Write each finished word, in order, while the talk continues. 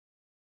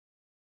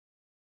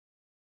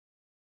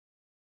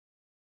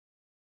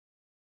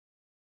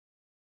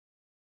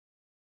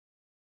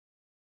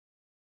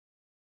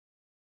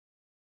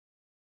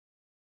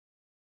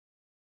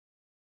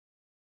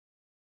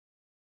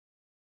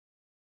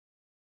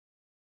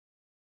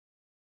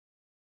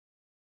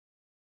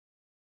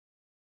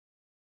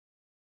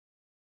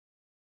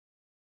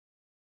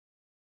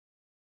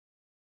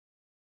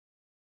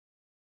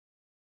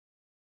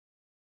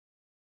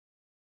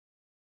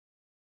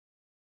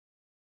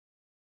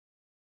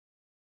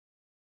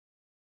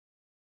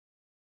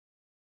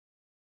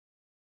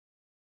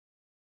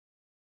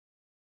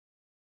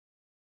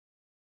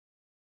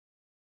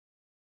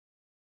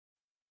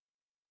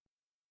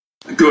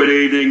Good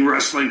evening,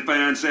 wrestling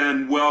fans,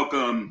 and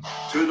welcome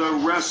to the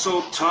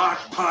Wrestle Talk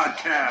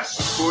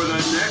Podcast. For the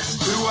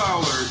next 2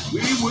 hours,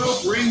 we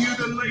will bring you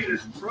the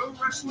latest pro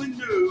wrestling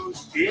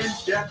news,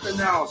 in-depth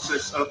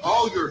analysis of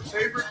all your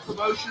favorite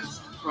promotions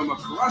from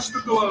across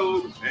the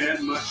globe,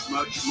 and much,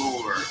 much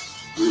more.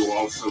 We will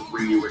also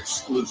bring you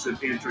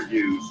exclusive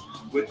interviews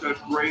with the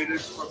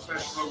greatest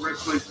professional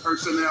wrestling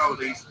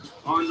personalities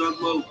on the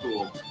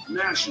local,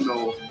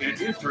 national,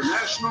 and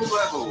international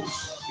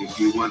levels. If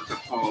you want to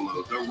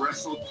follow the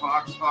Wrestle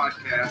Talk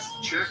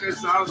Podcast, check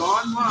us out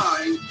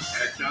online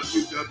at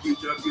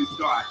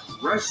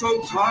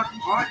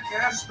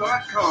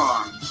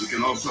www.wrestletalkpodcast.com. You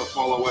can also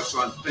follow us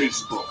on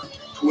Facebook,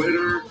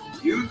 Twitter,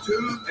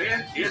 YouTube,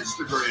 and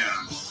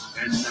Instagram.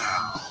 And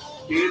now,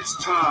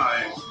 it's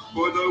time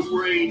for the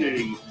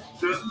reigning,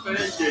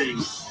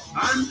 defending,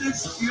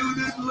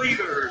 undisputed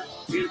leader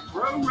in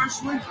pro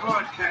wrestling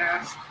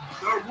podcast,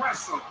 the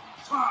Wrestle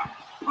Talk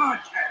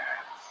Podcast.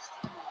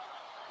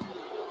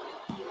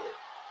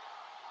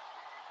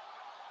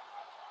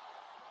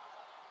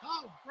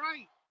 All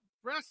right,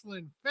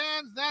 wrestling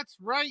fans, that's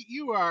right.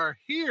 You are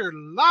here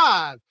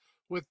live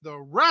with the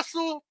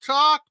Wrestle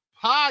Talk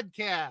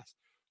Podcast.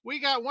 We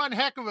got one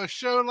heck of a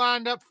show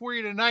lined up for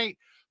you tonight.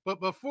 But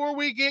before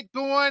we get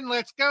going,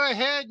 let's go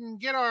ahead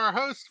and get our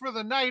host for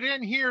the night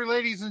in here,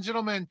 ladies and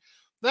gentlemen.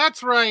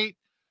 That's right.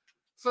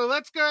 So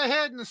let's go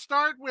ahead and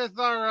start with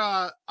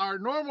our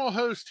normal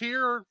host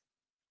here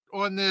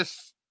on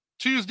this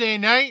Tuesday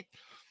night.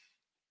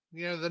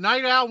 You know, the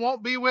Night Owl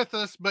won't be with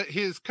us, but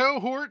his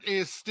cohort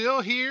is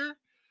still here.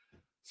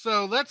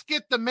 So let's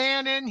get the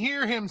man in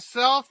here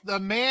himself, the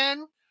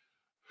man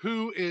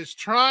who is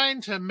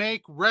trying to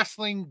make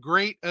wrestling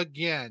great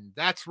again.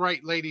 That's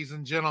right, ladies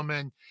and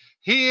gentlemen.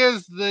 He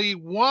is the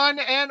one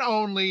and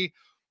only,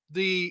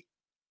 the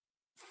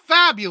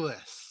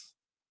fabulous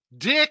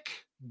Dick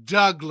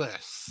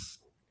Douglas.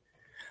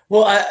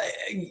 Well,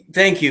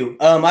 thank you.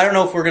 I don't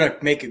know if we're going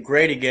to make it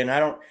great again.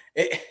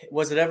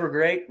 Was it ever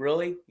great,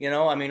 really? You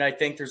know, I mean, I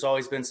think there's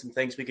always been some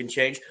things we can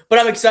change, but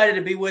I'm excited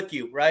to be with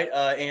you, right?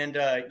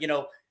 You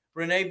know,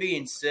 Renee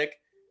being sick,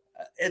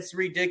 it's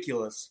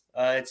ridiculous.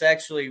 It's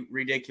actually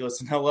ridiculous.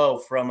 And hello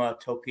from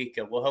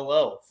Topeka. Well,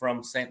 hello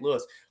from St.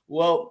 Louis.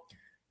 Well,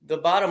 the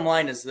bottom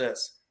line is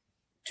this.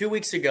 2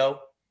 weeks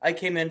ago, I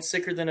came in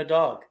sicker than a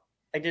dog.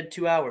 I did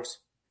 2 hours.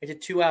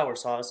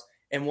 Hoss.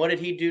 And what did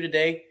he do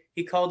today?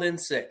 He called in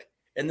sick.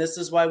 And this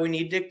is why we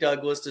need Dick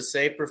Douglas to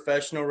save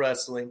professional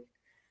wrestling.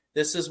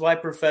 This is why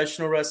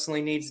professional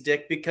wrestling needs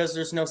Dick, because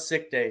there's no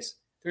sick days.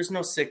 There's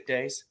no sick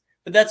days.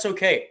 But that's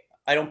okay.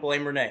 I don't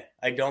blame Renee.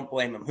 I don't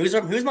blame him.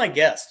 Who's my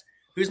guest?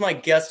 Who's my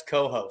guest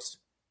co-host?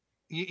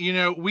 You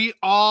know, we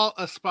all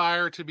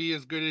aspire to be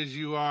as good as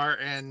you are,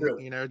 and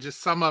you know,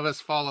 just some of us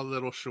fall a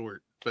little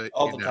short. But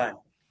all the time,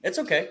 it's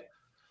okay.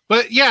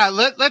 But yeah,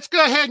 let's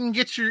go ahead and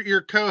get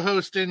your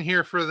co-host in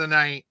here for the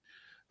night.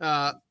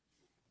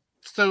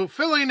 So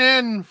filling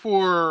in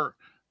for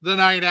the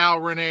Night Owl,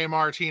 Renee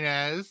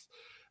Martinez,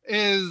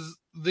 is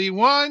the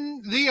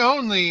one, the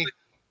only,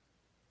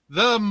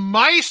 the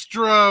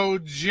maestro,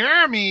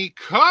 Jeremy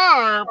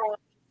Karp.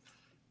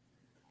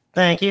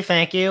 Thank you.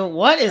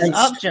 What is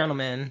up,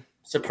 gentlemen?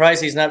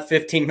 Surprised he's not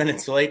 15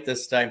 minutes late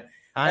this time.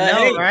 I know,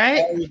 hey, right?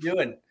 How are you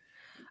doing?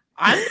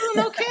 I'm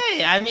doing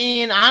okay. I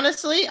mean,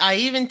 honestly, I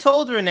even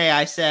told Renee,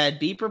 I said,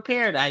 be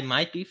prepared. I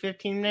might be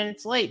 15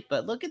 minutes late,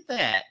 but look at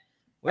that.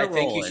 I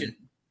think you should.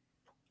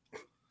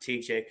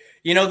 TJ.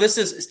 You know, this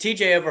is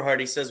TJ Everhart.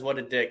 He says, what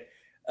a dick.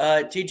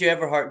 TJ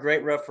Everhart,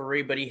 great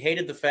referee, but he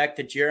hated the fact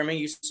that, Jeremy,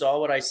 you saw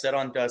what I said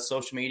on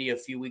social media a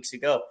few weeks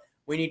ago.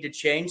 We need to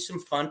change some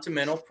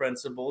fundamental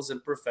principles in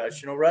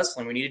professional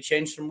wrestling. We need to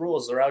change some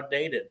rules. They're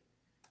outdated.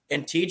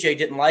 And TJ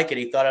didn't like it.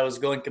 He thought I was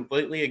going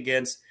completely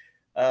against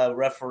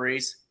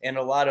referees. And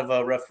a lot of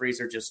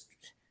referees are just,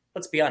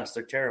 let's be honest,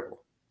 they're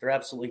terrible. They're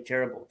absolutely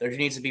terrible. There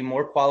needs to be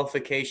more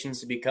qualifications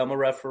to become a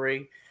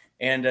referee.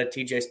 And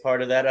TJ's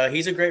part of that.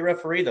 He's a great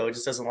referee, though. He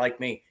just doesn't like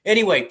me.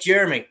 Anyway,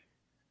 Jeremy,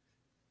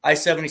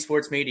 I-70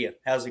 Sports Media.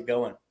 How's it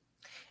going?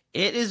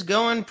 It is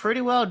going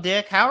pretty well,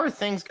 Dick. How are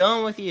things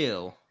going with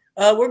you?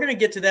 We're going to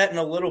get to that in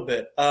a little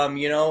bit.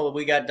 You know,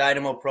 we got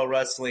Dynamo Pro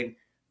Wrestling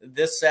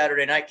this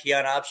Saturday night,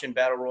 Keon Option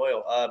Battle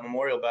Royal,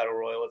 Memorial Battle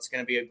Royal. It's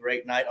going to be a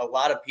great night. A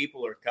lot of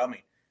people are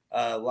coming.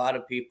 A lot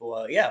of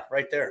people, yeah,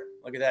 right there.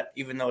 Look at that.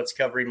 Even though it's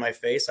covering my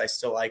face, I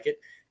still like it.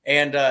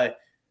 And,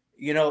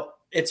 you know,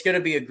 it's going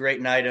to be a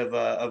great night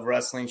of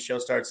wrestling. Show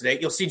starts today.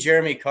 You'll see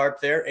Jeremy Karp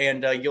there,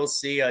 and you'll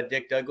see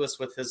Dick Douglas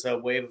with his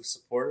wave of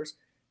supporters.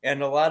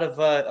 And a lot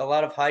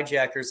of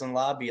hijackers and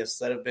lobbyists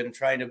that have been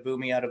trying to boo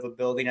me out of a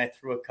building. I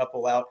threw a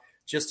couple out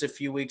just a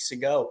few weeks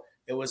ago.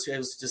 It was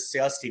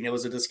disgusting. It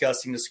was a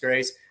disgusting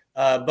disgrace.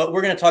 But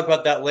we're going to talk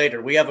about that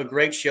later. We have a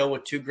great show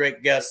with two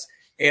great guests.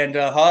 And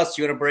Haas,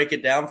 you want to break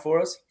it down for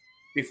us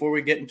before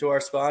we get into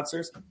our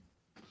sponsors?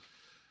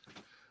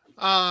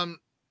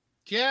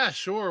 Yeah,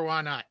 sure.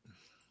 Why not?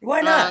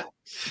 Why not?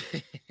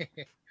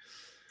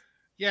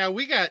 Yeah,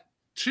 we got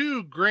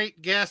two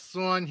great guests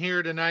on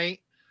here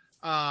tonight.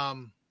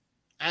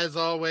 As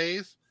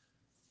always,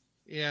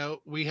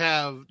 we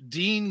have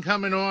Dean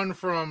coming on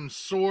from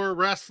Soar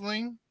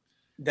Wrestling.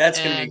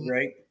 That's going to be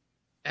great.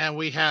 And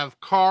we have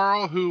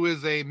Karl, who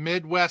is a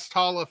Midwest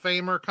Hall of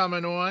Famer,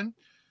 coming on.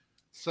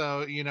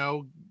 So,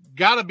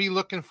 got to be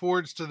looking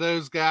forward to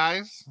those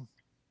guys.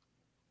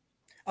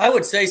 I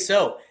would say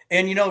so.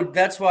 And,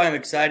 that's why I'm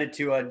excited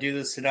to do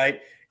this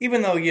tonight,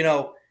 even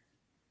though,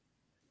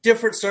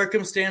 different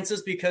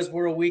circumstances because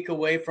we're a week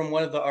away from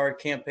one of our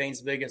campaign's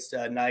biggest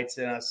nights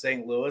in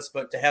St. Louis.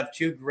 But to have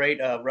two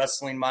great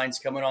wrestling minds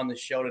coming on the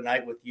show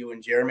tonight with you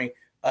and Jeremy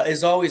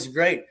is always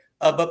great.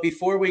 But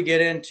before we get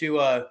into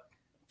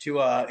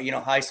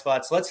high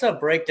spots, let's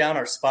break down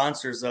our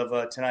sponsors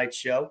of tonight's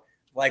show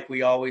like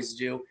we always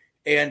do.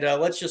 And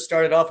let's just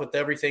start it off with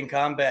Everything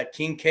Combat,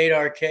 Kincaid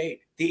Arcade,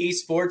 the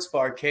Esports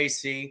Bar,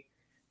 KC,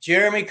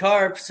 Jeremy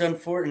Karp's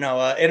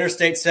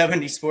Interstate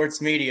 70 Sports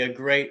Media,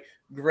 great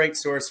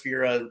source for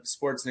your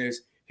sports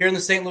news. Here in the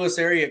St. Louis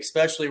area,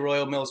 especially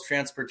Royal Mills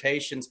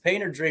Transportations,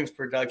 Painter Dreams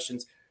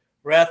Productions,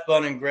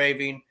 Rathbun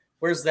Engraving.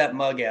 Where's that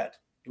mug at?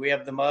 Do we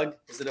have the mug?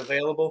 Is it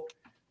available?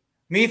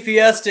 Me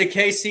Fiesta,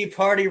 KC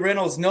Party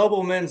Rentals,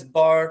 Nobleman's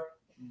Bar,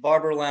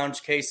 Barber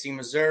Lounge, KC,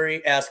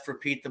 Missouri. Ask for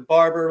Pete the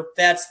Barber.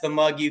 That's the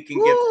mug you can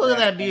get. Look at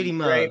that beauty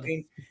mug.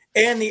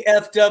 And the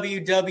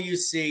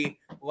FWWC,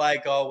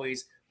 like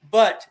always.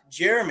 But,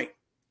 Jeremy,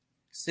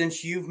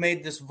 since you've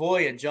made this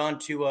voyage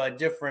onto a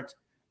different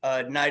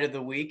night of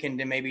the week and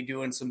maybe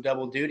doing some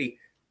double duty,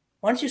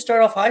 why don't you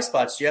start off high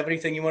spots? Do you have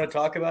anything you want to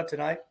talk about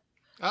tonight?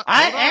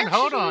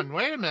 Hold on.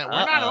 Wait a minute.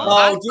 We're not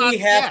on do we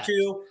have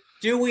to?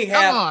 Do we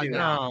have to?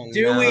 No,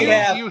 we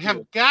have You to?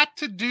 have got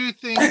to do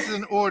things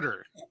in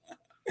order.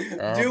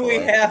 Do we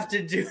have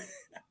to do?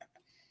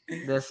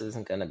 This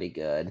isn't going to be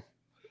good.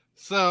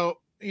 So,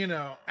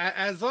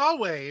 as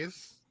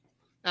always,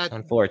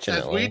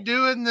 unfortunately, as we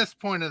do in this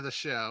point of the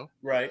show,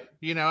 right?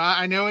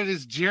 I know it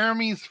is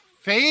Jeremy's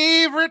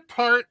favorite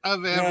part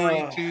of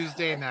every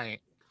Tuesday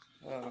night.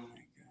 Oh my God.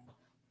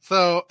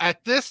 So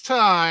at this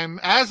time,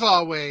 as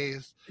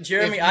always,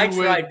 Jeremy,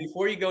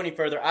 before you go any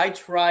further, I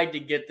tried to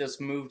get this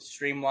moved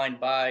streamlined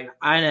by.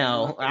 I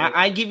know.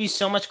 I give you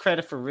so much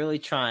credit for really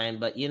trying,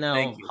 but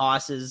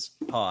Hoss is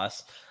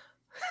Hoss.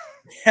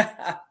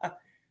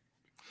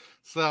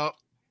 So,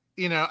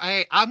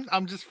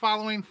 I'm just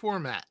following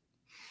format.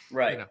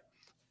 Right.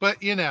 But,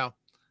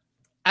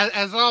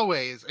 as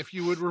always, if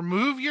you would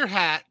remove your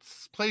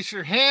hats, place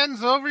your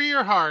hands over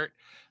your heart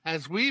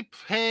as we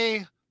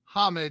pay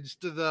homage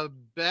to the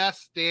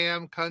best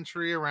damn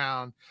country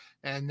around,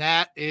 and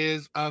that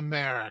is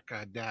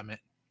America, damn it.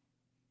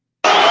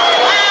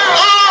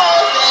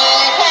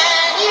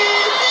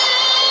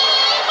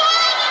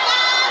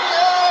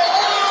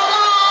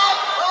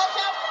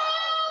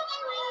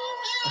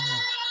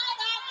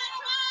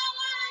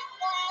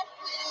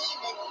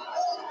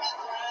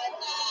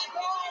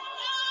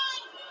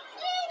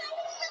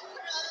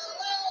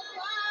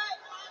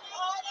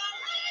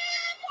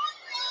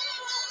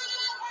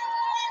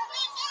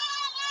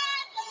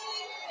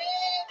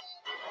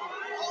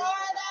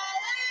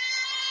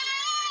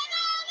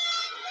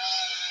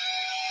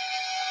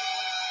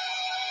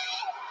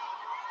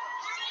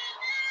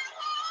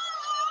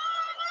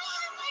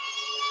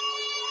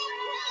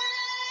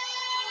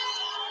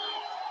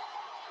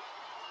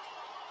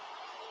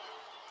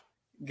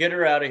 Get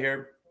her out of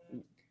here.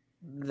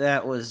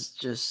 That was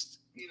just,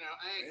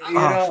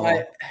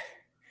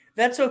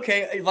 that's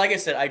okay. Like I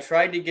said, I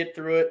tried to get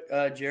through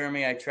it,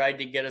 Jeremy. I tried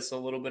to get us a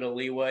little bit of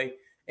leeway.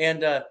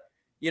 And,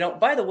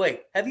 by the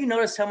way, have you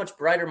noticed how much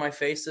brighter my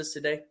face is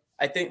today?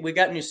 I think we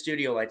got new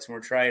studio lights and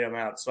we're trying them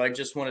out. So I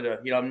just wanted to,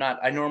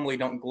 I normally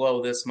don't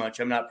glow this much.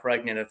 I'm not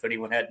pregnant if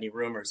anyone had any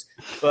rumors,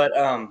 but,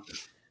 I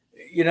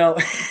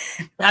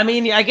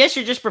mean, I guess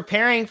you're just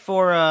preparing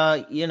for,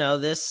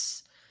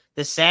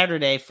 this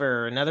Saturday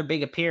for another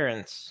big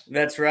appearance.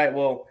 That's right.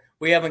 Well,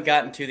 we haven't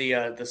gotten to the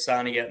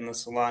sauna yet in the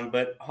salon,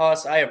 but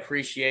Hoss, I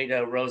appreciate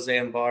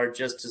Roseanne Barr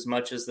just as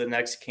much as the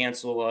next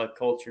cancel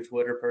culture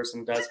Twitter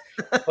person does.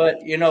 But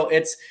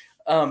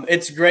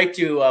it's great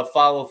to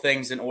follow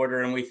things in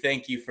order, and we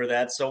thank you for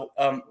that. So,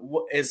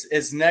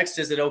 is next?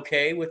 Is it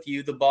okay with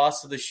you, the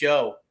boss of the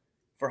show,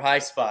 for high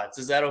spots?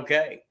 Is that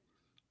okay?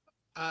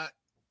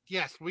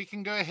 Yes, we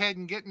can go ahead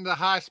and get into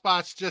high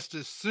spots just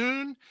as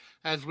soon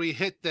as we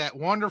hit that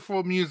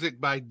wonderful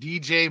music by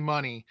DJ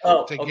Money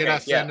to get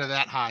us into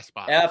that high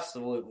spot.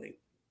 Absolutely.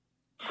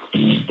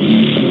 Mic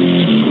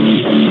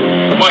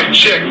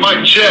check.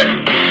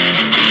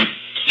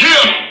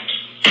 Yeah.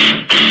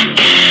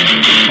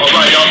 All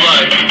right.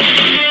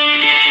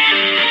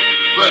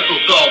 Wrestle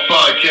Talk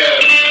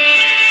Podcast.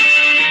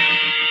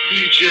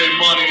 DJ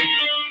Money.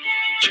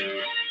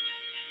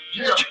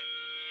 Yeah.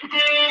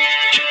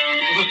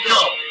 Let's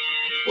go.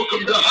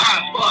 Welcome to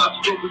High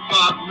Spots, where we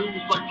vibe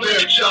news like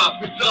Claire Chop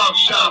and Tom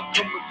Shop,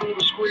 coming through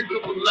the screen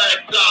of a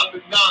laptop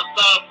and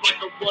non-stop like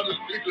I run the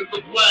streets of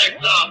the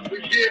blacktop. We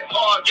hit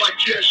hard like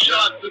chair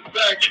shots and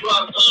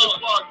backdrops. The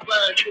spark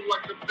flash feel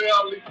like the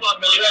barely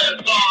fought the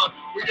last on.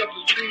 We up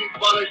to speed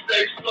while they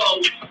stay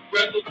slow.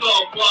 Wrestle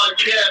Talk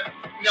Podcast,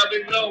 now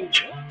they know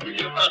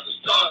we about to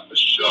start the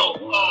show.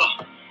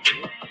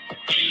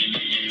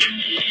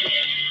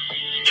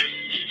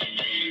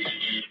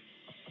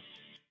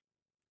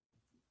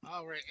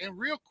 All right. And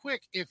real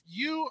quick, if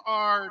you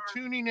are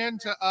tuning in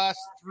to us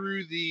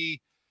through the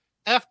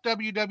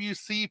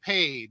FWWC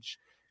page,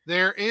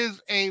 there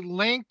is a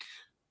link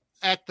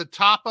at the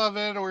top of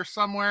it or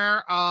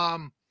somewhere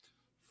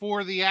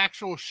for the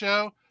actual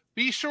show.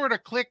 Be sure to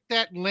click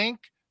that link.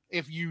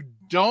 If you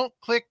don't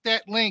click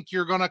that link,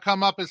 you're going to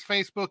come up as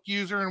Facebook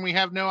user and we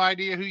have no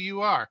idea who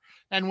you are.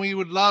 And we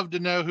would love to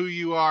know who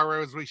you are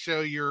as we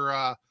show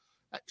your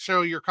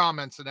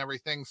comments and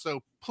everything.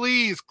 So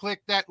please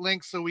click that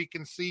link so we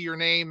can see your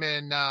name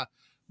and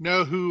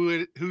know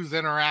who's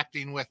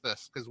interacting with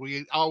us, because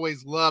we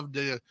always love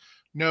to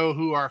know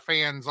who our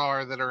fans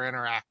are that are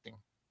interacting.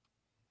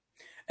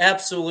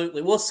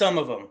 Absolutely. Well, some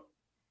of them.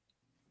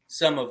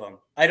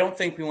 I don't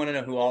think we want to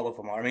know who all of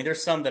them are. I mean,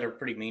 there's some that are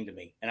pretty mean to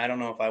me, and I don't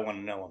know if I want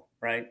to know them,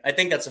 right? I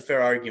think that's a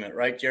fair argument,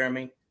 right,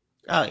 Jeremy?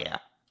 Oh, yeah.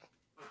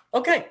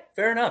 Okay,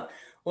 fair enough.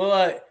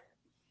 Well,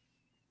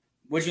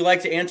 would you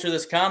like to answer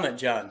this comment,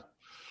 John?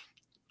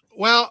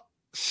 Well,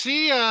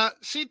 she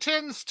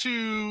tends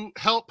to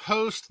help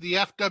host the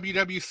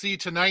FWWC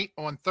Tonight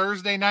on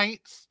Thursday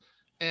nights,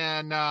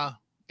 and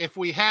if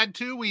we had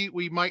to,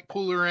 we might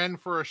pull her in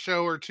for a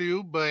show or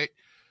two, but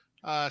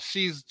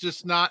she's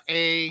just not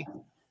a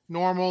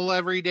normal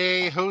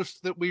everyday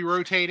host that we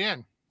rotate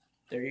in.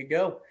 There you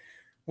go.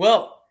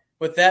 Well,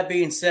 with that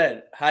being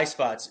said, High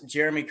Spots,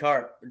 Jeremy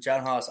Karp,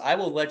 John Haas, I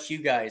will let you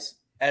guys,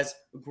 as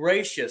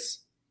gracious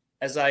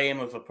as I am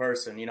of a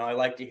person, I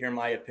like to hear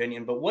my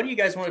opinion, but what do you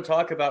guys want to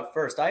talk about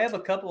first? I have a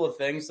couple of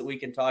things that we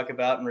can talk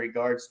about in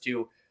regards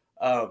to,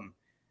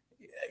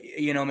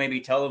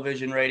 maybe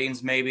television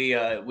ratings. Maybe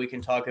we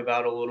can talk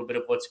about a little bit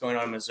of what's going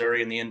on in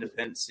Missouri and the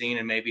independent scene,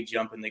 and maybe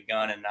jumping the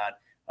gun and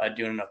not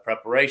doing enough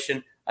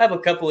preparation. I have a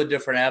couple of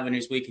different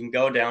avenues we can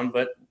go down,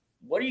 but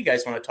what do you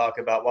guys want to talk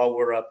about while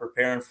we're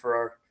preparing for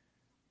our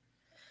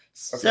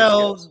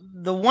So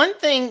the one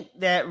thing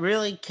that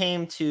really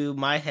came to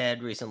my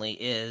head recently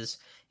is,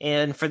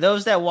 and for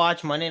those that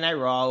watch Monday Night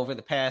Raw over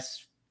the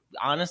past,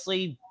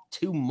 honestly,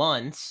 2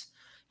 months,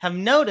 have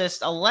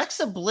noticed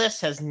Alexa Bliss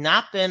has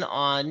not been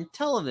on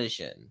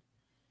television.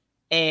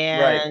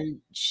 And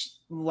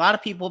a lot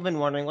of people have been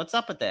wondering what's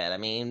up with that. I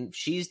mean,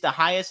 she's the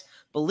highest,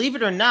 believe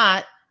it or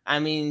not, I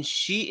mean,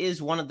 she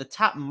is one of the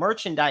top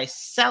merchandise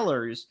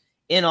sellers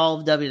in all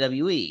of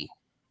WWE.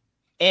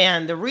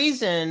 And the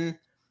reason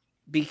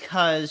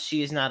because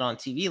she is not on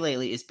TV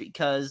lately is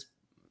because,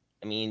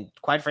 I mean,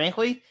 quite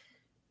frankly,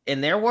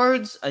 in their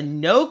words,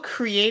 no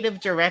creative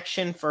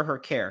direction for her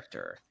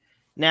character.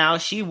 Now,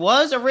 she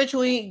was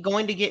originally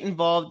going to get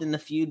involved in the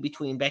feud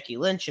between Becky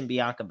Lynch and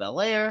Bianca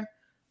Belair,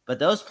 but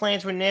those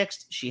plans were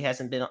nixed. She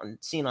hasn't been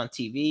seen on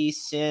TV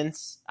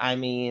since. I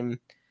mean,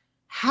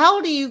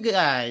 how do you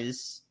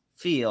guys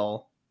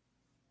feel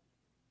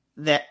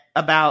that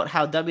about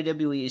how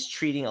WWE is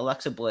treating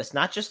Alexa Bliss,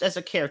 not just as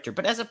a character,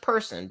 but as a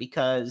person?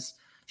 Because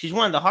she's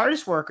one of the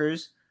hardest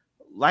workers.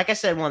 Like I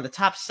said, one of the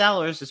top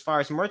sellers as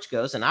far as merch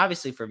goes. And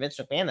obviously for Vince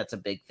McMahon, that's a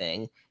big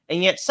thing.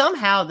 And yet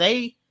somehow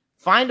they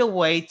find a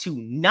way to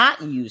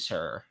not use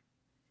her.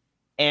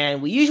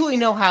 And we usually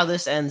know how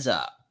this ends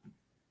up.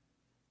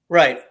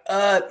 Right.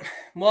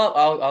 Well,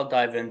 I'll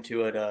dive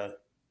into it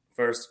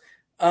first.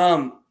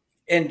 And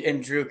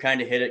Drew kind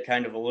of hit it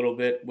kind of a little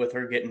bit with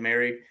her getting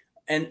married.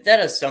 And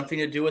that has something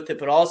to do with it.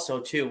 But also,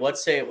 too,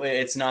 let's say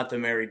it's not the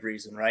married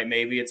reason, right?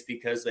 Maybe it's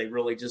because they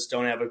really just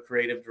don't have a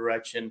creative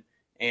direction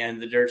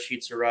and the dirt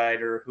sheets are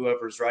right, or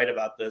whoever's right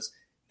about this.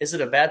 Is it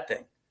a bad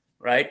thing,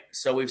 right?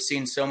 So we've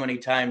seen so many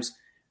times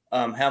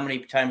how many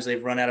times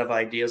they've run out of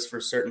ideas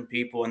for certain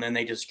people, and then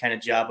they just kind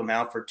of job them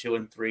out for 2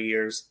 and 3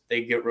 years.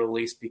 They get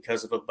released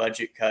because of a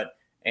budget cut.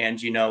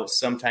 And,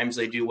 sometimes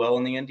they do well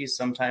in the indies,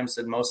 sometimes,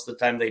 and most of the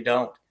time they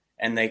don't,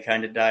 and they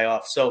kind of die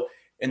off. So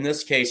in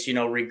this case,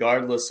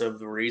 regardless of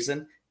the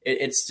reason,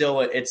 it's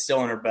still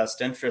in her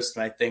best interest.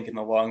 And I think in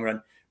the long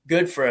run,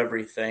 good for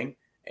everything.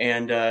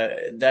 And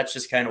that's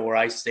just kind of where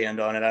I stand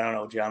on it. I don't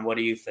know, John, what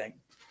do you think?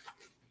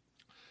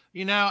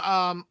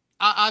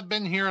 I've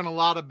been hearing a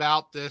lot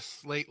about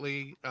this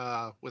lately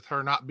with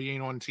her not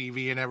being on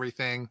TV and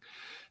everything.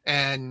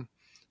 And,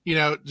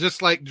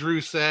 just like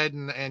Drew said,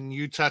 and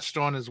you touched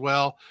on as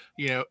well,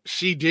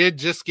 she did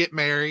just get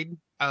married.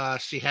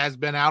 She has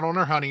been out on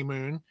her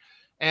honeymoon.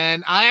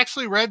 And I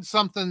actually read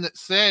something that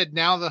said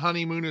now the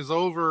honeymoon is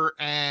over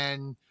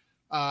and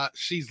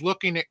she's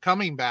looking at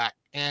coming back,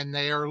 and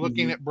they are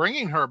looking at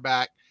bringing her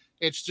back.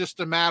 It's just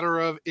a matter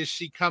of, is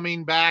she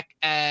coming back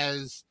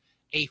as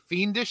a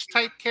fiendish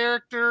type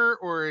character,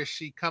 or is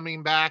she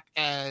coming back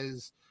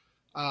as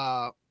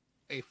a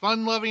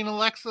fun-loving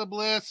Alexa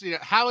Bliss?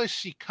 How is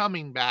she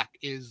coming back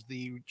is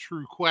the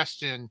true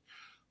question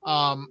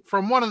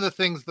from one of the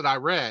things that I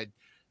read.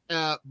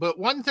 But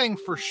one thing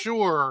for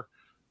sure,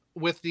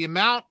 with the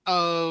amount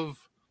of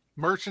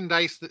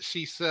merchandise that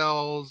she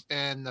sells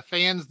and the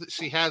fans that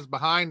she has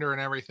behind her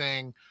and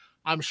everything,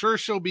 I'm sure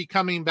she'll be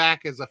coming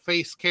back as a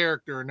face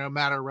character, no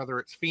matter whether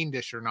it's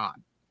fiendish or not.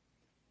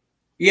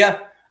 Yeah,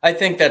 I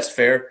think that's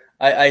fair.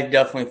 I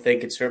definitely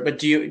think it's fair. But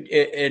do you,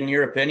 in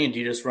your opinion, do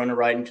you just run her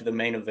right into the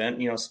main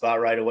event, spot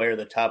right away, or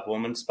the top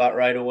woman spot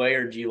right away,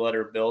 or do you let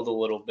her build a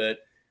little bit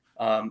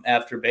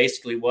after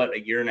basically a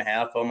year and a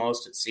half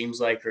almost, it seems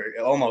like, or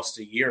almost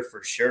a year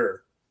for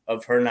sure,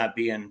 of her not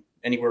being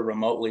anywhere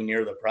remotely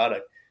near the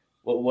product?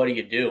 What do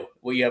you do?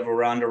 Well, you have a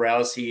Ronda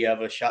Rousey, you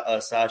have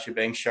a Sasha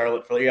Banks,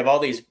 Charlotte Flair, you have all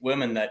these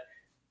women that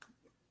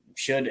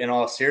should, in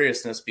all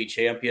seriousness, be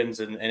champions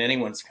in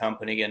anyone's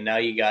company, and now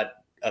you got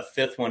a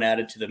fifth one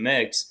added to the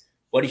mix.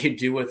 What do you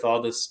do with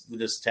all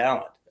this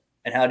talent,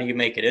 and how do you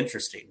make it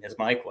interesting is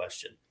my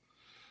question.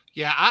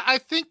 Yeah, I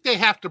think they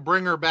have to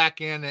bring her back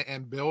in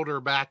and build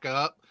her back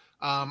up.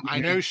 I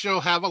know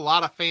she'll have a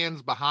lot of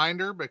fans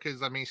behind her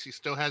because, she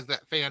still has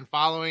that fan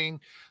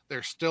following.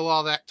 There's still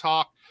all that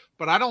talk,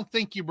 but I don't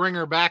think you bring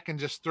her back and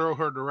just throw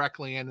her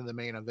directly into the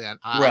main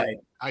event.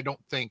 I don't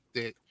think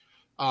that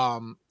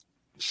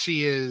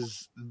she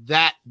is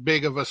that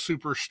big of a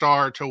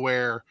superstar to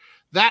where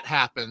that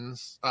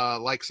happens,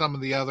 like some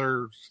of the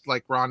others,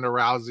 like Ronda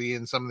Rousey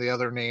and some of the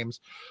other names.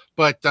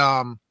 But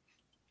I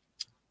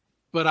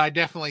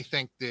definitely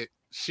think that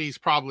she's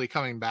probably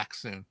coming back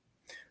soon.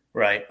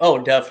 Right. Oh,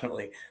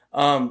 definitely.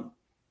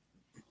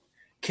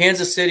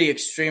 Kansas City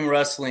Extreme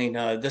Wrestling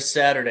this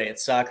Saturday at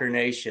Soccer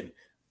Nation.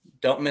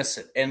 Don't miss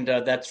it. And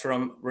that's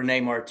from Renee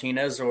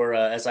Martinez, or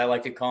as I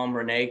like to call him,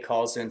 Renee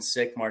calls in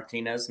sick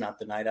Martinez, not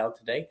the night out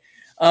today.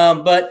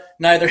 But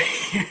neither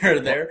here or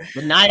there.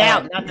 The night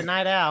out, not the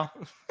night owl.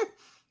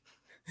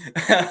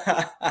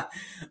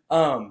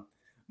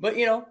 But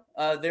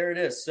there it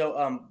is.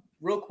 So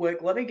real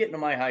quick, let me get into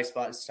my high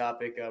spots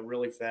topic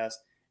really fast.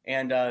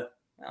 And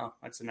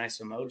that's a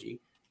nice emoji.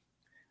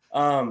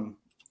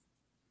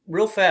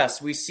 Real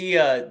fast, we see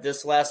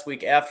this last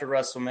week after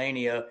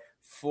WrestleMania,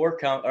 four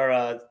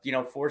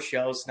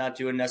shows not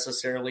doing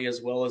necessarily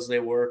as well as they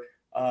were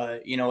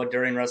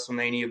during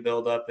WrestleMania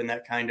build up and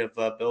that kind of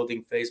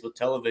building phase with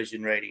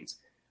television ratings.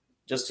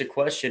 Just a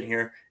question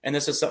here, and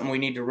this is something we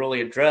need to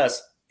really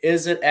address.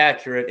 Is it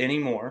accurate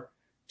anymore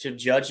to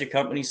judge a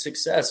company's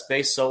success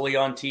based solely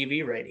on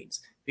TV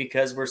ratings?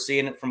 Because we're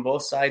seeing it from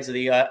both sides of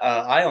the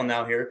aisle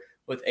now here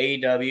with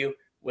AEW,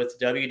 with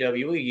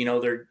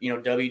WWE.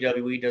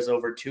 WWE does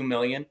over 2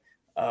 million,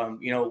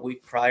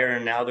 week prior,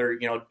 and now they're,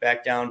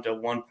 back down to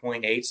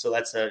 1.8. So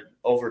that's a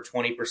over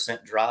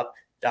 20% drop.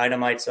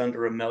 Dynamite's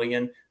under 1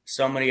 million,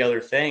 so many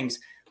other things.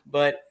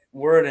 But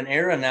we're in an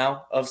era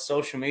now of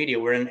social media.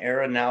 We're in an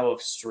era now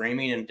of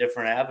streaming and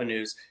different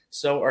avenues.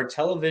 So are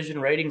television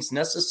ratings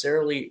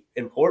necessarily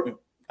important?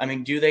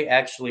 Do they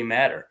actually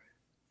matter?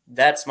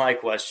 That's my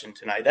question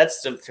tonight.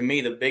 That's, to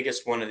me, the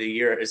biggest one of the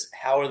year is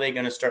how are they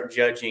going to start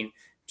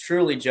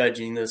truly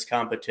judging this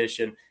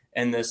competition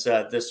and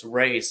this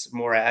race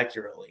more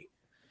accurately?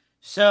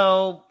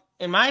 So,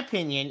 in my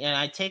opinion, and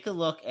I take a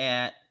look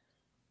at,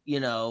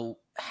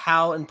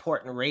 how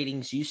important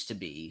ratings used to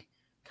be,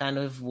 kind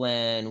of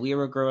when we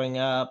were growing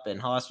up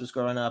and Haas was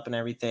growing up and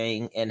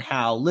everything, and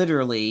how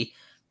literally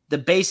the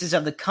basis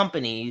of the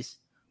companies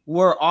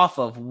were off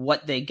of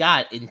what they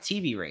got in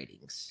TV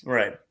ratings.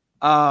 Right.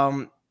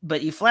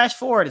 But you flash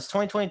forward, it's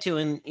 2022,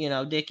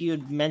 and, Dick, you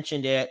had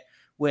mentioned it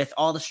with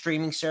all the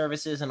streaming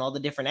services and all the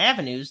different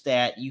avenues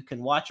that you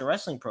can watch a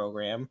wrestling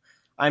program.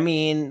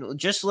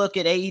 Just look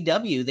at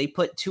AEW. They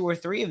put 2 or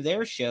 3 of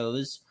their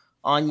shows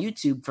on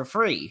YouTube for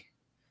free.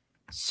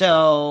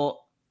 So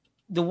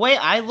the way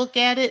I look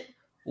at it,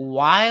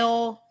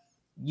 while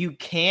you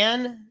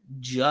can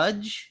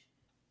judge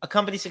a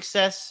company's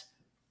success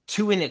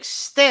to an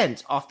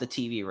extent off the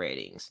TV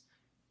ratings,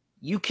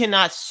 you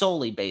cannot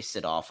solely base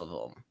it off of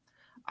them.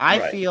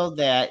 I feel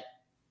that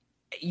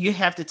you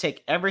have to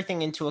take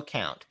everything into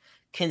account.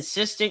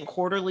 Consistent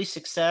quarterly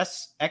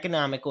success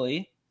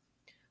economically.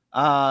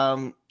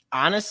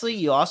 Honestly,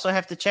 you also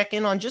have to check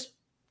in on just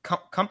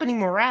company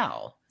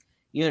morale.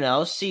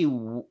 See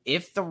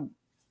if the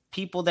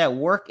people that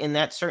work in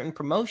that certain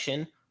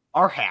promotion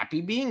are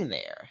happy being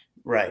there.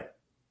 Right.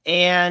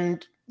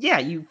 And yeah,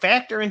 you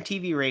factor in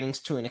TV ratings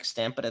to an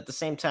extent, but at the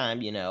same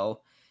time,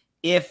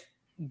 if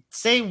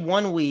say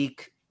 1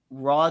 week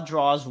Raw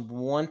draws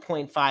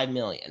 1.5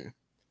 million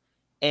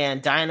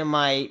and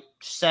Dynamite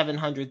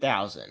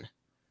 700,000,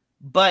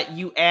 but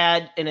you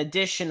add an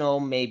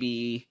additional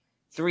maybe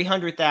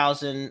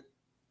 300,000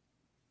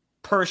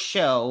 per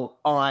show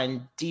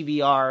on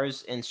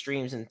DVRs and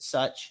streams and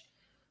such,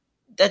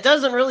 that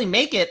doesn't really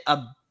make it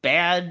a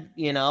bad,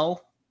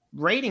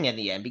 rating in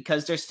the end,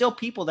 because there's still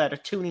people that are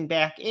tuning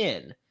back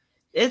in.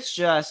 It's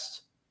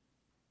just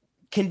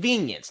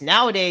convenience.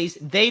 Nowadays,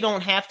 they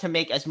don't have to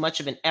make as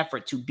much of an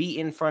effort to be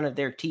in front of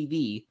their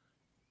TV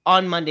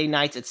on Monday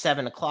nights at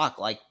 7:00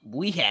 like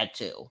we had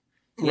to.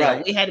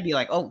 Right. We had to be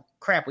like, oh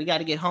crap, we got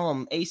to get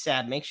home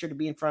ASAP. Make sure to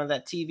be in front of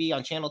that TV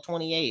on channel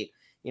 28.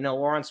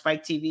 Or on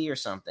Spike TV or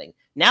something.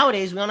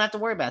 Nowadays, we don't have to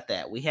worry about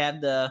that. We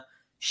have the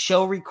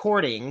show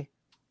recording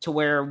to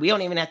where we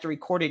don't even have to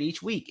record it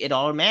each week. It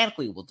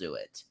automatically will do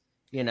it.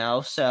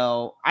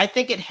 So I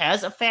think it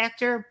has a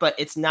factor, but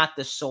it's not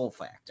the sole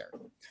factor.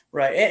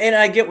 Right. And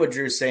I get what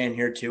Drew's saying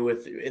here too,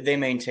 with they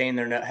maintain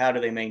how do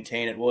they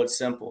maintain it? Well, it's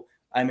simple.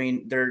 I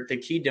mean, the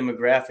key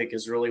demographic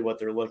is really what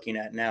they're looking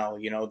at now.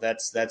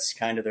 That's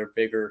kind of their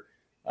bigger,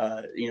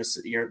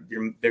 your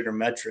bigger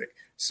metric.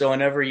 So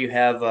whenever you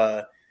have,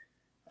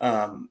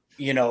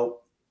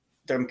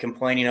 they're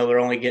complaining, they're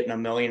only getting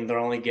 1 million, they're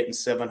only getting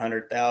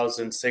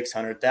 700,000,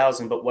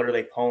 600,000, but what are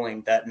they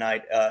polling that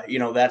night?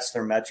 That's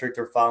their metric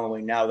they're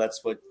following now.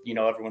 That's what,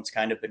 everyone's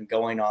kind of been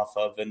going off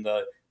of, and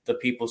the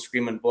people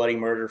screaming bloody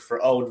murder for,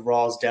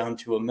 Raw's down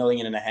to 1.5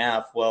 million.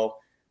 Well,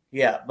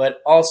 yeah,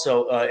 but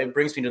also it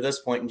brings me to this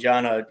point, and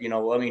John, let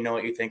me know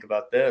what you think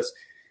about this,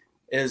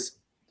 is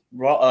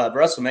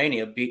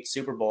WrestleMania beat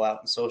Super Bowl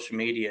out in social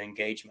media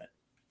engagement.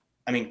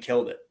 I mean,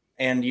 killed it.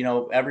 And,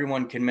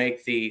 everyone can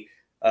make the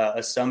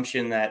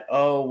assumption that,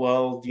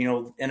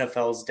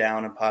 NFL's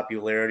down in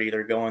popularity.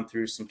 They're going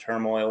through some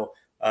turmoil.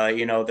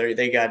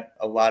 They got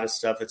a lot of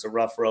stuff. It's a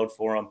rough road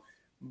for them.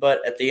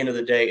 But at the end of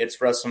the day, it's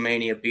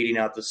WrestleMania beating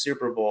out the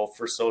Super Bowl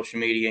for social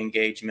media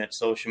engagement,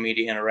 social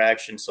media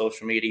interaction,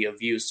 social media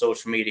views,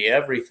 social media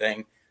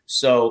everything.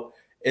 So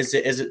is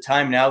it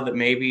time now that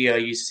maybe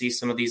you see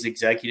some of these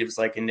executives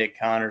like Nick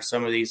Khan or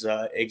some of these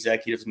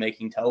executives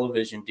making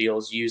television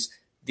deals use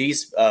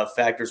these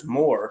factors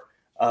more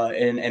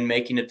and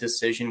making a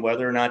decision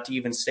whether or not to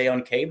even stay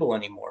on cable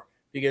anymore?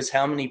 Because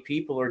how many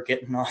people are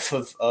getting off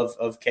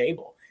of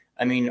cable?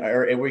 I mean,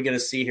 are we going to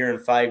see here in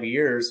 5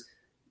 years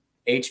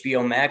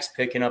HBO Max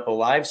picking up a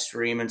live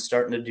stream and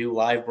starting to do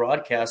live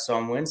broadcasts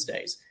on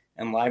Wednesdays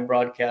and live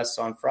broadcasts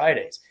on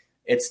Fridays?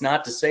 It's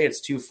not to say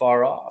it's too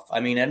far off. I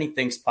mean,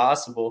 anything's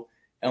possible.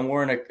 And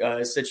we're in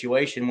a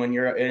situation when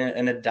you're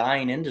in a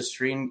dying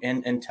industry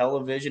in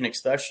television,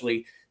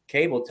 especially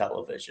cable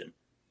television.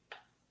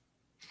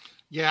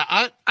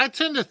 Yeah, I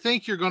tend to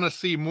think you're going to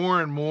see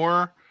more and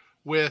more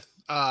with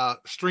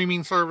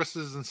streaming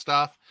services and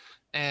stuff.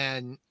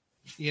 And,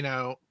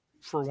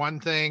 for one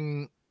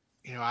thing,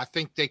 I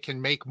think they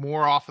can make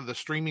more off of the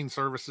streaming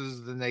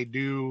services than they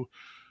do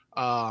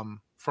from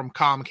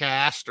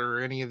Comcast or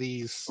any of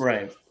these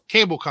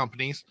cable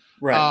companies.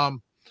 Right.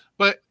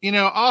 But,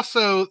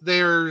 also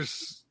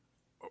there's,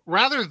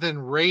 rather than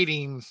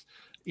ratings,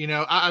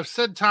 I've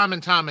said time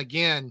and time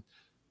again,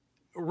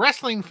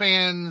 wrestling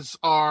fans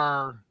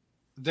are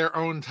their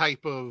own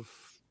type of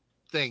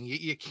thing.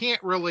 You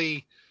can't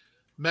really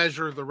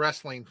measure the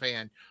wrestling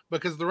fan,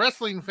 because the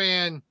wrestling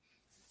fan,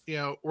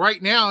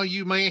 right now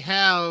you may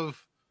have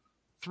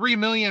 3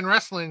 million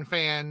wrestling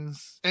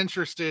fans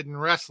interested in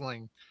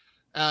wrestling.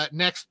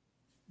 Next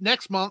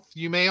month,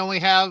 you may only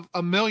have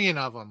 1 million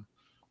of them,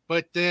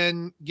 but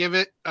then give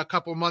it a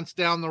couple months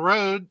down the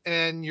road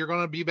and you're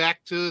going to be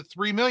back to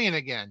 3 million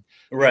again.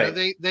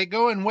 Right. They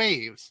go in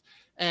waves.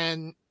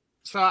 And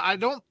so I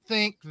don't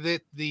think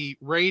that the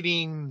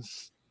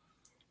ratings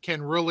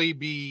can really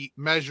be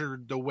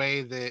measured the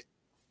way that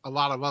a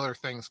lot of other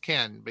things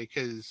can,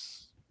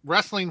 because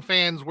wrestling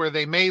fans, where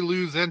they may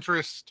lose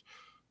interest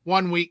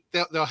 1 week,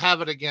 they'll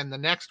have it again the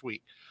next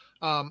week.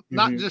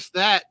 Not just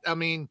that. I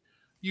mean,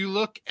 you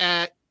look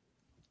at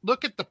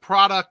the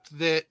product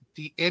that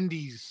the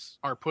indies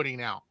are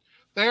putting out.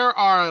 There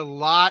are a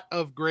lot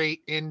of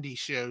great indie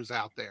shows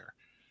out there,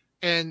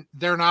 and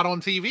they're not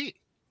on TV.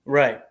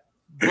 Right.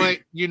 But,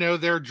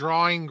 they're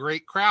drawing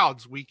great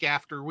crowds week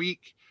after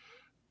week,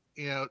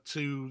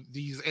 to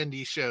these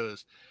indie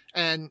shows.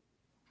 And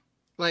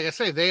like I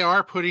say, they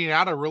are putting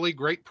out a really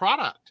great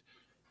product.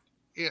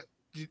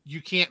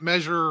 You can't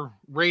measure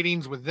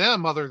ratings with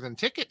them other than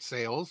ticket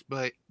sales,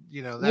 but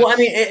that's... Well, I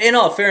mean, in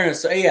all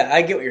fairness, yeah,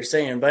 I get what you're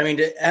saying, but I mean,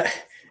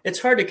 it's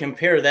hard to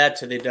compare that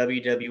to the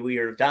WWE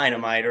or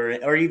Dynamite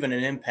or even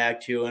an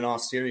Impact, who, in all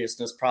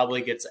seriousness,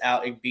 probably gets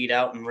beat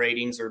out in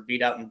ratings or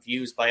beat out in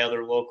views by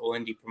other local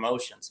indie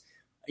promotions.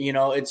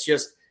 It's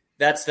just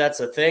that's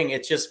a thing.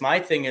 It's just, my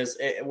thing is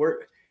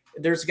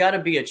there's got to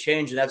be a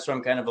change, and that's what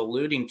I'm kind of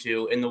alluding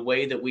to, in the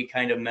way that we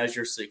kind of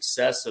measure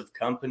success of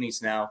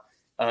companies now.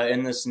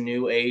 In this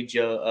new age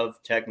of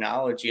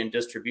technology and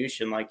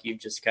distribution, like you've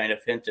just kind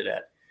of hinted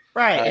at.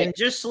 Right. And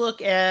just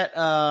look at,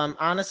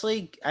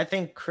 honestly, I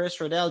think Chris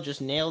Rodell just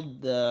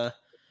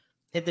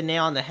hit the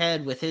nail on the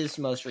head with his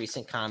most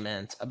recent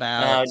comment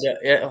about.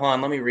 Hold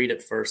on, let me read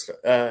it first.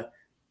 That's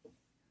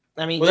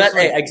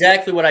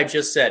exactly what I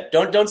just said.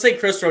 Don't say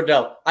Chris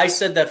Rodell. I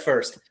said that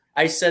first.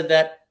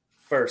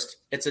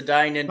 It's a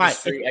dying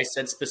industry. Right. I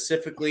said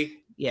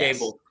specifically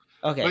cable.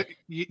 Okay. But,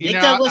 Nick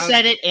Douglas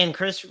said it, and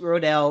Chris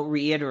Rodell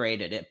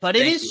reiterated it. But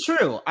it is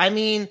true. I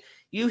mean,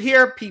 you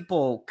hear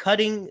people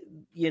cutting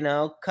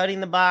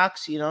the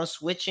box,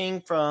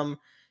 switching from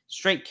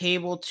straight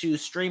cable to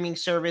streaming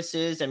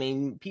services. I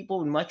mean, people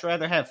would much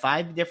rather have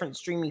 5 different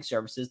streaming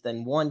services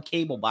than one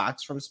cable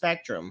box from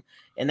Spectrum.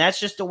 And that's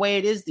just the way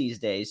it is these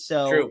days.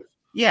 So, true.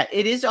 Yeah,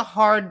 it is a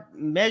hard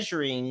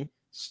measuring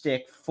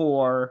stick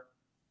for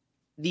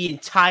the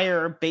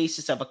entire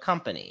basis of a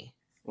company.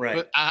 Right.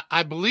 But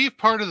I believe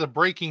part of the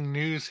breaking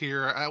news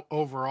here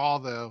overall,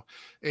 though,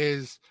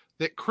 is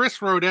that Chris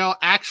Rodell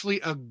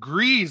actually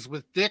agrees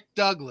with Dick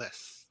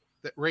Douglas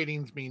that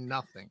ratings mean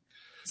nothing.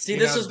 See,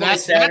 this is why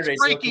Saturday's that's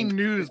breaking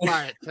news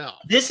by itself.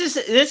 This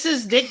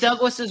is Dick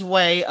Douglas's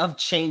way of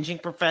changing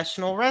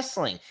professional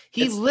wrestling.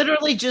 He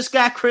literally just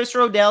got Chris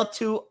Rodell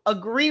to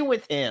agree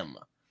with him.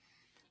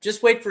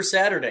 Just wait for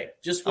Saturday.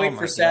 Just wait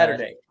for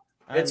Saturday.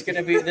 It's going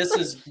to be. This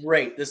is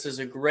great. This is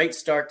a great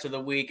start to the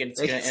week, and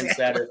it's going to end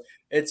Saturday.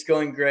 It's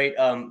going great.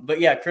 But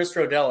yeah, Chris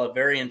Rodell, a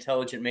very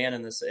intelligent man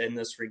in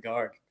this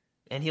regard,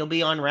 and he'll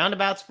be on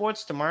Roundabout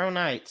Sports tomorrow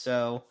night.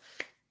 So.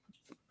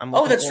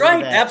 That's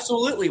right.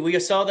 Absolutely. We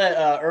saw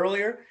that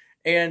earlier.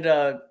 And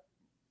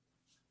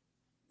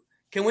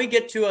can we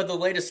get to the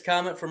latest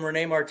comment from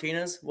Rene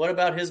Martinez? What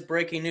about his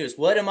breaking news?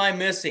 What am I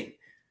missing?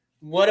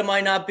 What am I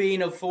not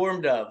being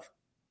informed of?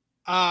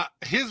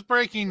 His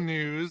breaking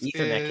news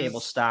Ethernet cable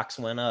stocks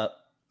went up.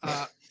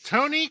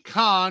 Tony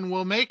Khan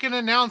will make an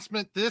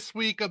announcement this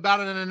week about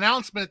an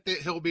announcement that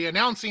he'll be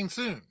announcing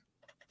soon.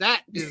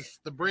 That is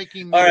the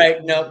breaking news. All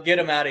right. No, get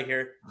him out of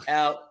here.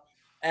 Out.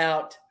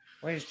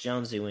 Where's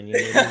Jonesy when you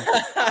need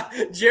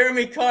him?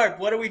 Jeremy Karp,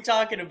 what are we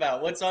talking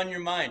about? What's on your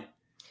mind?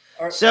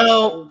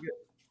 So,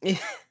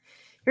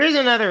 here's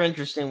another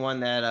interesting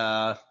one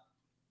that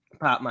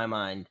popped my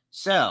mind.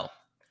 So,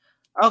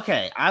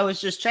 okay, I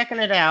was just checking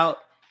it out,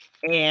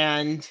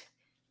 and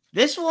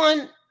this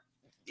one,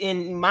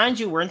 mind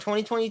you, we're in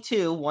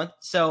 2022.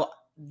 So,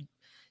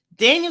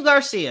 Daniel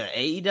Garcia,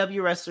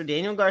 AEW wrestler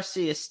Daniel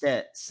Garcia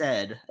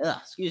said,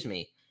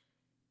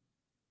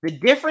 the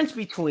difference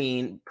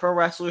between pro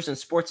wrestlers and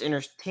sports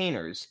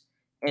entertainers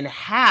and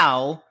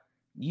how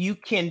you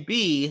can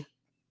be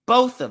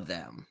both of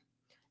them.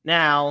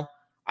 Now,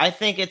 I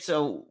think it's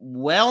a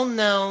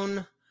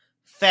well-known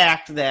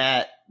fact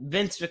that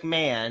Vince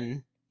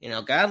McMahon,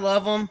 God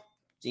love him,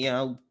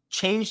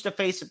 changed the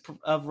face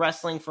of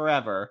wrestling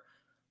forever,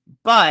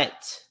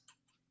 but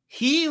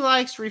he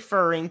likes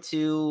referring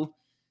to,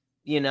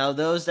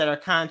 those that are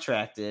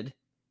contracted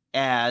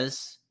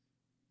as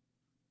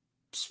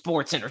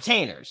sports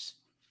entertainers,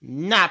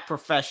 not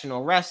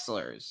professional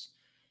wrestlers.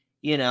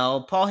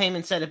 Paul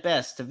Heyman said it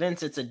best. To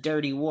Vince, it's a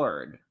dirty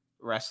word,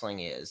 wrestling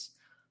is.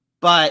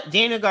 But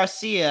Daniel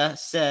Garcia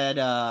said,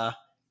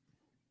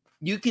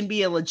 you can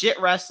be a legit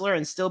wrestler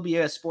and still be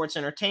a sports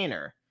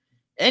entertainer.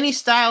 Any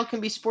style can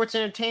be sports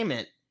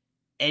entertainment.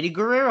 Eddie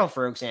Guerrero,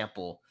 for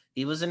example,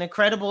 he was an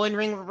incredible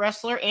in-ring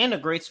wrestler and a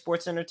great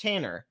sports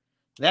entertainer.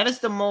 That is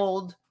the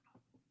mold.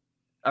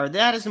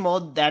 That is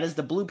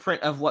the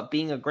blueprint of what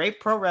being a great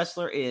pro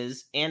wrestler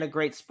is and a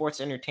great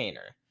sports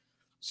entertainer.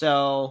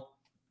 So,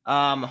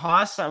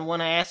 Haas, I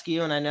want to ask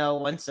you, and I know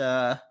once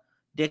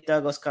Dick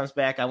Douglas comes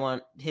back, I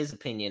want his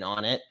opinion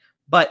on it.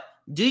 But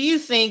do you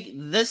think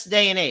this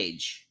day and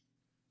age,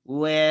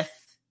 with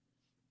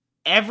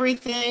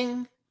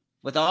everything,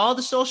 with all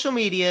the social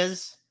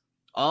medias,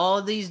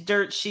 all these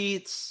dirt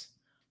sheets,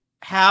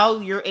 how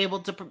you're able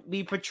to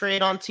be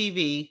portrayed on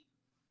TV,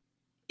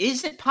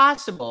 is it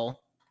possible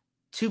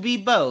to be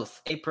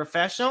both a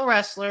professional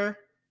wrestler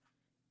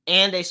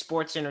and a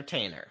sports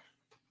entertainer?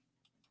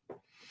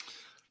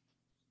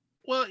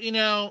 Well,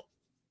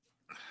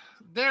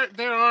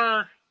 there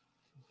are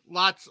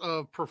lots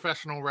of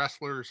professional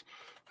wrestlers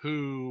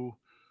who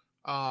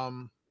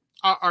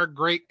are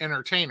great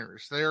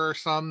entertainers. There are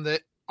some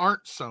that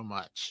aren't so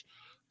much.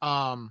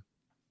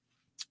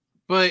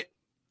 But,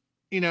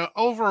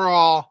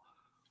 overall,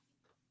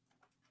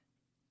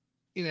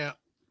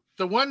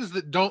 the ones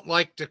that don't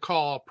like to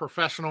call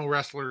professional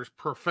wrestlers,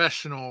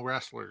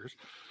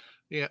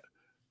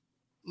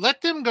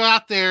 let them go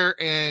out there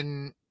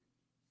and,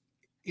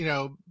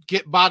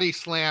 get body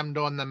slammed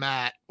on the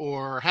mat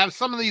or have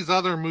some of these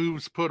other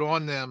moves put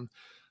on them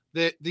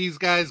that these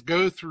guys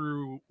go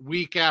through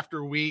week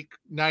after week,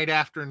 night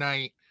after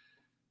night,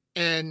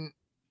 and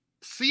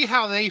see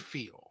how they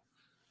feel.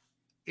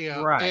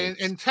 Right.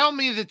 And tell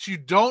me that you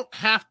don't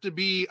have to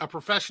be a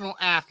professional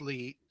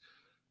athlete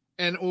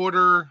in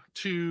order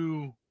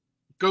to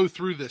go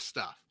through this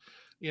stuff.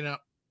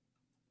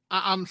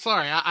 I'm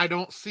sorry, I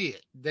don't see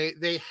it.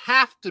 They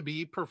have to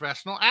be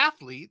professional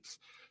athletes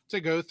to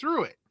go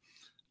through it.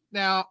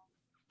 Now,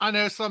 I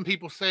know some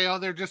people say,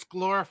 they're just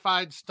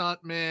glorified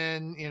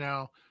stuntmen,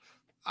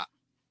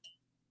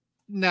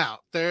 No,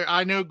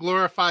 I know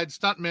glorified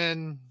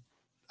stuntmen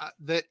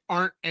that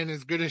aren't in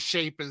as good a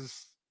shape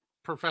as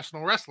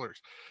professional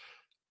wrestlers.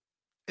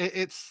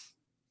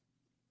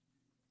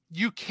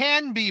 You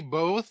can be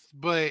both,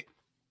 but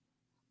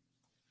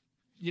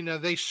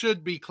they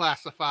should be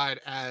classified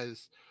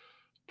as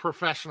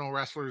professional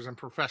wrestlers and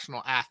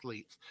professional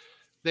athletes.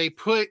 They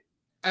put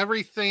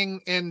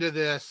everything into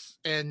this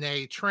and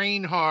they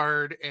train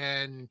hard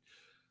and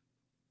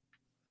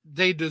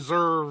they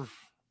deserve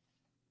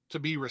to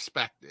be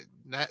respected.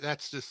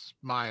 That's just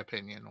my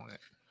opinion on it.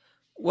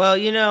 Well,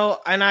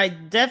 and I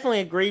definitely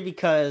agree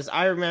because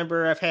I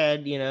remember I've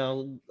had,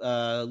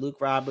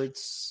 Luke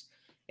Roberts,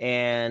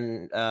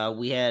 and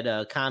we had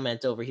a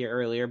comment over here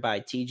earlier by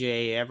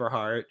TJ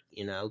Everhart,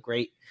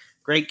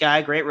 great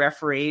guy, great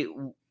referee.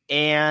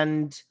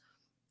 And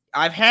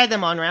I've had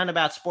them on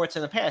Roundabout Sports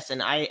in the past,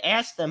 and I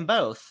asked them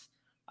both.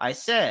 I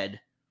said,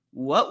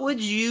 what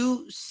would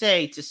you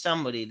say to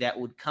somebody that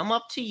would come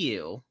up to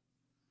you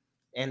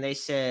and they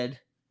said,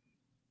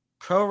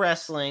 pro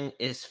wrestling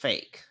is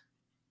fake?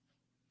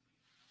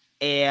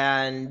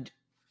 And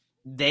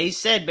they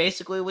said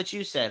basically what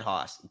you said,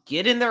 Hoss.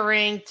 Get in the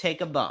ring,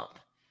 take a bump.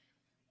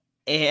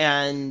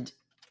 And,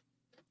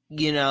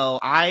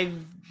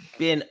 I've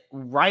been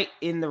right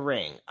in the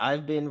ring.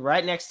 I've been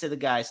right next to the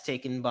guys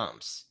taking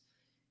bumps.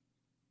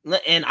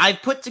 And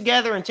I've put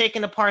together and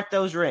taken apart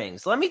those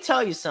rings. Let me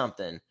tell you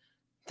something.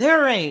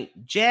 There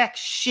ain't jack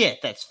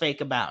shit that's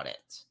fake about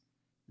it.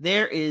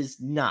 There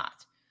is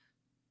not.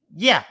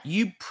 Yeah,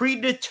 you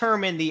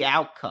predetermine the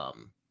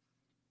outcome.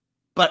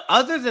 But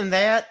other than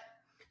that,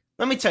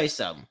 let me tell you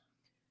something.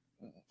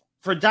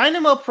 For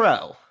Dynamo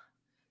Pro,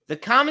 the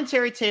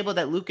commentary table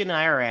that Luke and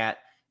I are at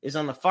is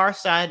on the far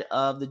side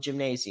of the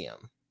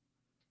gymnasium.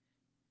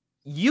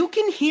 You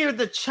can hear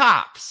the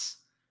chops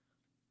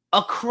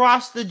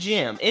across the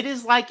gym. It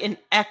is like an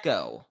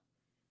echo.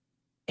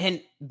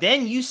 And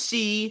then you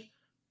see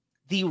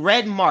the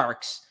red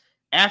marks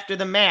after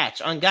the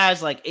match on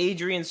guys like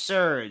Adrian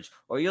Surge,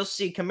 or you'll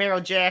see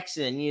Camaro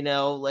Jackson,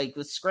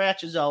 with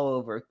scratches all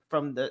over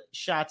from the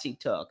shots he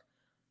took.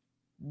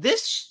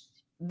 This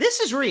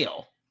is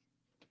real.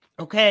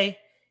 Okay?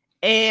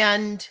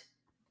 And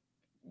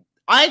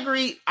I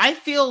agree. I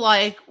feel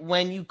like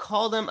when you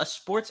call them a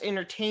sports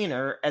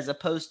entertainer as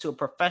opposed to a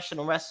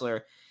professional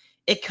wrestler,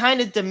 it kind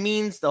of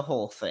demeans the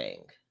whole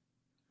thing.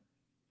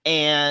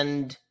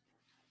 And,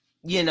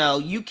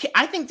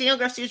 I think Daniel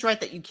Garcia is right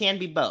that you can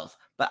be both.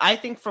 But I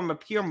think from a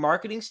pure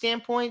marketing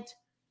standpoint,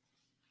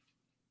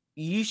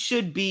 you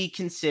should be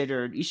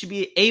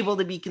able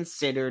to be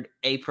considered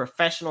a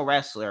professional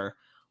wrestler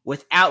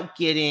without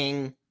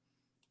getting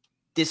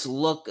this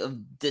look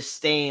of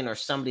disdain or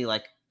somebody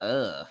like,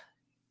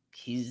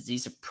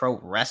 he's a pro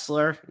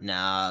wrestler?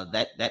 No,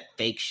 that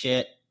fake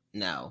shit?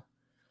 No.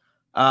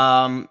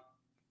 But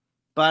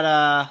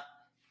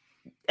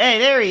hey,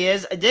 there he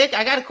is. Dick,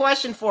 I got a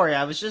question for you.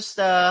 I was just,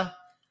 I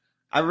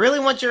really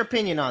want your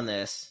opinion on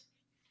this.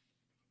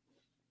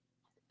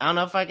 I don't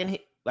know if I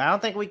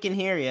don't think we can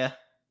hear you.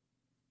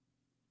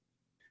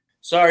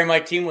 Sorry,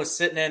 my team was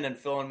sitting in and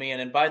filling me in.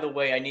 And by the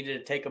way, I needed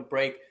to take a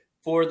break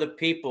for the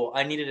people.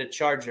 I needed a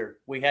charger.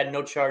 We had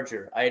no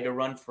charger. I had to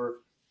run for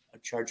a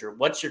charger.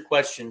 What's your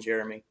question,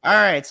 Jeremy? All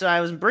right. So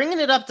I was bringing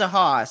it up to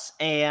Haas.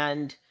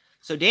 And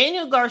so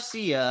Daniel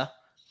Garcia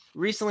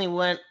recently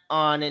went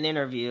on an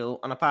interview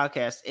on a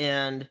podcast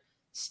and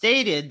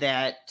stated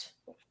that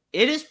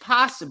it is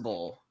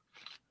possible,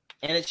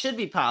 and it should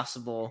be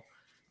possible,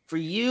 for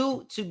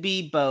you to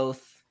be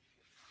both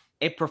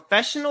a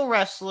professional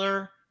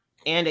wrestler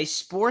and a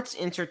sports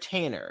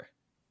entertainer.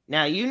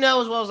 Now, you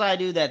know as well as I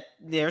do that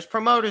there's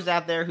promoters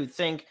out there who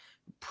think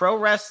pro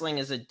wrestling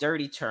is a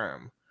dirty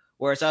term,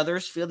 whereas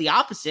others feel the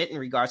opposite in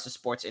regards to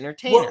sports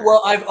entertainer.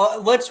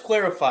 Well, let's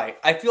clarify.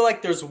 I feel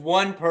like there's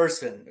one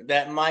person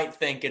that might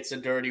think it's a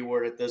dirty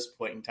word at this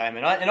point in time.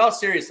 And in all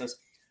seriousness,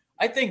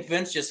 I think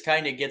Vince just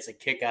kind of gets a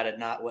kick out of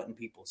not letting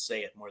people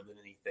say it more than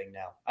anything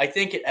now. I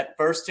think at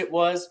first it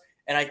was,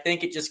 and I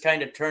think it just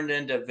kind of turned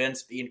into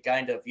Vince being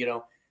kind of,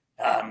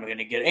 I'm going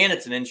to get, and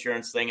it's an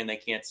insurance thing, and they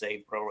can't say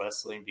pro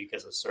wrestling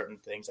because of certain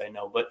things, I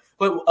know. But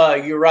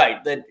you're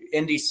right, that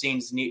indie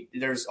scenes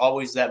there's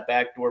always that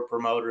backdoor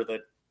promoter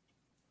that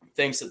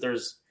thinks that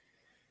there's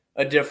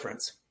a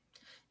difference.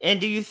 And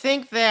do you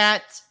think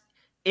that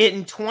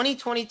in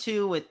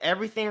 2022, with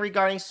everything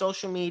regarding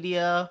social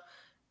media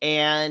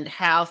and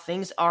how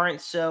things aren't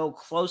so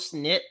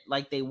close-knit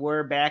like they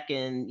were back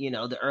in,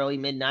 the early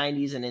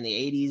mid-90s and in the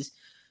 80s,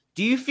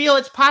 do you feel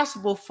it's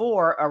possible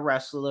for a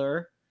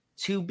wrestler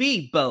to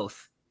be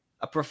both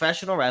a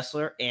professional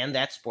wrestler and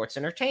that sports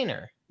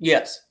entertainer?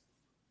 Yes.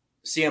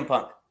 CM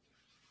Punk.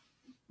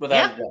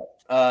 Without a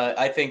doubt.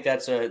 I think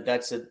that's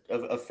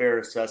a fair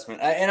assessment.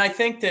 And I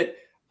think that,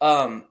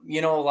 a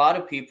lot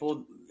of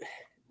people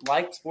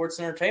like sports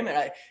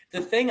entertainment.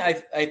 The thing I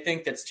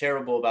think that's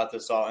terrible about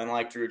this all, and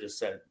like Drew just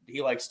said,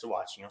 he likes to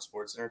watch,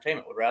 sports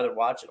entertainment, would rather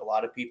watch it. A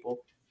lot of people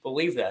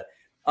believe that.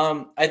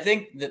 I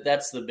think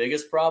that's the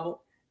biggest problem,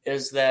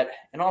 is that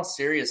in all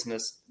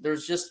seriousness,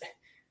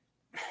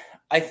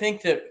 I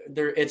think that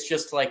it's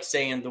just like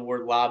saying the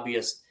word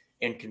lobbyist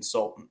and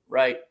consultant,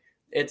 right?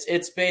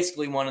 It's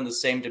basically one and the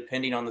same,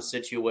 depending on the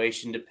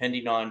situation,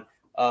 depending on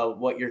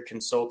what you're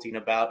consulting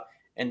about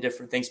and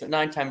different things. But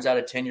 9 times out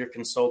of 10, you're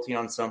consulting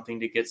on something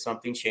to get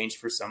something changed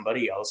for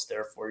somebody else.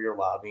 Therefore, you're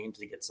lobbying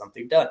to get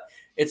something done.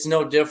 It's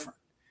no different.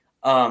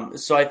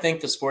 So I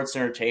think the sports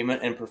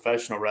entertainment and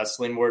professional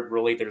wrestling word,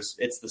 really,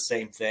 it's the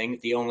same thing.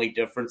 The only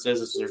difference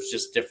is there's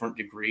just different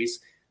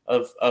degrees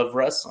of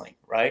wrestling,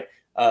 right?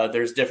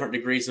 There's different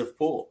degrees of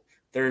pool.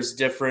 There's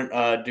different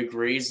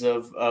degrees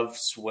of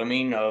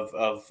swimming,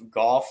 of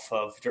golf,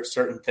 of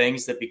certain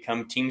things that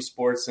become team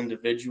sports,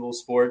 individual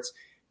sports.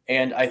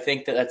 And I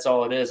think that's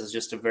all it is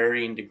just a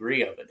varying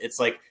degree of it. It's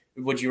like,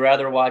 would you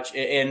rather watch,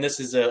 and this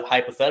is a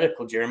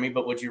hypothetical, Jeremy,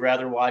 but would you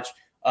rather watch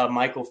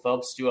Michael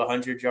Phelps do a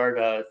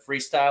 100-yard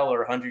freestyle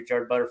or a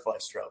 100-yard butterfly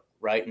stroke,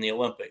 right, in the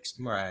Olympics.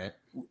 Right.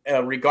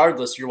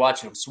 Regardless, you're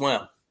watching them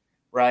swim,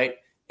 right?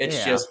 It's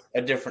Yeah. just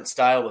a different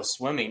style of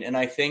swimming. And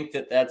I think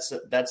that's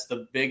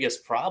the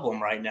biggest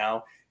problem right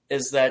now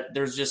is that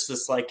there's just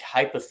this like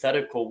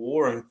hypothetical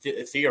war and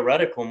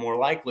theoretical, more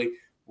likely,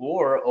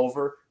 war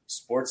over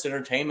sports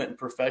entertainment and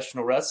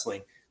professional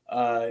wrestling.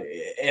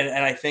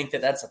 And I think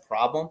that's a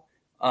problem.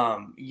 Let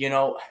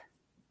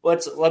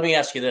me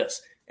ask you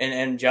this,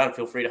 and John,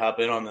 feel free to hop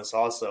in on this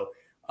also.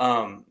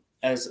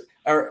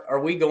 Are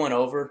we going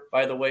over,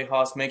 by the way,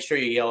 Haas? Make sure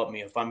you yell at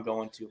me if I'm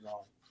going too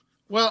long.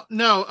 Well,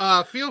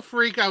 no, feel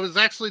free. I was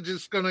actually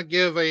just going to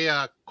give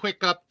a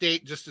quick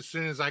update just as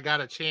soon as I got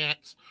a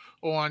chance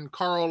on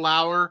Karl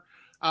Lauer.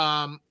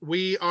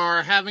 We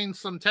are having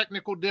some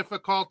technical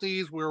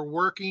difficulties. We're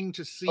working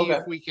to see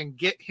if we can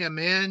get him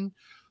in.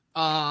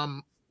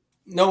 No,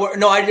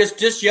 I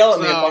just yell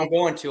at me if I'm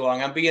going too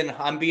long. I'm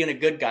being a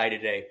good guy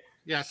today.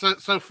 Yeah.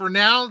 So for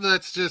now,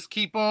 let's just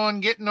keep on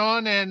getting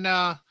on and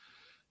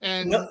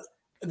no,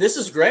 this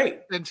is great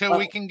until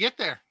we can get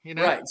there.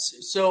 Right.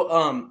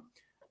 So,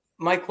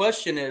 my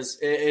question is,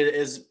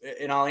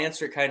 and I'll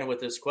answer it kind of with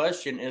this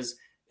question is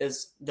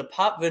the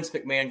pop Vince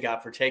McMahon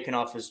got for taking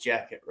off his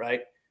jacket,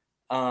 right?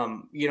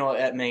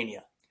 At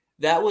Mania.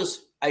 That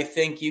was, I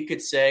think you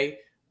could say,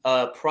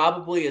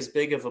 probably as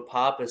big of a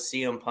pop as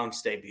CM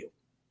Punk's debut,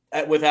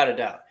 without a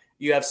doubt.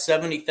 You have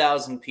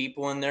 70,000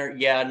 people in there.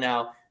 Yeah,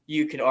 now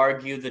you could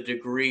argue the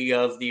degree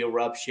of the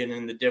eruption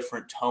and the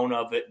different tone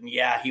of it. And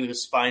yeah, he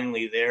was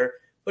finally there.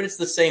 But it's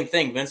the same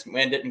thing. Vince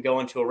McMahon didn't go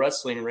into a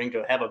wrestling ring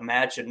to have a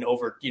match in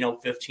over,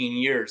 15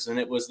 years. And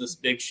it was this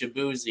big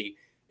shabuzi.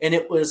 And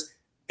it was,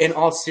 in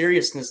all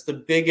seriousness, the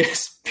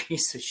biggest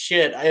piece of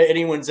shit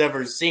anyone's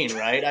ever seen,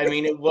 right? I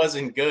mean, it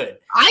wasn't good.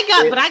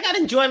 But I got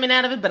enjoyment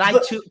out of it, but I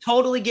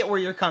totally get where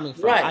you're coming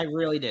from. Right. I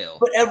really do.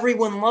 But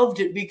everyone loved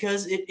it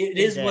because it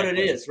is what it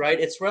is, right?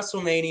 It's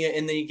WrestleMania,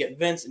 and then you get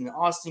Vince, and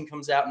Austin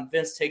comes out, and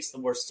Vince takes the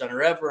worst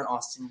stunner ever, and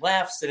Austin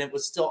laughs, and it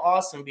was still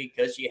awesome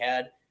because you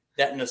had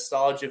that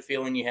nostalgia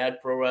feeling, you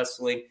had pro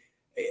wrestling.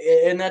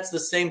 And that's the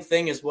same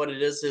thing as what it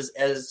is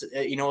as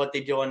what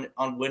they do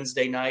on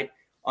Wednesday night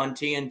on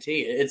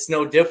TNT. It's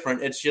no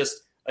different. It's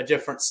just a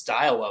different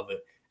style of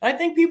it. And I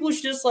think people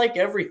should just like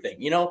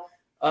everything,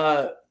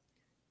 and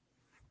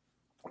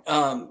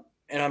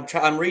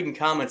I'm reading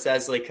comments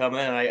as they come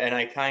in, and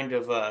I kind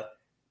of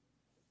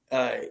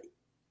I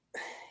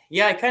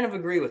kind of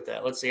agree with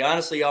that. Let's see.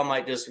 Honestly, y'all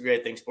might disagree.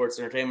 I think sports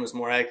entertainment is a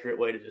more accurate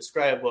way to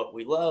describe what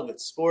we love.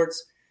 It's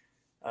sports.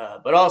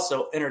 But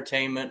also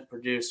entertainment,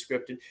 produced,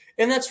 scripted.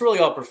 And that's really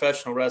all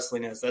professional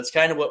wrestling is. That's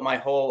kind of what my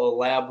whole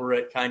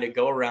elaborate kind of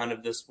go-around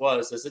of this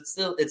was, is it's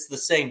the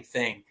same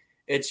thing.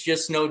 It's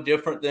just no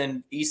different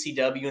than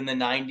ECW in the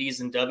 90s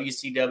and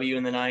WCW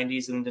in the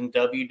 90s and then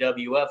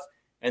WWF.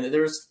 And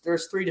there's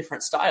three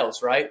different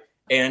styles, right?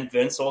 And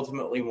Vince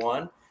ultimately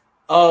won.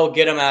 Oh,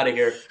 get him out of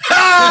here.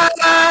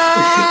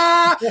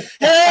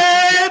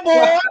 Hey,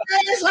 boys,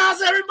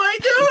 how's everybody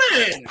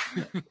doing?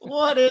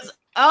 What is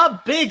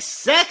up, Big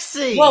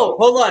Sexy? Whoa,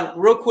 hold on,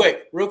 real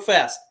quick, real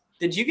fast.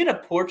 Did you get a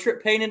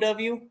portrait painted of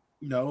you?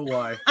 No,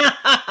 why?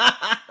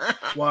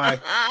 Why?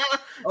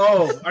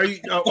 Oh, are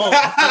you talking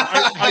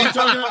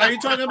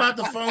about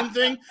the phone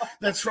thing?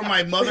 That's from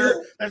my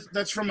mother.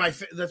 That's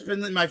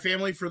been in my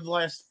family for the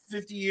last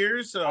 50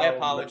 years. So I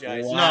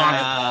apologize. No,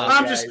 Wow.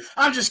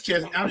 I'm just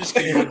kidding. I'm just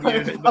kidding.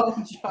 But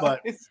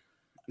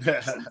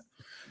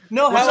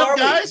no, what's how up, are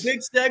guys? we?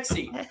 Big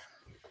Sexy.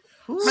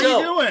 How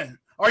you doing?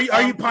 Are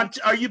you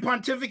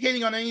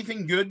pontificating on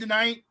anything good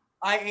tonight?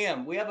 I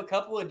am. We have a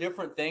couple of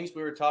different things.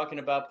 We were talking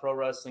about pro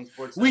wrestling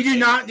sports. We do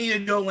not need a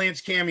Joe Lance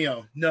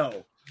cameo.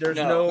 No. There's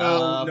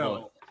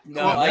no.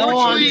 No,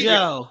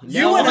 Joe.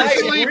 You and I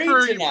Actually,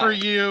 agreed for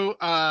you,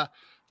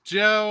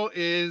 Joe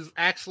is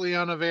actually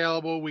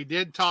unavailable. We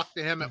did talk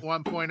to him at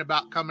one point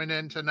about coming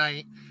in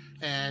tonight,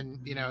 and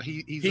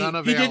he's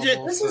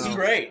unavailable. This is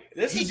great.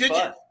 This is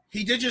fun.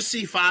 He did just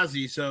see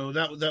Fozzy, so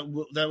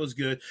that was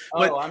good.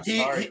 But I'm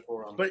sorry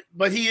for him.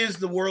 But he is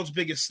the world's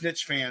biggest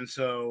snitch fan,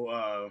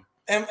 so.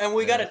 And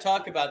we got to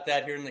talk about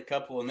that here in a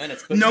couple of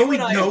minutes. But we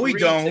don't. We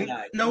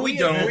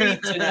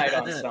agreed tonight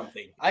on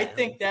something. I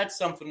think that's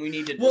something we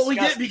need to discuss. Well, we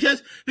did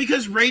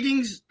because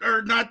ratings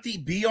are not the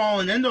be all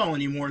and end all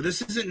anymore.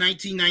 This isn't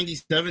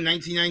 1997,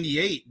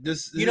 1998.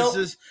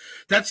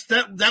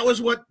 That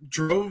was what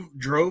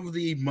drove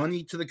the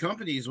money to the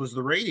companies was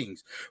the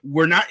ratings.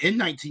 We're not in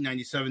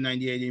 1997,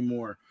 98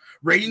 anymore.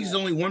 Ratings is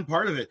only one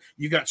part of it.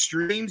 You got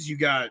streams, you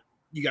got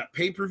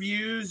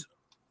pay-per-views,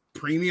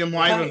 premium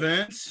live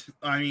events.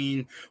 I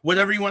mean,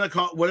 whatever you want to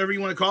call.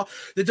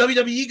 The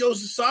WWE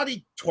goes to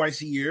Saudi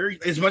twice a year.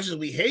 As much as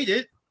we hate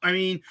it, I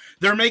mean,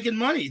 they're making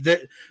money.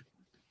 That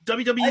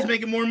WWE is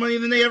making more money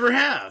than they ever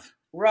have.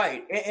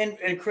 Right.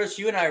 And Chris,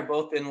 you and I are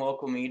both in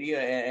local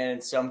media and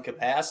in some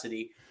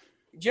capacity.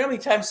 Do you know how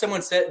many times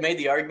someone made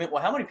the argument?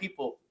 Well, how many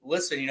people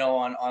listen?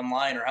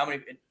 Online, or how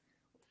many?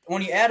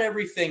 When you add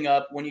everything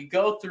up, when you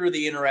go through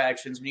the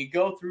interactions, when you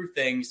go through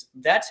things,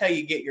 that's how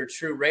you get your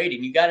true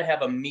rating. You got to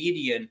have a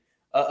median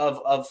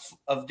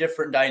of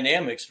different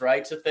dynamics,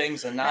 right, to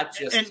things, and not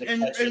just to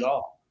catch it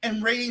all.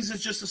 And ratings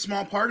is just a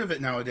small part of it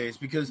nowadays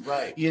because,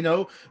 right.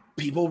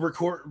 People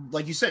record,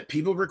 like you said,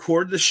 people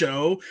record the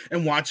show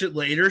and watch it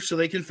later so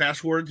they can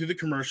fast forward through the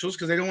commercials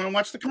because they don't want to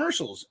watch the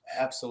commercials.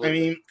 Absolutely. I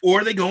mean,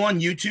 or they go on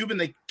YouTube and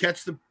they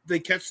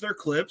catch their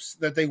clips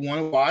that they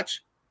want to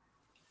watch.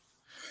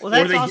 Well,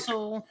 that's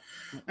also.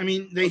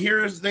 They hear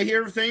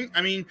everything.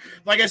 I mean,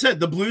 like I said,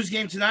 the Blues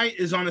game tonight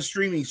is on a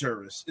streaming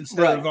service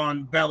instead of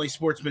on Bally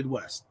Sports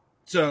Midwest.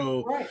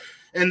 So,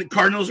 and the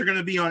Cardinals are going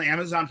to be on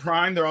Amazon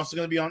Prime. They're also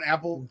going to be on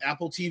Apple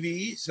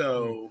TV.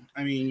 So,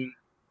 I mean,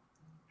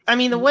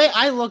 the way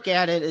I look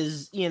at it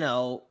is,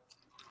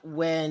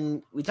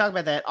 when we talk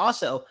about that,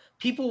 also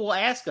people will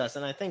ask us,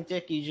 and I think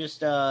Dick, you just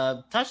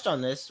touched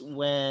on this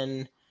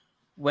when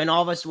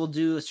all of us will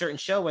do a certain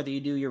show, whether you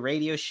do your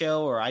radio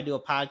show or I do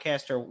a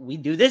podcast or we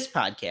do this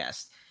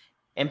podcast,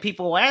 and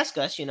people will ask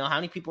us, how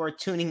many people are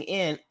tuning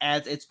in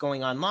as it's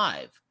going on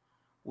live.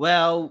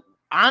 Well,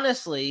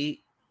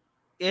 honestly,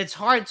 it's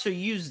hard to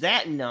use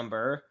that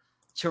number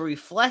to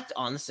reflect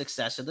on the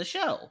success of the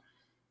show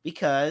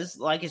because,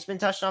 like it's been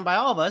touched on by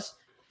all of us,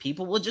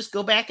 people will just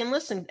go back and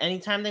listen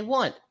anytime they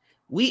want.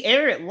 We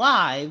air it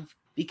live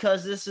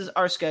because this is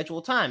our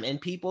scheduled time and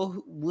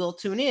people will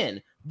tune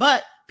in,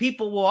 but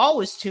people will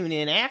always tune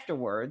in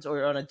afterwards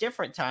or on a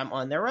different time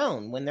on their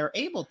own when they're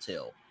able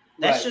to.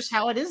 That's just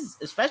how it is,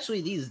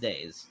 especially these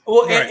days.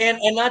 Well, and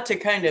not to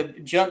kind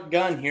of jump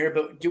gun here,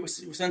 but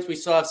since we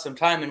still have some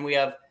time and we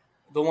have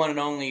the one and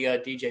only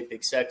DJ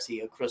Big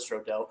Sexy, Chris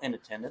Rodell, in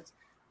attendance,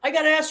 I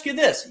got to ask you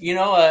this.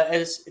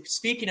 As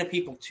speaking of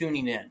people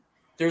tuning in,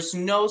 there's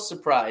no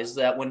surprise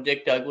that when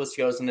Dick Douglas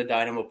goes in the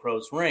Dynamo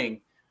Pros ring,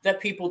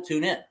 that people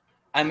tune in.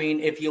 I mean,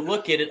 if you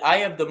look at it, I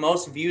have the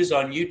most views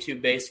on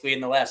YouTube basically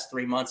in the last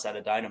 3 months out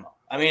of Dynamo.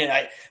 I mean,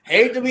 I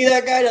hate to be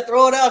that guy to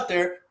throw it out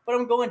there, but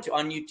I'm going to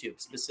on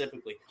YouTube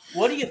specifically.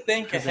 What do you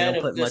think ahead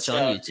of this? Much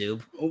on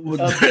YouTube.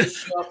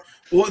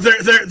 Well,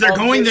 they're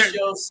going there.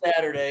 Show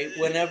Saturday.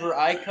 Whenever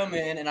I come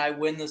in and I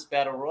win this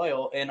battle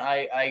royal, and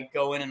I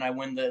go in and I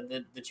win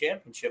the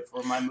championship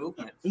for my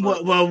movement.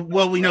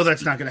 Well, we know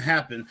that's not going to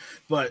happen.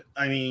 But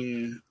I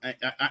mean,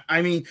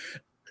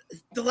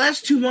 the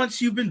last 2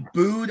 months you've been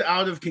booed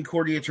out of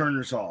Concordia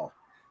Turner's Hall.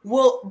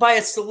 Well, by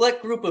a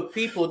select group of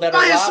people that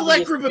by a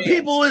select group of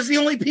people is the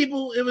only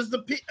people. It was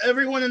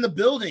everyone in the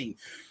building.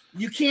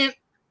 You can't.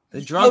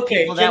 The drunk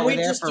people that were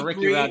there for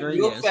Ricky Rodriguez.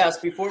 Real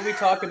fast before we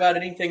talk about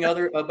anything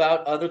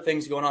about other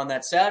things going on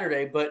that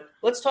Saturday, but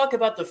let's talk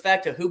about the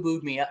fact of who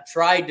booed me out,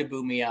 tried to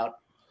boo me out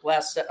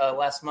last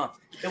month.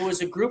 There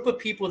was a group of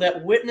people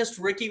that witnessed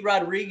Ricky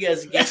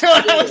Rodriguez get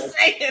killed. I was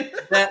saying.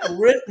 That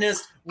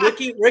witnessed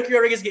Ricky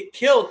Rodriguez get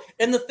killed.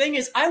 And the thing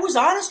is, I was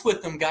honest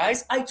with them,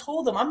 guys. I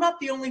told them I'm not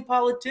the only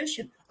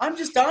politician. I'm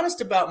just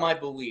honest about my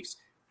beliefs.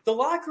 The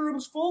locker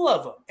room's full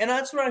of them. And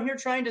that's what I'm here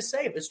trying to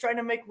say. It's trying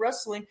to make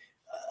wrestling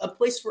a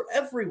place for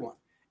everyone.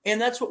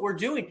 And that's what we're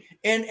doing.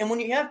 And when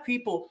you have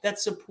people that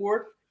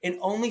support and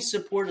only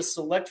support a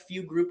select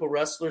few group of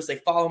wrestlers, they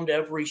follow him to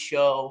every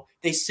show.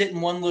 They sit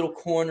in one little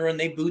corner and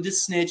they boo the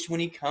snitch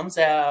when he comes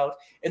out.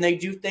 And they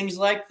do things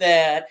like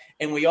that.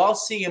 And we all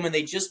see him and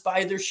they just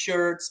buy their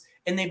shirts.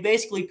 And they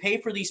basically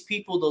pay for these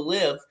people to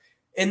live.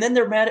 And then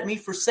they're mad at me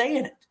for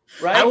saying it.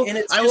 Right?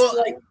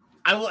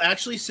 I will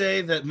actually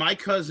say that my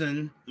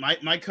cousin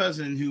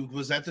who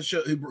was at the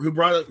show, who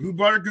brought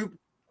a group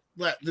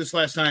this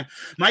last time,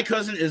 my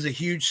cousin is a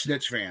huge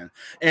Snitch fan,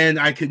 and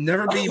I could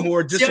never be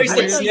more disappointed.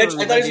 I thought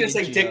he was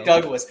going to say Dick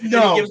Douglas.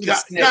 No,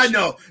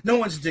 no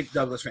one's a Dick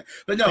Douglas fan,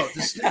 but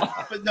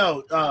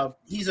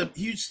he's a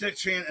huge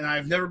Snitch fan, and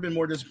I've never been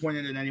more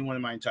disappointed in anyone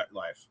in my entire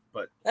life.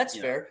 But that's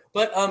fair.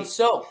 But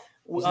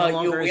we have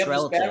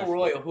this battle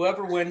royal.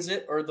 Whoever wins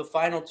it, or the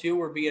final two,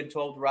 we're being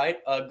told, right?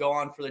 Go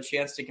on for the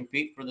chance to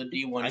compete for the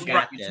D1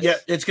 championship. Yeah,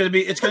 it's gonna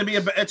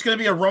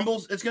be a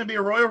Rumble. It's gonna be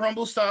a Royal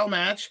Rumble style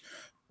match.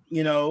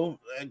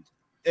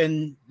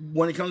 And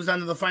when it comes down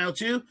to the final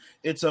two,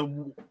 it's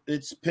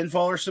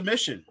pinfall or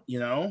submission.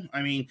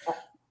 I mean,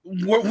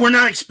 we're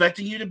not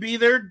expecting you to be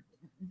there,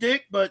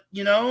 Dick, but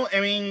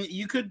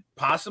you could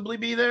possibly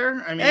be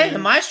there. I mean, hey, the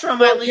maestro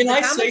might leave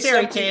the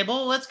commentary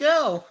table. Let's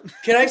go.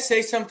 Can I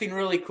say something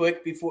really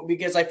quick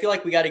because I feel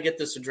like we got to get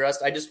this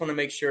addressed. I just want to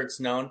make sure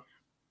it's known.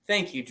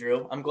 Thank you,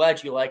 Drew. I'm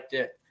glad you liked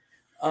it.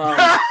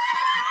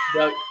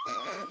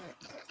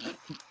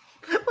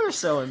 We're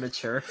so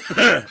immature.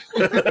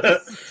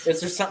 Is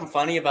there something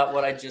funny about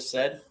what I just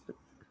said?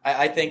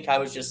 I think I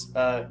was just,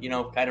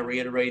 kind of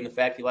reiterating the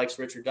fact he likes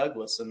Richard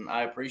Douglas, and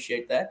I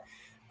appreciate that.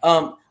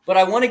 But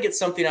I want to get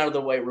something out of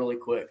the way really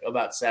quick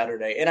about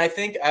Saturday. And I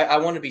think I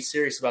want to be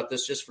serious about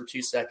this just for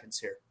 2 seconds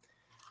here.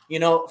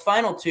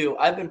 Final two,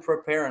 I've been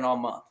preparing all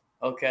month,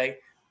 okay?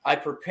 I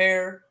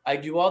prepare. I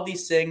do all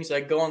these things.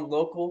 I go on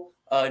local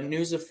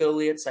news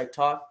affiliates. I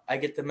talk. I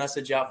get the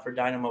message out for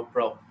Dynamo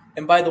Pro.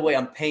 And by the way,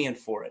 I'm paying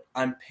for it.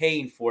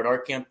 Our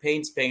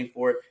campaign's paying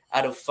for it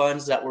out of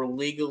funds that were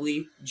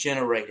legally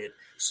generated.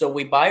 So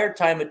we buy our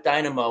time at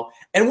Dynamo,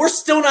 and we're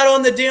still not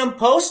on the damn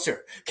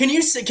poster. Can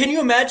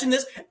you imagine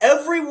this?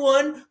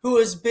 Everyone who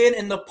has been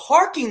in the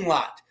parking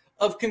lot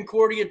of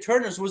Concordia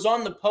Turners was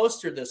on the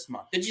poster this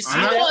month. Did you see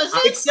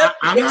that?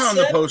 I'm not on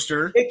the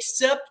poster.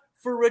 Except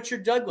for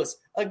Richard Douglas,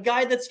 a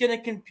guy that's going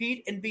to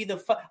compete and be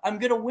I'm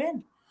going to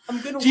win. I'm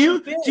going to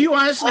win big. Do you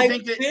honestly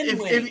think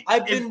that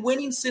I've been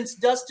winning since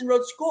Dustin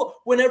Road School?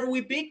 Whenever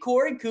we beat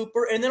Corey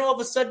Cooper, and then all of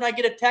a sudden I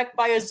get attacked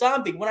by a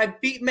zombie. When I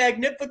beat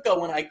Magnifico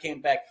when I came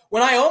back.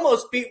 When I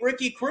almost beat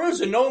Ricky Cruz,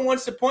 and no one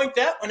wants to point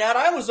that one out.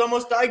 I was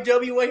almost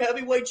IWA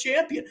heavyweight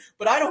champion,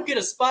 but I don't get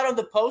a spot on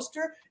the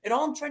poster, and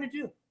all I'm trying to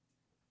do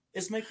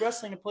is make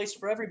wrestling a place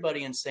for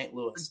everybody in St.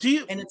 Louis.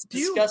 And it's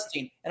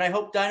disgusting. And I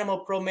hope Dynamo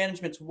Pro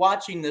Management's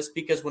watching this,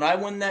 because when I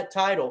win that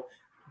title,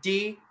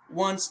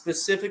 D1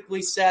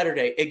 specifically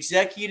Saturday,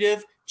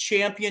 executive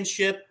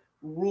championship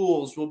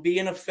rules will be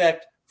in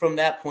effect from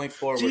that point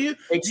forward.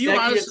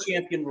 Executive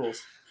champion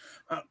rules.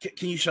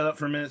 Can you shut up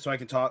for a minute so I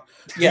can talk?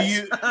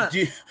 Yes.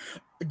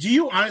 Do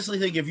you honestly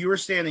think if you were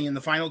standing in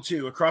the final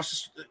two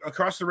across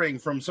the ring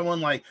from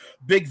someone like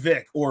Big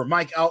Vic or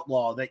Mike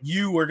Outlaw that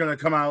you were going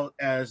to come out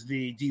as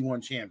the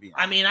D1 champion?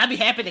 I mean, I'd be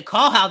happy to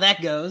call how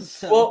that goes.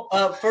 So.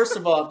 Well, first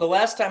of all, the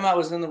last time I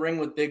was in the ring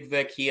with Big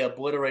Vic, he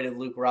obliterated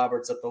Luke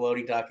Roberts at the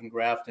loading dock in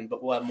Grafton,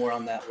 but we'll have more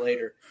on that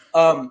later.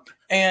 And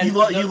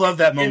you loved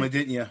that moment,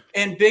 didn't you?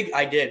 And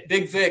I did.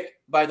 Big Vic,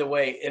 by the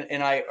way,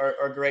 and I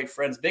are great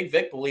friends. Big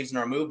Vic believes in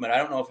our movement. I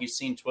don't know if you've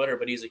seen Twitter,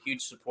 but he's a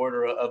huge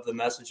supporter of the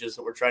messages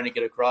that we're trying to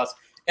get across.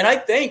 And I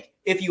think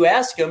if you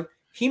ask him,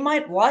 he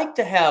might like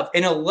to have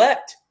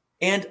elect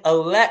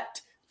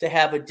to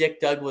have a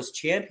Dick Douglas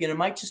champion and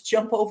might just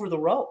jump over the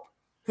rope.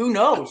 Who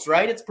knows,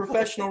 right? It's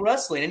professional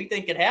wrestling.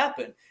 Anything could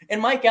happen.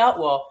 And Mike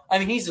Outlaw, I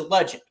mean, he's a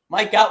legend.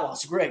 Mike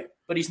Outlaw's great,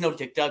 but he's no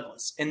Dick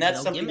Douglas. And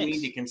that's something we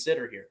need to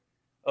consider here.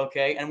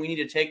 Okay? And we need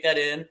to take that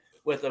in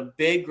with a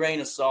big grain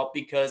of salt,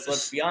 because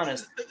let's be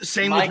honest,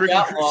 Mike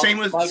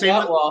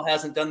Outlaw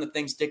hasn't done the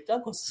things Dick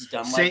Douglas has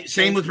done.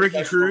 Same with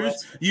Ricky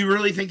Cruz. You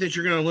really think that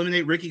you're going to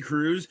eliminate Ricky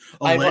Cruz?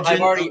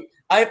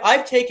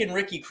 I've taken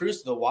Ricky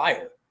Cruz to the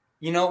wire.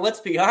 You know, let's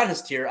be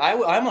honest here. I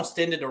almost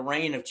ended a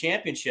reign of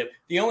championship.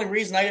 The only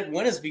reason I didn't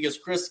win is because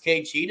Chris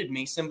K cheated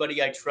me,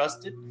 somebody I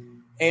trusted.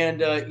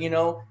 And,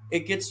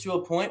 it gets to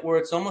a point where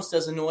it's almost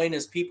as annoying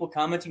as people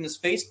commenting as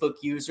Facebook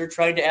user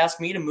trying to ask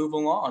me to move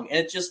along. And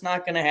it's just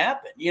not going to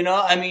happen.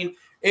 I mean,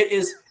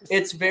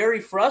 it's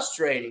very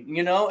frustrating,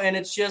 and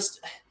it's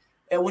just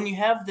when you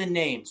have the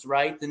names,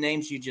 right? The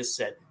names you just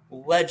said,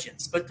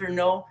 legends, but they're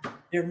not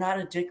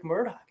a Dick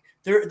Murdoch.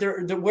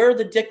 They're where are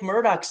the Dick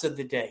Murdochs of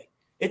the day?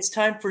 It's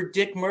time for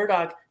Dick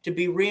Murdoch to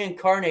be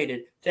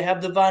reincarnated, to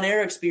have the Von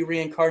Erichs be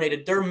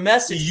reincarnated. Their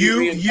message be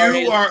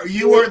reincarnated.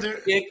 You are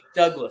the Dick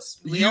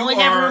Douglas. We only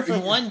have room for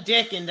one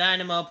Dick in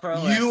Dynamo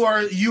Pro. You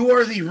are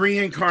the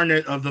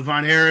reincarnate of the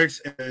Von Erichs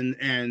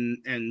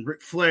and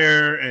Ric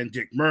Flair and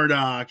Dick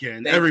Murdoch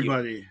and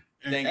everybody.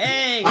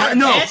 Hey,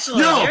 that's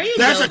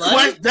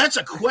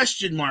a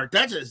question mark.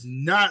 That is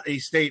not a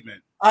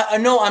statement.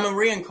 No,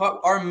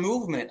 our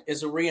movement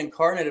is a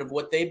reincarnate of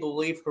what they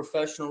believe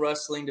professional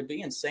wrestling to be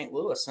in St.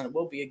 Louis, and it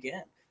will be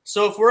again.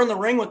 So if we're in the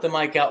ring with the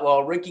Mike Outlaw,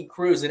 Ricky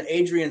Cruz, and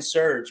Adrian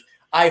Surge,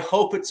 I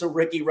hope it's a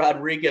Ricky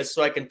Rodriguez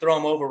so I can throw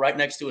him over right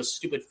next to his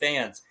stupid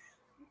fans.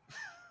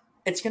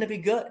 It's going to be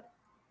good.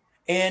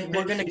 And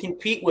we're going to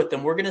compete with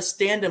them. We're going to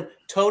stand them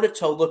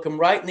toe-to-toe, look them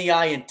right in the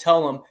eye, and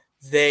tell them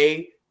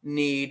they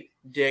need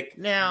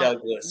Dick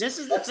Douglas. This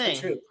is the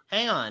thing.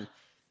 Hang on.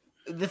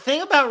 The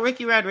thing about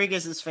Ricky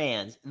Rodriguez's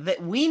fans,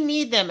 that we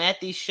need them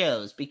at these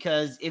shows,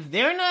 because if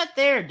they're not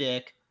there,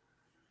 Dick,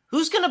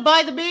 who's going to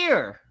buy the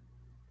beer?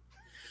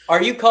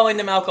 Are you calling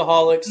them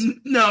alcoholics?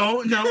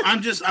 No.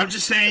 I'm just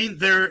saying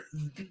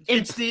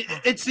it's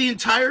the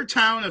entire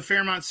town of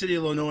Fairmont City,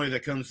 Illinois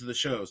that comes to the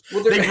shows.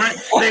 Well,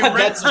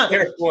 that's a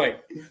fair point.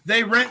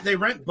 They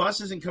rent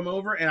buses and come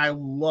over, and I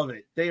love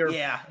it. They're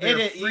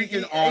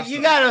freaking awesome. You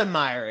got to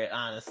admire it,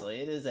 honestly.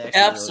 It is actually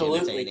absolutely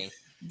really entertaining.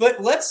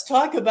 But let's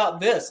talk about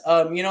this.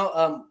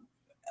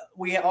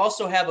 We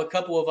also have a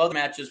couple of other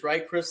matches,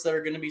 right, Chris, that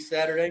are going to be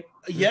Saturday?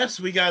 Yes,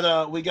 we got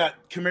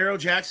Camaro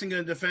Jackson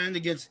going to defend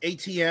against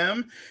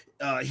ATM.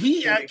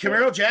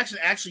 Camaro Jackson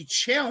actually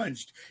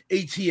challenged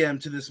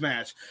ATM to this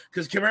match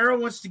because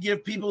Camaro wants to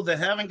give people that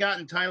haven't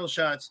gotten title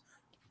shots.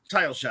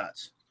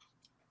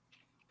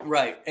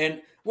 Right,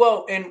 and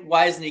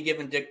why isn't he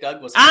giving Dick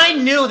Douglas? I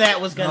knew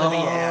that was going to be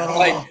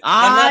it.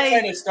 I'm not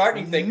trying to start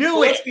anything.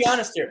 Let's be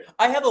honest here.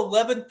 I have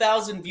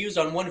 11,000 views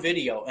on one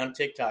video on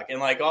TikTok, and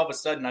all of a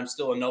sudden I'm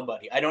still a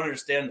nobody. I don't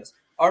understand this.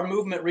 Our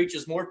movement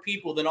reaches more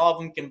people than all of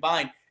them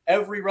combined.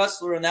 Every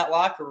wrestler in that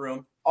locker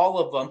room, all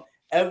of them,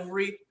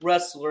 every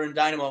wrestler in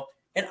Dynamo,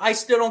 and I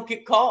still don't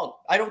get called.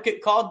 I don't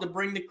get called to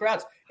bring the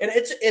crowds, and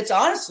it's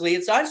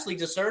honestly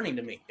discerning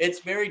to me. It's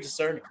very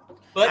discerning.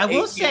 But I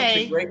will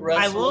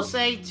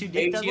say to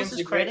Dick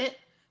Douglas's credit,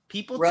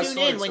 people tune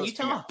in when you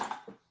talk.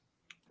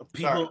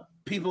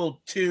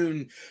 people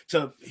tune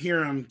to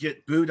hear him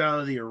get booed out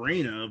of the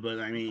arena, but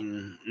I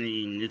mean,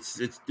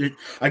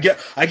 I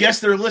guess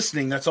they're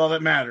listening. That's all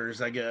that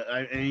matters. It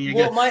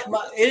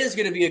is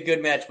going to be a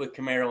good match with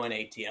Camaro and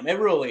ATM. It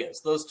really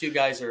is. Those two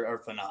guys are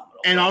phenomenal.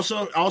 And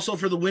also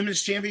for the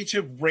women's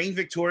championship, Reign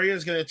Victoria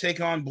is going to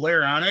take on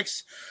Blair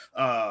Onyx.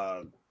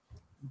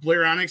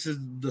 Blair Onyx is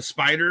the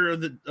spider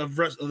of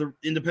the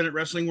independent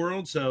wrestling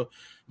world. So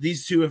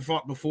these two have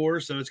fought before,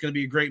 so it's going to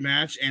be a great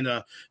match. And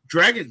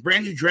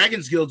brand new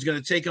Dragons Guild is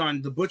going to take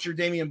on the Butcher,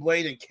 Damian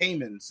Blade, and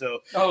Cayman. So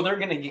they're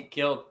going to get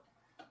killed.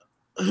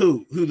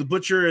 Who? The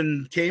Butcher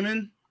and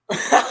Cayman?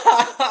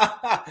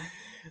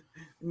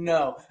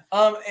 No.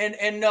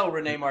 And no,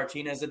 Renee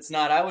Martinez, it's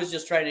not. I was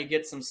just trying to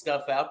get some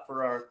stuff out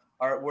for our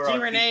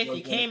Renee,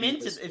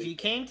 if you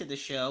came to the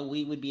show,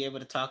 we would be able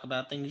to talk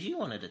about things you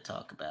wanted to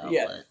talk about.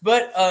 Yeah,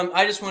 but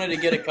I just wanted to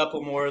get a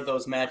couple more of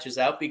those matches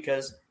out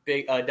because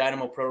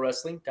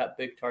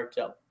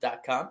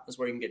DynamoProWrestling.BigTartel.com is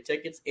where you can get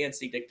tickets and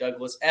see Dick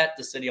Douglas at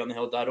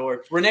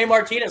thecityonthehill.org. Renee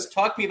Martinez,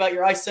 talk to me about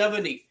your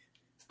I-70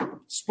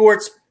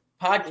 sports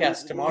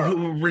podcast tomorrow.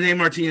 Renee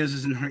Martinez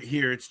isn't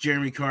here. It's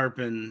Jeremy Karp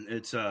and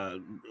it's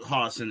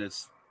Haas and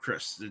it's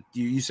Chris.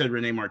 You said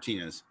Renee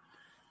Martinez.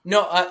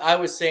 No, I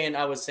was saying,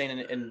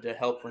 and to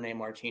help Renee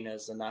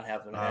Martinez and not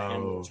have him.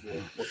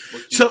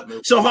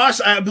 So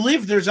Haas, I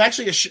believe there's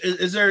actually is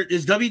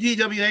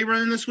WDWA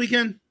running this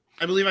weekend?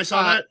 I believe I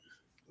saw that.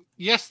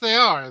 Yes, they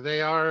are. They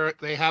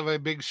have a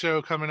big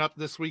show coming up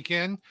this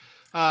weekend.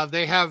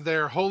 They have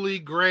their Holy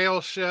Grail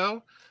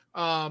show,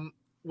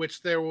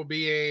 which there will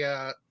be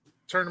a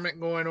tournament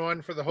going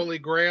on for the Holy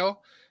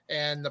Grail,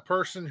 and the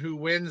person who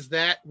wins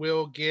that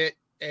will get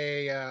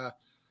a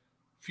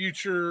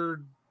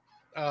future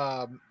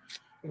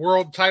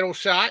world title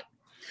shot.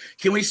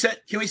 Can we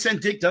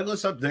send Dick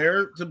Douglas up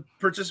there to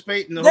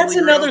participate in the That's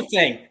Holy another Grail?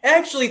 thing.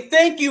 Actually,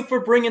 thank you for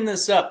bringing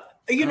this up.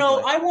 You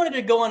know, I wanted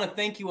to go on a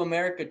Thank You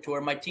America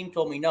tour. My team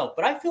told me no,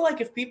 but I feel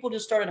like if people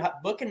just started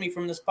booking me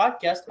from this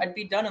podcast, I'd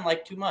be done in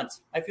like 2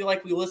 months. I feel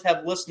like we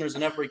have listeners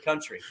in every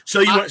country.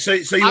 So you want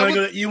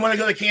to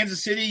go to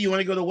Kansas City? You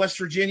want to go to West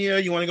Virginia?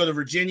 You want to go to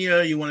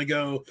Virginia? You want to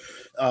go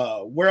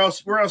where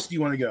else? Where else do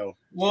you want to go?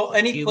 Well,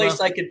 any place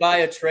I could buy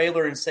a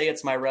trailer and say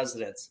it's my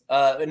residence.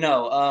 But that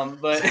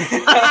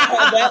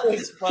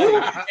was funny,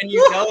 and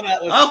you know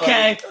that was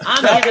okay. Funny.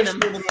 I'm giving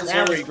them.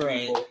 That was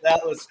great. People.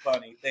 That was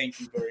funny. Thank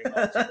you very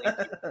much. Thank you.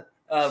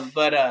 I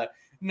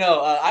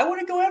want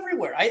to go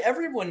everywhere.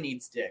 Everyone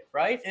needs Dick,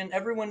 right? And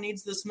everyone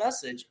needs this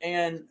message.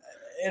 And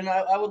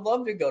I would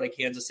love to go to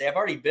Kansas City. I've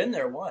already been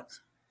there once.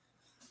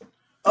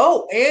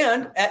 Oh,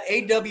 and at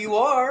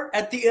AWR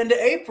at the end of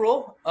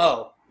April.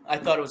 Oh. I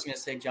thought it was going to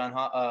say John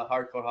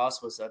Hardcore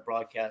Haas was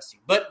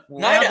broadcasting. But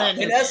Night Out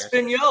in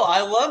Espanol,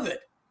 I love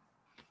it.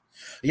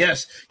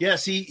 Yes.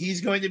 He's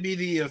going to be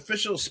the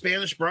official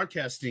Spanish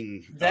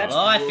broadcasting.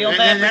 I feel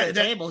bad for the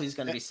table he's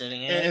going to be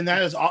sitting in. And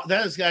that is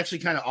actually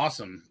kind of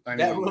awesome.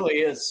 That really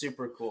is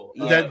super cool.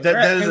 That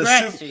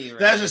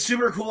is a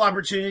super cool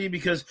opportunity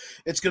because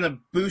it's going to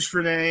boost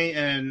Renee.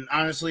 And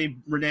honestly,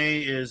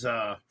 Renee is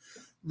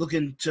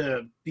looking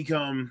to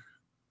become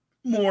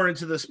more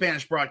into the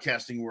Spanish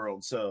broadcasting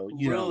world. So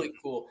really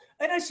cool.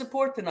 And I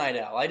support the Night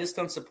Owl. I just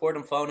don't support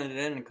him phoning it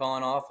in and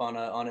calling off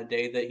on a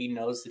day that he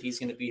knows that he's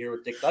going to be here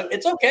with Dick Doug.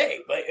 It's okay,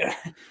 but I'm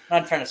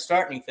not trying to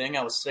start anything.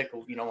 I was sick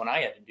of, when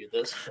I had to do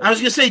this. But I was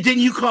going to say,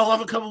 didn't you call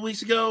off a couple of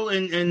weeks ago?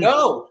 And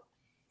no,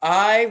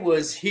 I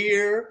was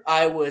here.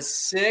 I was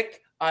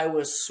sick. I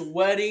was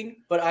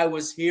sweating, but I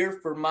was here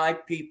for my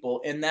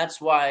people. And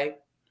that's why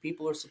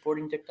people are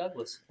supporting Dick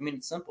Douglas. I mean,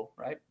 it's simple,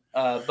 right?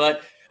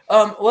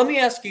 Let me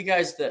ask you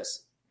guys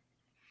this.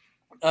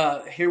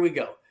 Here we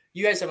go.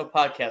 You guys have a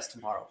podcast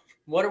tomorrow.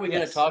 What are we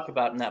going to talk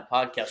about in that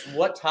podcast?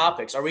 What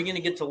topics? Are we going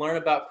to get to learn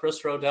about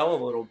Chris Rodell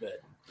a little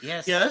bit?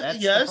 Yes.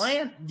 The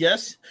plan.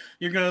 Yes.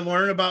 You're going to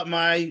learn about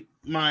my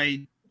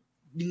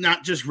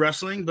not just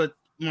wrestling, but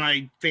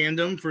my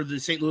fandom for the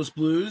St. Louis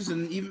Blues,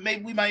 and even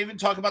maybe we might even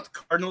talk about the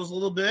Cardinals a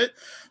little bit.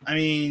 I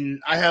mean,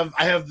 I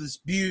have this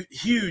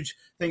huge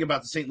thing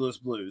about the St. Louis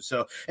Blues.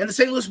 So, and the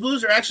St. Louis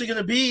Blues are actually going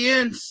to be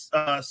in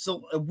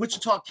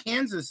Wichita,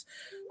 Kansas,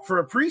 for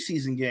a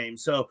preseason game.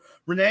 So,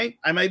 Renee,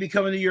 I might be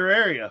coming to your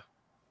area.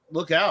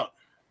 Look out!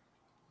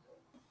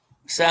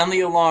 Sound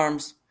the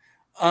alarms.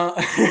 That'll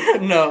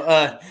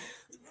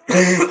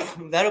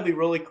be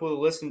really cool to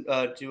listen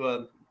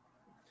to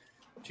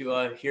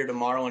hear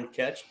tomorrow and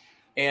catch.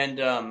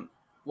 And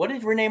what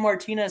did Renee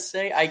Martinez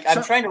say?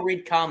 I'm trying to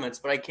read comments,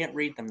 but I can't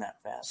read them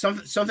that fast.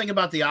 Something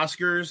about the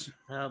Oscars.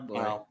 Oh,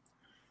 boy.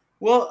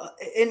 Well,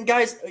 and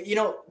guys,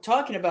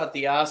 talking about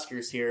the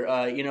Oscars here,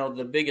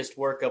 the biggest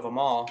work of them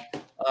all.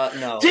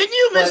 No. Didn't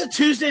you miss a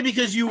Tuesday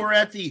because you were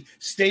at the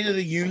State of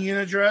the Union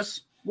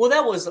address? Well,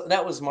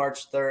 that was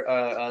March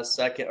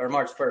 2nd or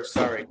March 1st.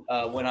 Sorry,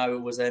 when I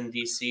was in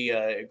D.C.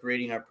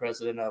 Greeting our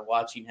president,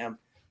 watching him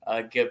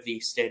give the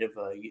State of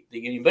the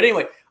Union. But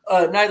anyway,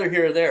 neither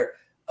here or there.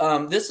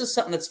 This is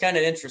something that's kind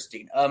of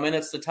interesting, and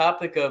it's the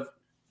topic of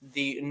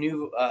the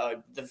new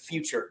the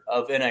future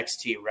of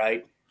NXT,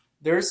 right?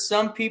 there's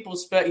some people,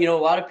 a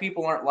lot of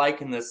people aren't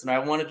liking this, and I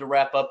wanted to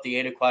wrap up the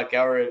 8 o'clock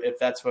hour if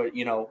that's what,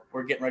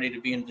 we're getting ready to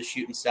be into the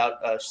shoot and shout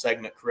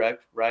segment,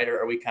 correct? Right? Or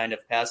are we kind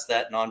of past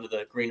that and onto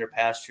the greener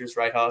pastures,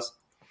 right, Haas?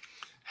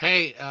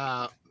 Hey,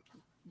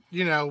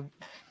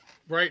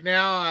 right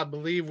now I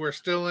believe we're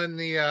still in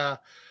the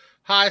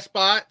high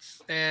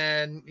spots,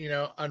 and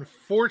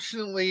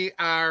unfortunately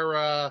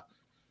our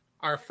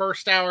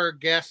first hour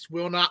guest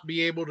will not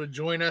be able to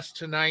join us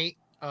tonight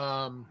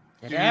due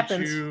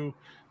to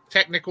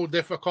technical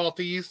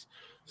difficulties.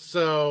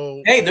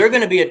 So hey, they're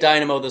going to be at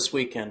Dynamo this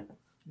weekend.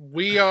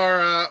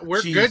 We're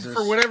good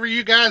for whatever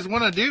you guys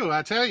want to do,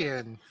 I tell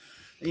you.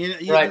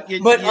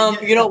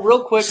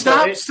 Real quick,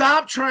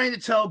 stop trying to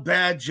tell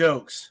bad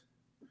jokes.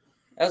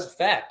 That was a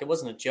fact. It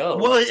wasn't a joke.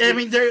 Well, I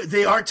mean,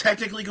 they are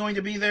technically going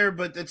to be there,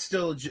 but it's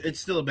still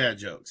a bad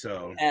joke.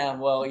 So,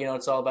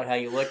 it's all about how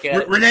you look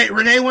at it.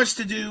 Renee wants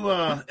to do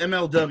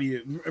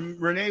MLW.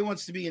 Renee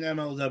wants to be an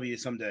MLW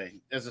someday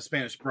as a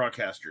Spanish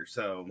broadcaster.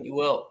 So he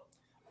will.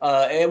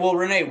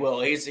 Renee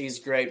will. He's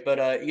great. But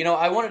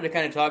I wanted to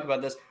kind of talk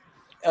about this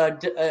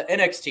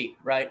NXT.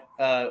 Right?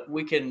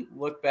 We can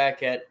look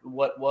back at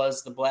what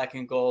was the black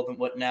and gold and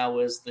what now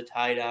is the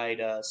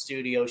tie-dyed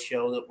studio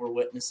show that we're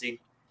witnessing.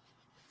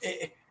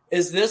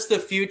 Is this the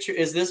future?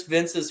 Is this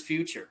Vince's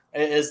future?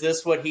 Is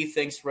this what he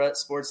thinks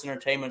sports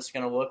entertainment is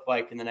going to look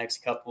like in the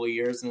next couple of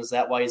years? And is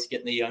that why he's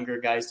getting the younger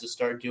guys to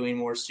start doing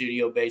more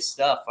studio-based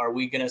stuff? Are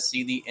we going to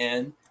see the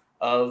end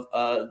of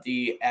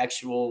the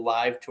actual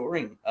live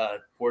touring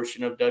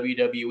portion of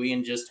WWE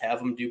and just have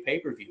them do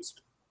pay-per-views?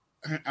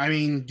 I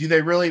mean, do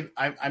they really?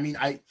 I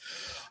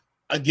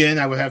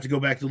would have to go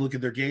back to look at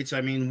their gates.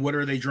 I mean, what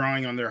are they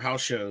drawing on their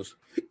house shows?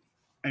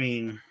 I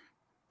mean,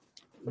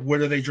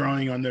 what are they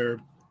drawing on their,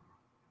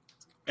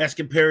 as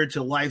compared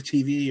to live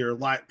TV or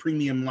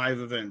premium live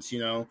events?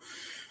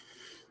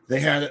 They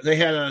had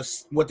a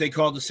what they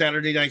called the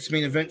Saturday Night's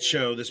Main Event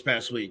show this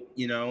past week.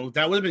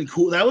 That would have been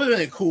cool. That would have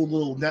been a cool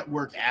little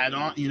network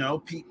add-on.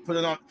 Put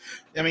it on.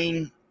 I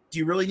mean, do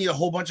you really need a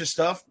whole bunch of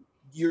stuff?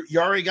 You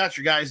already got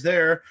your guys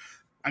there.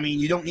 I mean,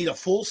 you don't need a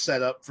full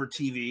setup for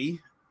TV.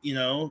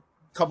 A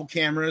couple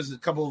cameras, a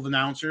couple of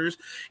announcers.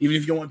 Even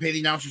if you don't want to pay the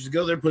announcers to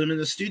go there, put them in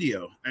the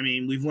studio. I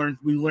mean, we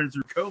learned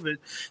through COVID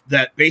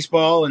that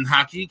baseball and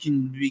hockey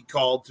can be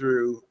called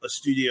through a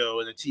studio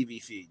and a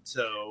TV feed.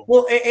 So,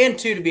 well, and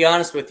to be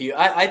honest with you,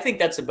 I think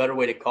that's a better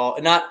way to call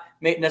it. Not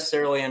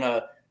necessarily in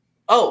a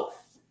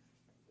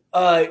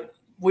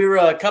we were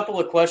a couple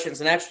of questions,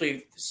 and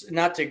actually,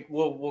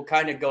 we'll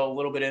kind of go a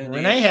little bit into.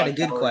 Renee had a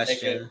good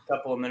question. A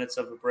couple of minutes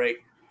of a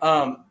break,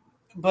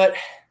 but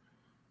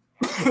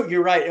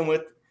you're right, and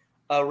with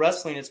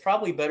wrestling, it's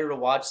probably better to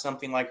watch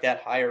something like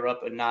that higher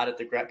up and not at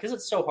the ground, because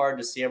it's so hard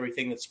to see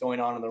everything that's going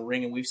on in the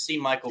ring. And we've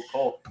seen Michael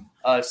Cole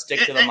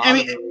stick to the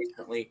monitor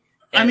recently.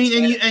 Carl,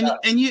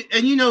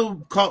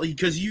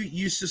 because you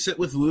used to sit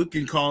with Luke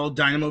and call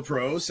Dynamo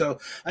Pro. So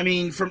I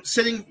mean, from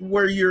sitting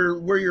where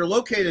you're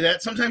located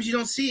at, sometimes you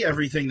don't see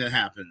everything that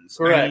happens.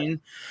 Correct.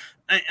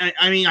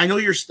 I know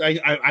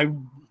I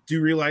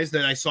do realize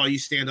that I saw you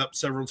stand up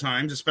several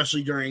times,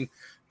 especially during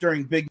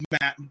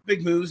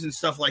big moves and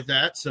stuff like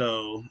that.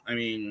 So, I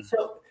mean,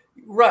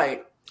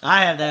 right.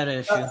 I have that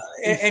issue.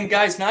 And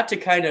guys, not to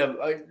kind of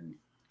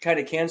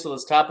cancel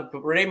this topic,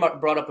 but Renee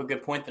brought up a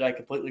good point that I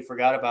completely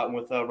forgot about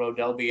with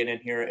Rodell being in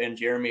here and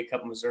Jeremy, a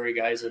couple Missouri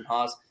guys, and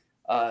Haas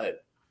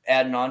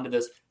adding on to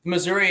this. The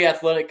Missouri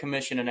Athletic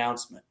Commission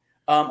announcement.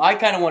 I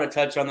kind of want to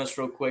touch on this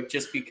real quick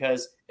just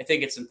because I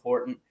think it's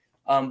important.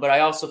 But I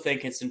also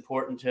think it's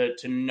important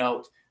to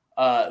note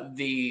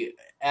the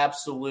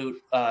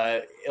absolute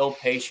ill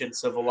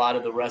patience of a lot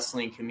of the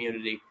wrestling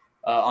community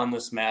on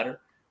this matter.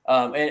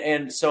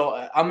 And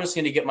so I'm just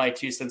going to get my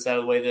 2 cents out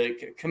of the way.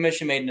 The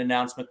commission made an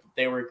announcement that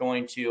they were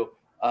going to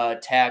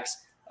tax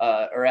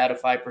or add a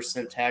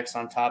 5% tax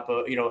on top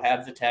of,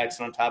 have the tax,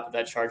 and on top of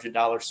that, charge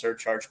 $1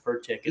 surcharge per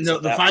ticket. No, so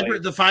the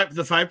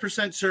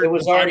 5% surcharge. It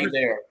was already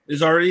there.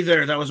 Is already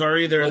there. That was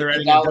already there. They're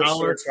adding $1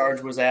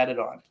 surcharge was added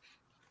on,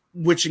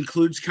 which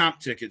includes comp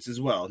tickets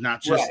as well,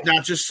 not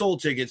just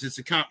sold tickets. It's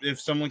a comp. If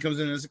someone comes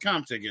in as a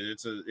comp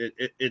ticket,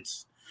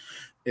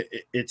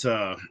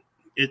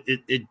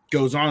 it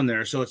goes on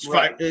there. So it's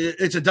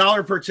it's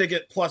 $1 per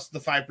ticket plus the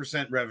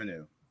 5%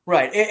 revenue.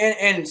 Right.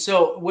 And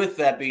so with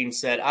that being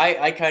said,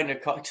 I kind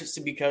of,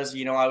 just because,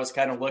 I was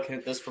kind of looking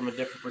at this from a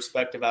different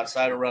perspective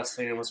outside of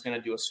wrestling and was going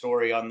to do a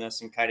story on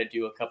this and kind of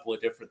do a couple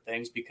of different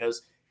things,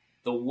 because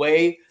the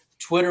way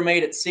Twitter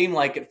made it seem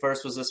like at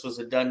first this was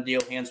a done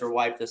deal, hands were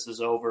wiped, this is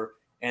over,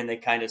 and they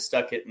kind of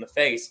stuck it in the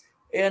face.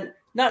 And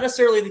not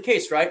necessarily the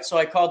case, right? So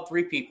I called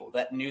 3 people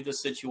that knew the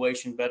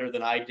situation better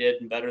than I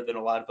did and better than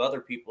a lot of other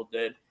people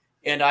did.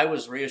 And I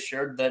was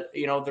reassured that,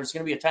 there's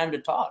going to be a time to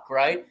talk,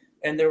 right?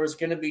 And there was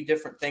going to be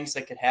different things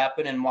that could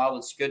happen. And while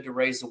it's good to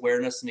raise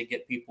awareness and to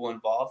get people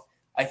involved,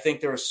 I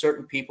think there are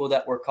certain people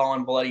that were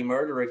calling bloody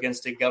murder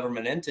against a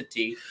government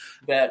entity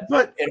that,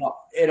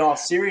 in all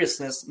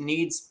seriousness,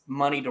 needs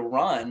money to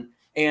run.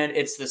 And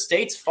it's the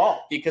state's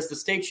fault, because the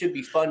state should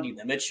be funding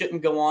them. It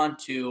shouldn't go on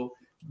to.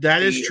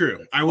 That is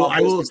true. I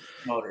will.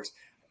 Motors.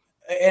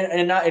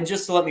 And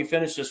just to let me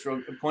finish this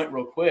point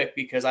real quick,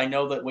 because I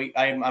know that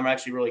I'm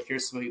actually really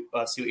curious to see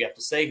what you have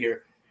to say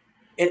here.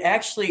 It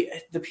actually,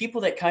 the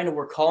people that kind of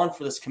were calling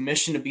for this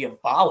commission to be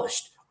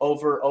abolished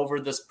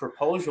over this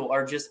proposal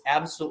are just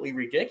absolutely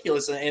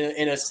ridiculous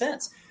in a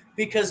sense,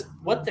 because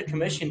what the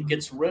commission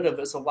gets rid of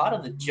is a lot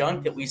of the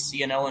junk that we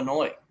see in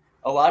Illinois,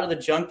 a lot of the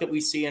junk that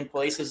we see in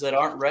places that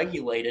aren't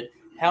regulated.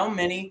 How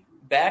many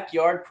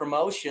backyard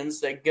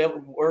promotions that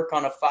work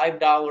on a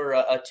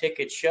 $5 a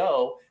ticket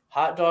show,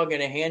 hot dog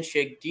and a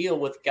handshake deal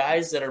with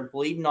guys that are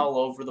bleeding all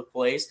over the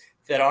place,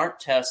 that aren't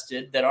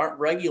tested, that aren't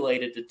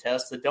regulated to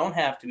test, that don't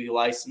have to be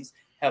licensed,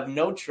 have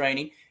no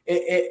training.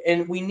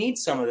 And we need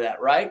some of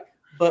that, right?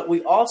 But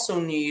we also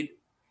need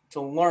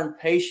to learn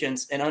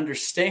patience and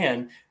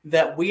understand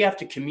that we have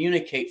to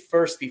communicate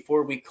first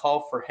before we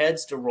call for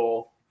heads to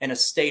roll in a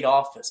state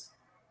office.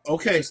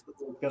 Okay.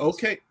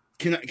 Okay.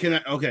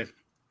 Okay.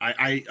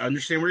 I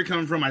understand where you're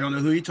coming from. I don't know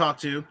who you talk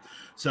to.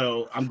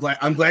 So I'm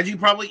glad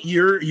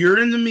you're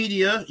in the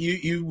media.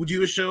 You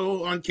do a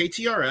show on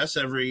KTRS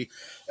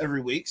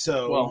every week.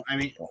 So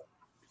I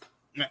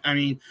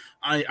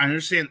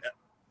understand,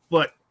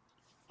 but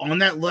on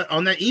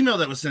that email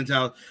that was sent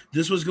out,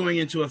 this was going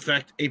into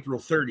effect April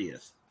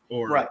 30th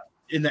or right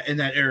in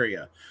that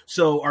area.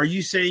 So are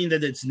you saying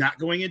that it's not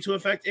going into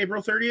effect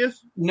April 30th?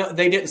 No,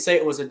 they didn't say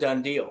it was a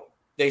done deal.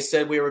 They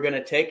said we were going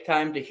to take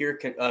time to hear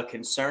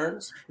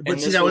concerns. But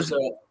and see,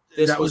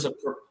 this was a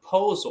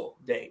proposal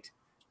date.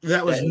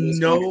 That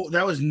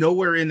was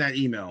nowhere in that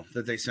email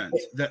that they sent.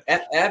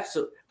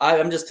 Absolutely.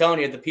 I'm just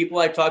telling you, the people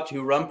I talked to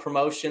who run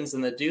promotions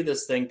and that do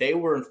this thing, they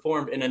were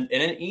informed in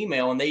an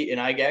email, and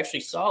I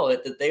actually saw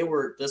it, that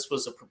this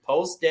was a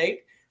proposed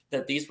date,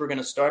 that these were going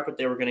to start, but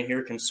they were going to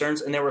hear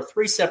concerns. And there were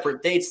 3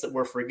 separate dates that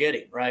we're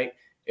forgetting, right?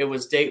 It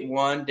was date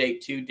 1,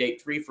 date 2,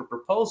 date 3 for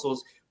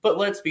proposals. But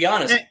let's be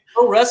honest,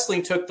 pro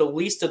wrestling took the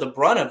least of the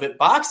brunt of it.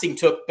 Boxing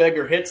took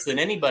bigger hits than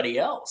anybody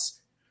else.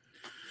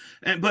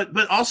 But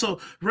also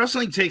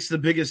wrestling takes the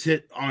biggest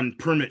hit on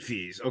permit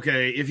fees.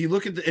 Okay, if you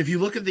look at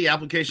the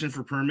application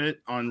for permit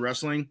on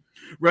wrestling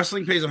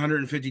pays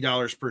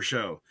 $150 per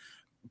show.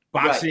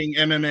 Boxing,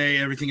 right. MMA,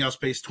 everything else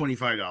pays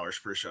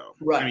 $25 per show.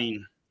 Right.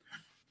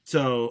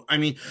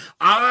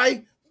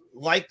 I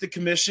like the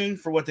commission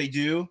for what they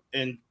do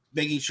and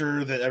making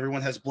sure that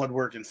everyone has blood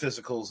work and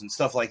physicals and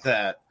stuff like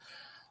that.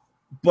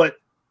 But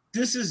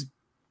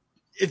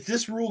if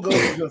this rule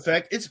goes into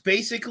effect, it's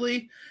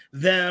basically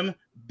them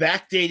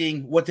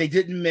backdating what they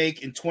didn't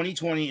make in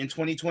 2020 and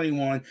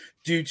 2021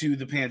 due to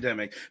the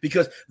pandemic,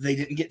 because they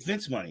didn't get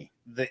Vince money.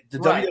 The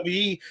right.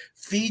 WWE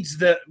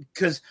feeds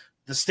because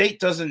the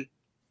state doesn't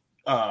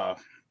finance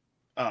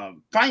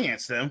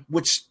them,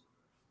 which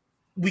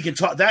we can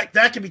talk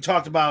that can be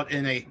talked about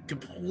in a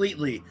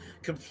completely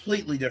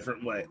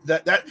different way.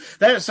 That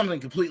is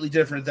something completely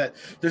different. That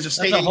there's a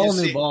state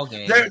agency. Whole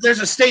new ballgame. There's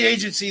a state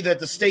agency that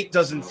the state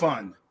doesn't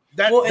fund.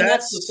 That's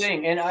the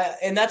thing,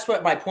 and that's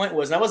what my point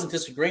was. And I wasn't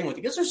disagreeing with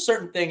you, because there's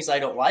certain things I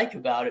don't like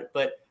about it,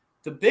 but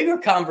the bigger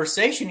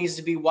conversation needs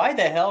to be why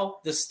the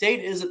hell the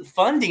state isn't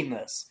funding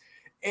this,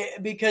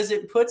 because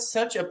it puts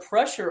such a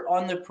pressure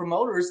on the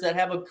promoters that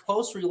have a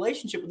close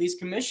relationship with these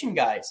commission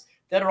guys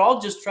that are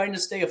all just trying to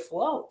stay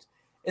afloat.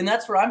 And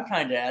that's where I'm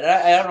kind of at.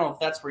 I don't know if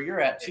that's where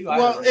you're at too.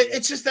 Well,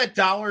 it's just that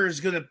dollar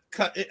is going to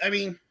cut. I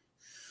mean,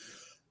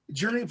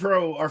 Journey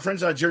Pro, our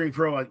friends at Journey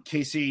Pro at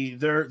KC,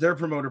 their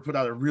promoter put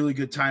out a really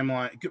good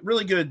timeline,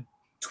 really good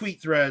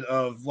tweet thread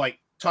of like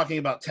talking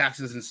about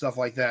taxes and stuff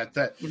like that.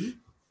 That mm-hmm.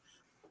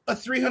 a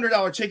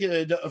 $300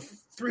 ticket, a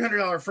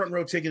 $300 front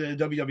row ticket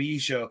at a WWE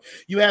show,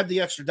 you add the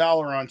extra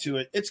dollar onto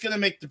it, it's going to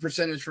make the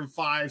percentage from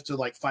 5 to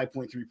like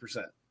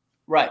 5.3%.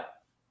 Right.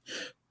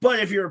 But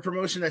if you're a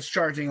promotion that's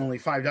charging only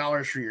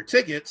 $5 for your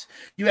tickets,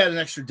 you add an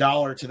extra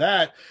dollar to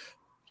that,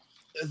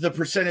 the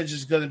percentage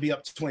is going to be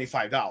up to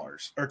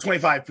 $25 or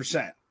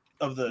 25%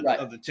 of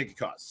the ticket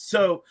cost.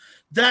 So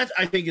that,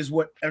 I think, is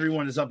what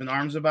everyone is up in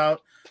arms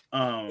about.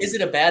 Is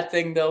it a bad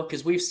thing, though?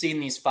 Because we've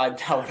seen these $5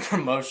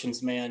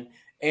 promotions, man.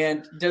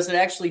 And does it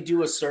actually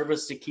do a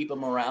service to keep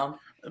them around?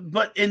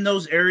 But in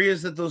those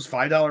areas that those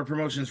 $5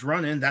 promotions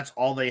run in, that's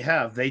all they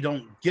have.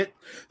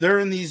 They're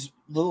in these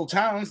little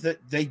towns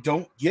that they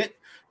don't get.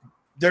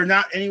 They're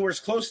not anywhere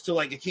close to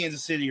like a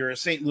Kansas City or a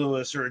St.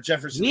 Louis or a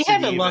Jefferson City. We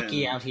have it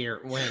lucky out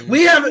here.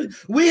 We have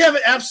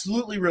it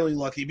absolutely really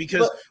lucky,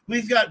 because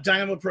we've got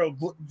Dynamo Pro,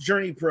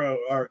 Journey Pro,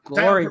 or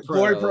Glory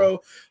Pro.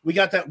 We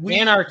got that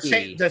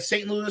Anarchy. That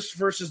St. Louis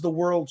versus the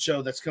World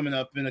show that's coming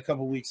up in a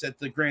couple weeks at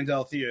the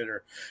Grandel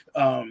Theater.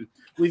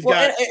 We've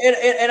got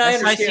and I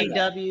understand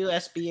SICW,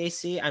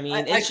 SBAC. I mean,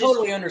 I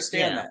totally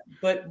understand that.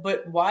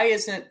 But why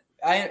isn't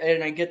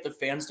I get the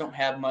fans don't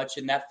have much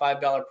in that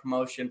 $5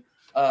 promotion.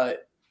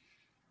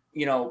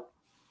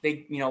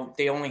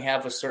 They only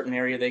have a certain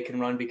area they can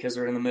run because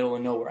they're in the middle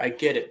of nowhere. I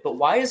get it. But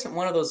why isn't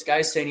one of those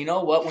guys saying, you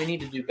know what, we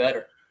need to do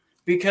better?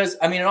 Because,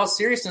 I mean, in all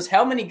seriousness,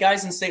 how many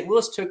guys in St.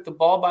 Louis took the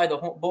bull by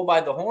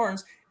the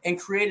horns and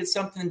created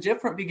something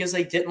different because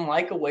they didn't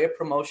like a way a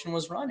promotion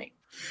was running.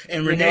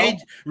 And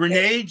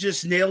Renee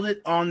just nailed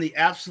it on the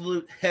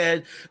absolute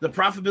head. The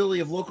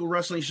profitability of local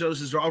wrestling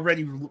shows is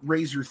already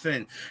razor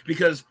thin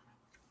because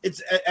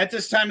it's at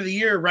this time of the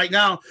year right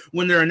now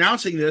when they're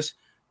announcing this.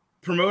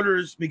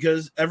 Promoters,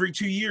 because every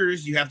 2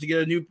 years you have to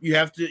get you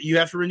have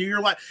to renew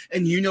your license,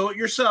 and you know it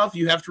yourself.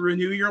 You have to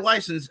renew your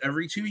license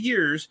every 2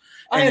 years.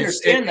 I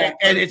understand that,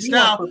 and it's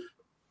now,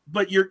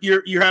 but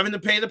you're having to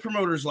pay the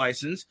promoter's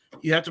license.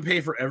 You have to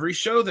pay for every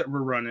show that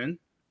we're running.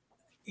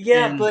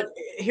 Yeah, but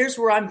here's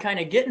where I'm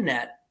kind of getting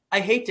at. I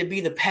hate to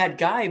be the bad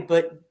guy,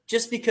 but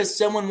just because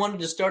someone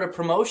wanted to start a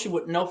promotion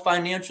with no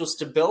financial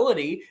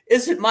stability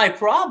isn't my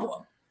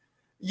problem.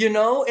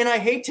 And I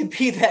hate to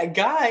be that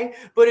guy,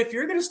 but if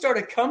you're going to start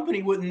a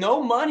company with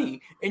no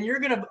money and you're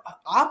going to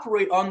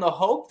operate on the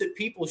hope that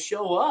people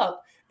show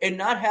up and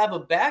not have a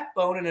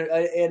backbone and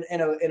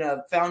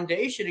a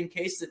foundation in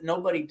case that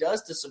nobody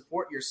does to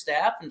support your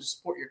staff and to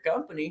support your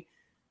company,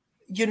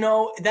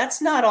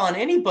 that's not on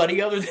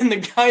anybody other than the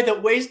guy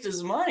that wastes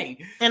his money.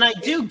 And I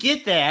do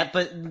get that,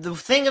 but the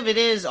thing of it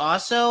is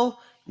also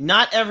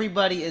not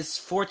everybody is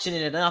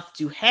fortunate enough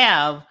to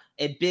have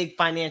a big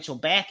financial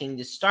backing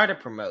to start a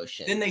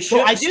promotion. Then they should.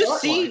 So I do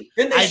see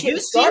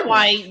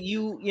why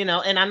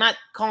and I'm not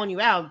calling you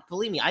out.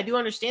 Believe me, I do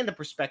understand the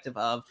perspective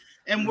of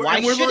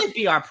why should it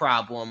be our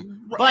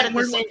problem. But at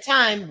the same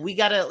time, we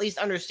got to at least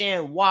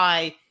understand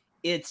why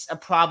it's a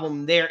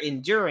problem they're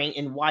enduring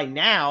and why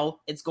now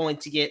it's going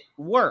to get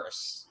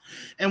worse.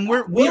 And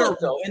we're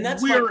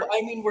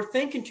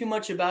thinking too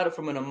much about it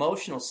from an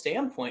emotional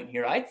standpoint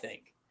here. I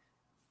think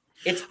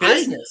it's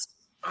business.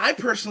 I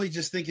personally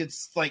just think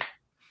it's like.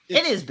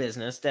 It is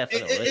business,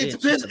 definitely. It's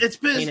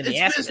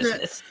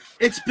business.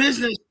 It's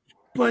business.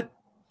 But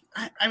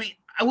I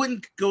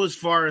wouldn't go as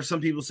far as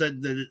some people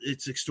said that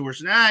it's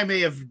extortion. I may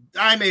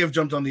have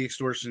jumped on the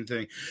extortion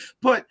thing,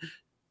 but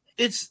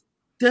it's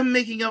them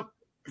making up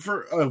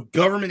for a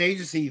government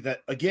agency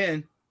that,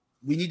 again,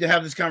 we need to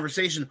have this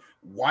conversation.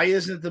 Why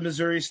isn't the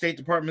Missouri State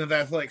Department of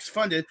Athletics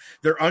funded?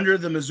 They're under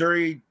the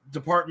Missouri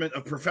Department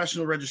of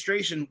Professional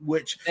Registration,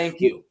 which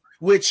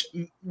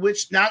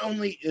not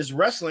only is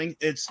wrestling,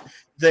 it's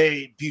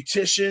the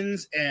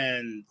beauticians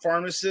and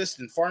pharmacists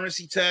and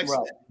pharmacy techs,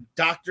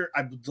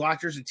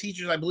 doctors and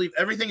teachers. I believe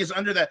everything is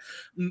under that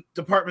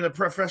Department of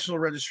Professional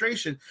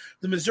Registration.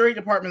 The Missouri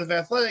Department of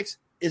Athletics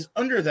is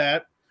under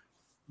that.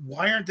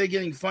 Why aren't they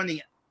getting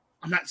funding?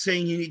 I'm not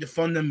saying you need to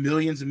fund them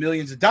millions and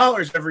millions of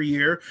dollars every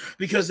year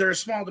because they're a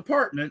small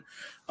department.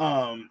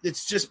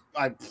 It's just,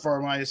 for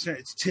my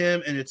understanding, it's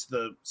Tim and it's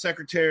the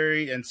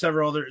secretary and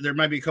several other. There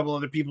might be a couple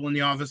other people in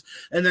the office,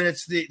 and then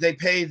it's they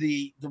pay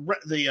the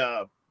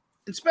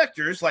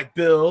inspectors like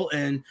Bill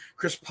and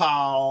Chris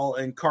Powell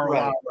and Karl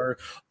Lauer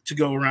to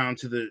go around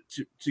to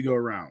go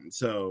around.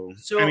 So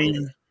I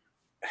mean,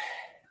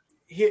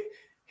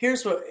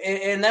 Here's what,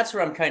 and that's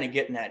where I'm kind of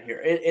getting at here.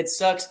 It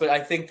sucks, but I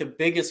think the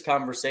biggest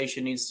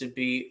conversation needs to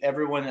be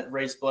everyone that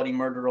raised bloody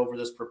murder over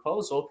this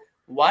proposal.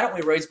 Why don't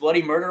we raise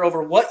bloody murder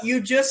over what you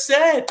just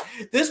said?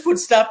 This would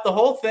stop the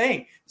whole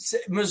thing.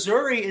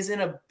 Missouri is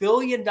in a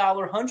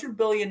 $100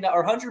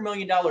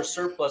 million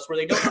surplus where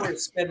they don't know where to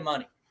spend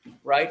money,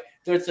 right?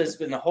 There's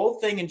been the whole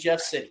thing in Jeff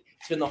City.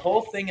 It's been the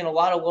whole thing in a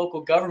lot of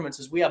local governments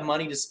is we have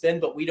money to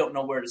spend, but we don't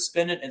know where to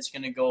spend it, and it's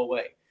going to go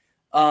away.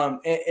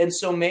 And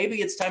so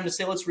maybe it's time to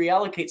say, let's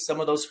reallocate some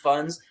of those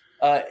funds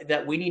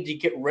that we need to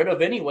get rid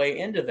of anyway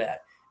into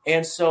that.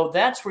 And so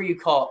that's where you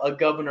call a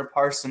Governor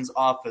Parsons'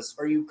 office,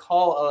 or you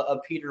call a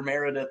Peter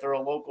Meredith or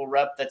a local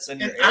rep that's in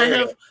your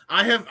area.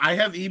 I have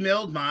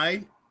emailed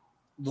my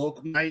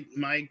local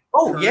my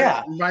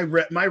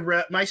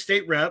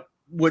state rep,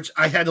 which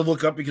I had to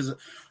look up because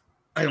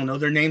I don't know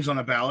their names on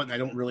a ballot, and I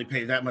don't really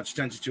pay that much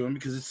attention to them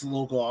because it's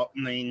local. I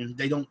mean,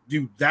 they don't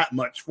do that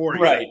much for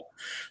you. Right.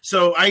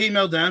 So I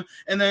emailed them,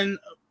 and then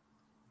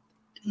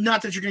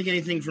not that you're going to get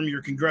anything from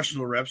your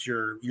congressional reps,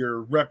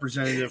 your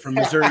representative from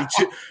Missouri,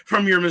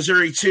 from your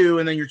Missouri 2,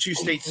 and then your 2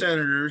 state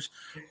senators.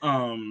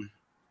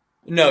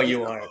 No,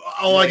 you aren't.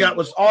 All I got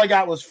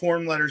was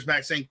form letters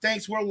back saying,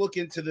 thanks, we'll look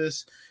into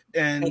this.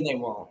 And they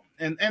won't.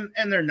 And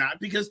they're not,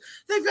 because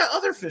they've got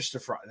other fish to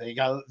fry. They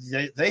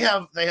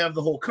have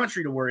the whole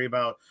country to worry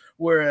about.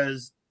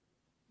 Whereas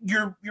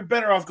you're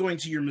better off going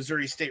to your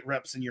Missouri state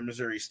reps and your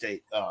Missouri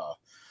state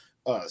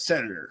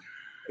senator.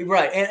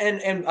 Right.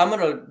 And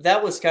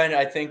that was kind of,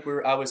 I think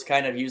I was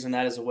kind of using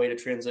that as a way to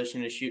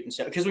transition to shoot and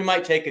stuff, because we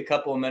might take a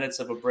couple of minutes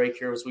of a break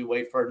here as we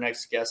wait for our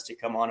next guest to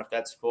come on, if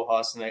that's cool,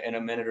 Haas, in a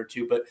minute or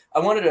two. But I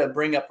wanted to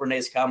bring up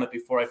Renee's comment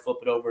before I flip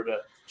it over to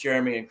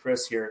Jeremy and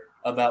Chris here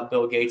about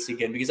Bill Gates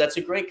again, because that's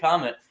a great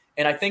comment.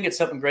 And I think it's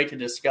something great to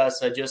discuss,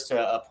 just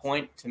a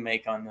point to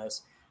make on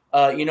this.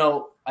 I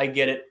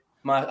get it.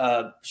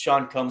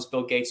 Sean Combs,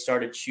 Bill Gates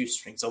started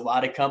shoestrings. A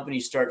lot of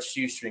companies start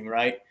shoestring,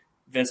 right?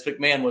 Vince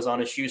McMahon was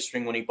on a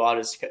shoestring when he bought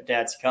his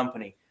dad's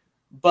company,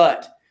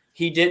 but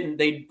he didn't.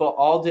 They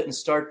all didn't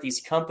start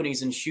these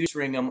companies and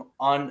shoestring them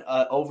on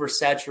an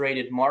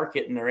oversaturated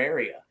market in their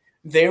area.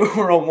 They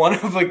were a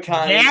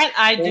one-of-a-kind. That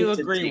I do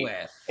agree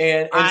with.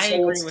 And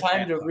so it's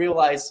time to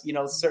realize,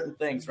 certain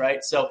things,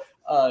 right? So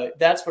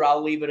that's what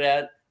I'll leave it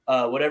at.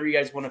 Whatever you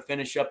guys want to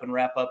finish up and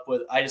wrap up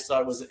with, I just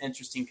thought it was an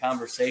interesting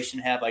conversation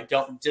to have. I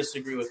don't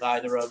disagree with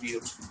either of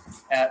you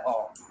at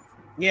all.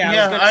 Yeah,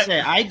 I was going to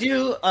say, I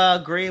do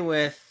agree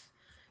with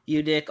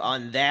you, Dick,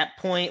 on that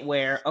point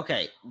where,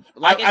 okay,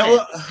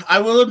 I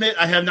will admit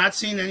I have not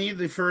seen any of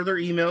the further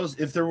emails.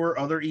 If there were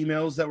other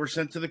emails that were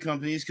sent to the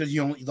companies, because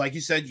you only, like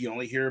you said, you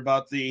only hear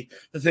about the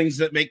things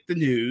that make the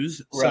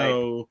news. Right.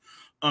 So,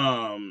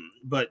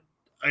 but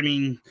I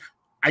mean,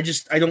 I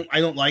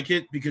don't like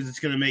it because it's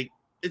going to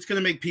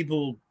make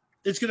people,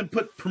 it's going to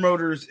put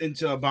promoters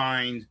into a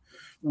bind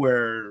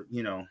where,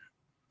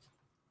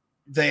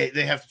 they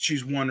have to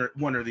choose one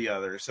or the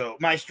other. So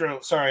Maestro,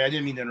 sorry, I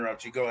didn't mean to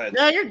interrupt you. Go ahead.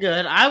 No, you're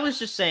good. I was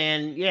just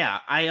saying, yeah,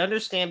 I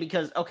understand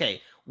because,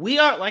 okay, we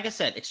are, like I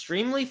said,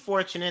 extremely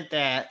fortunate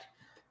that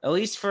at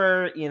least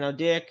for,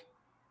 Dick,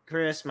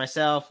 Chris,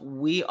 myself,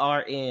 we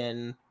are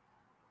in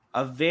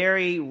a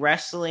very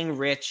wrestling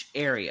rich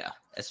area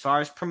as far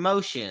as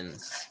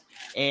promotions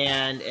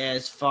and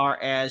as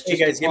far as just,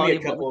 hey guys, give me a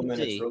couple of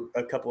minutes,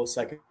 a couple of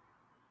seconds.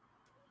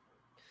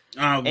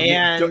 Go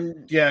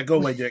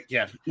away, Dick.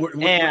 Yeah.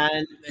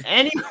 And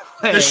anyway,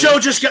 the show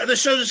just got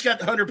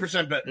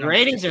 100% better. The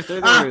ratings are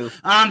through the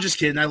roof. I'm just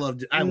kidding. I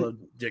love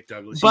Dick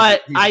Douglas.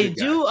 But I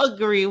do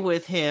agree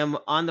with him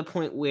on the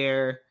point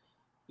where,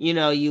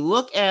 you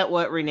look at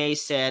what Renee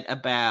said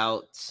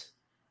about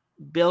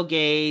Bill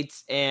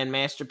Gates and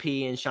Master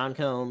P and Sean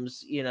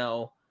Combs,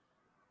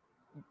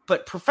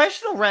 but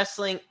professional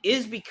wrestling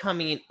is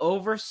becoming an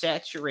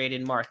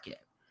oversaturated market.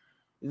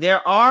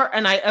 There are,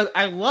 and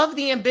I love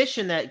the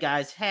ambition that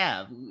guys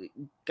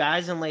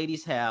and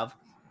ladies have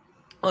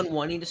on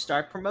wanting to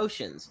start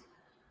promotions.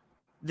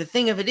 The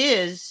thing of it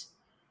is,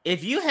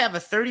 if you have a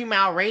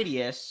 30-mile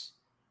radius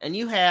and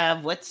you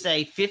have, let's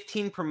say,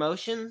 15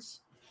 promotions,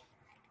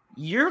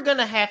 you're going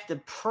to have to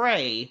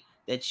pray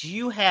that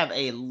you have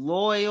a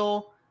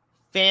loyal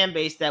fan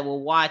base that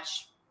will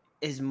watch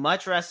as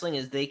much wrestling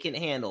as they can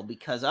handle,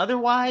 because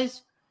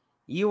otherwise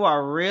you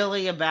are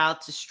really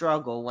about to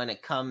struggle when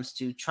it comes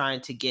to trying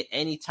to get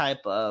any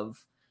type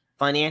of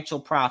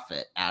financial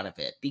profit out of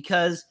it,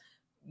 because,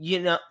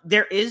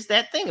 there is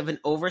that thing of an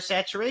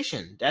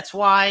oversaturation. That's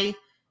why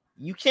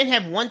you can't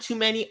have one too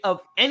many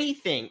of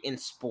anything in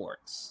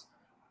sports.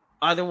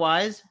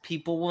 Otherwise,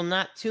 people will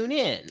not tune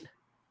in.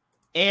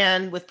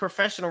 And with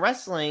professional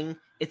wrestling,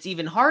 it's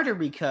even harder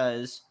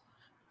because,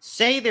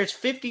 say there's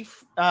 50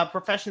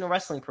 professional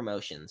wrestling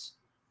promotions,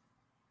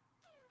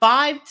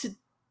 5 to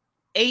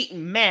 8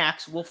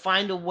 max will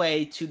find a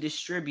way to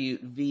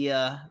distribute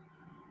via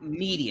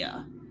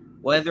media,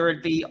 whether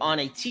it be on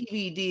a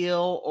TV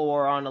deal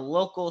or on a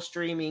local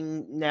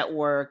streaming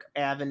network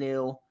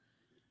avenue.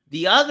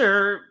 The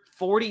other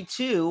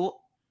 42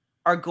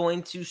 are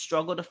going to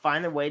struggle to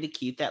find their way to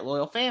keep that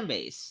loyal fan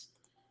base.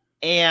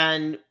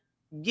 And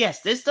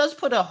yes, this does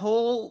put a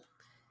whole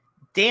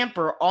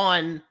damper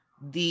on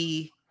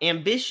the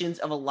ambitions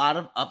of a lot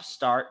of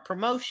upstart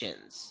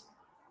promotions.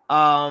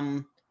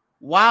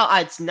 While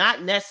it's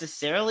not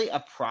necessarily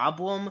a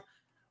problem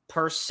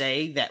per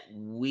se that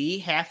we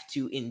have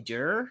to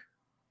endure,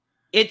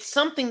 it's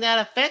something that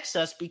affects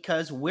us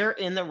because we're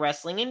in the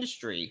wrestling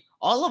industry.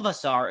 All of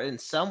us are in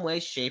some way,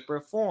 shape, or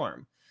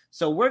form.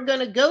 So we're going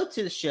to go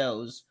to the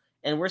shows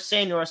and we're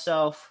saying to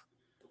ourselves,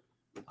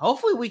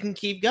 hopefully we can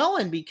keep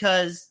going,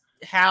 because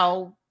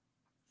how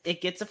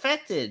it gets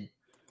affected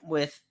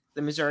with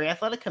the Missouri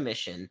Athletic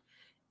Commission.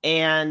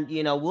 And,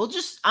 we'll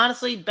just,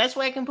 honestly, best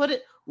way I can put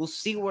it, we'll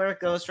see where it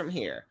goes from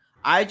here.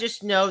 I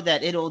just know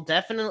that it'll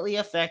definitely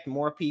affect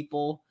more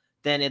people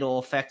than it'll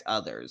affect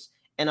others.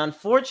 And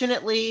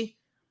unfortunately,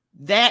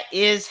 that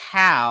is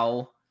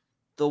how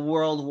the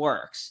world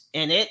works.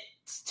 And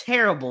it's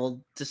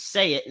terrible to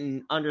say it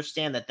and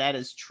understand that that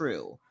is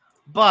true.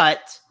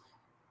 But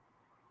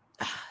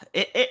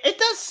it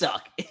does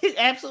suck. It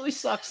absolutely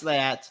sucks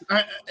that,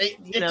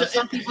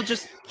 some people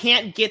just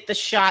can't get the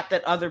shot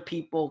that other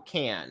people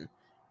can,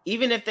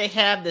 even if they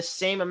have the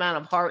same amount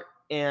of heart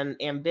and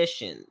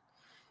ambition,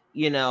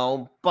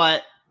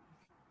 but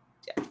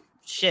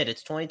shit,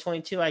 it's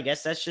 2022. I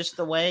guess that's just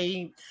the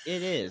way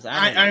it is.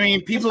 I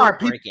mean, people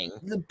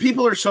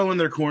are so in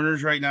their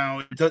corners right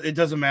now. It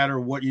doesn't matter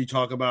what you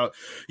talk about.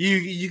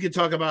 You could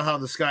talk about how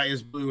the sky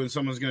is blue and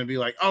someone's going to be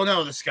like, oh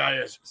no, the sky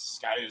is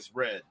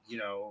red.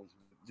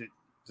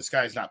 The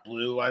sky is not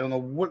blue. I don't know.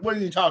 What are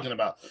you talking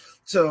about?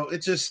 So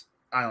it's just,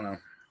 I don't know.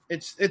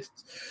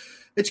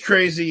 It's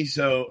crazy.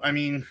 So, I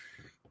mean,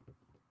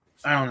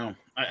 I don't know.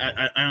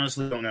 I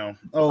honestly don't know.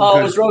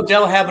 Was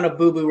Rodell having a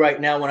boo-boo right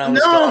now when I was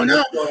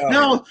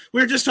No. We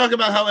were just talking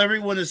about how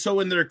everyone is so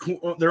in their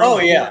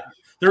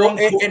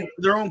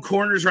own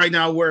corners right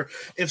now, where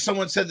if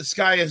someone said the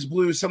sky is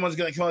blue, someone's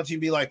going to come up to you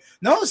and be like,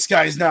 no, the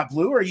sky is not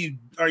blue. Are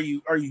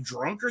you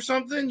drunk or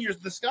something?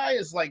 The sky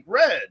is like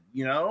red,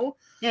 Yeah,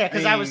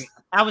 because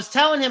I was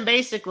telling him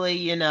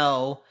basically,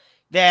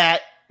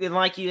 that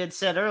like you had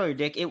said earlier,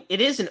 Dick,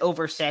 it is an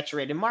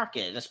oversaturated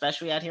market,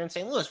 especially out here in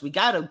St. Louis. We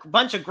got a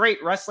bunch of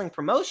great wrestling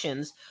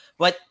promotions,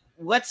 but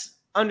let's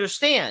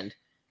understand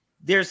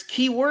there's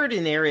key word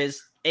in there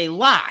is a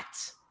lot.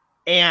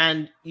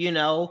 And,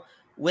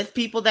 with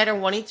people that are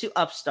wanting to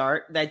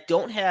upstart that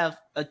don't have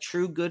a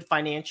true good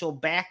financial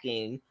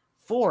backing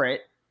for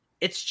it,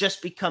 it's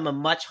just become a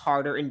much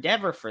harder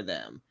endeavor for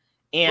them.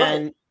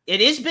 And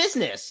It is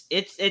business.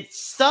 It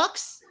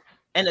sucks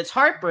and it's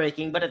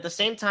heartbreaking, but at the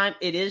same time,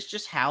 it is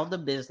just how the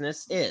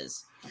business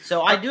is.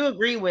 So I do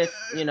agree with,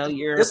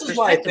 your This is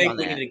why I think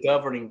we that. need a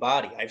governing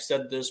body. I've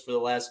said this for the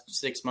last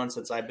 6 months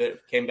since I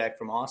came back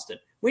from Austin.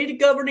 We need a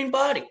governing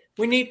body.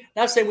 We need,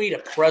 not saying we need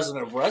a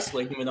president of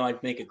wrestling, even though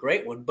I'd make a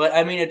great one, but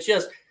I mean,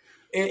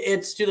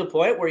 it's to the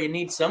point where you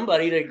need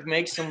somebody to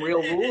make some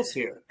real rules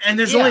here. And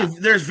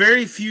there's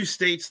very few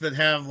states that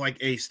have like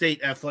a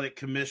state athletic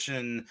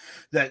commission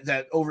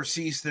that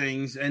oversees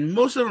things, and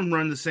most of them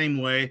run the same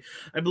way.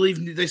 I believe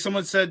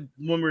someone said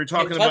when we were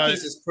talking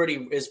Kentucky's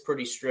about is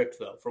pretty strict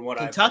though, from what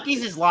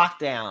Kentucky's is locked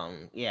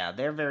down. Yeah,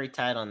 they're very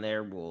tight on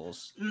their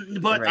rules.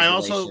 But I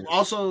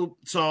also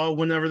saw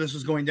whenever this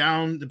was going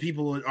down, the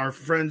people, our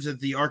friends at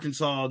the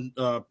Arkansas,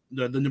 the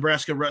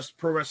Nebraska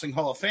Pro Wrestling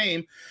Hall of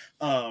Fame,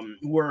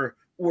 were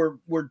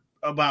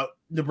about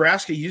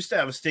Nebraska used to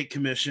have a state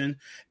commission,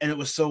 and it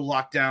was so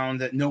locked down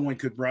that no one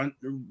could run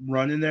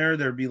in there.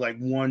 There'd be like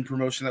one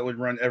promotion that would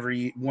run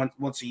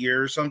once a year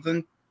or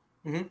something.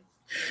 Mm-hmm.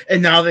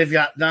 And now they've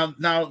got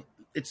now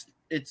it's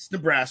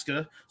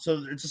Nebraska,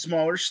 so it's a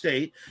smaller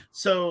state.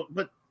 So,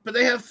 but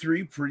they have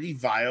four pretty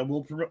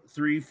viable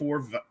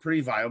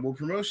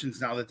promotions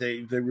now that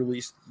they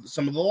released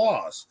some of the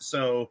laws.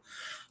 So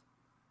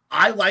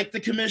I like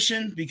the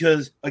commission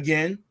because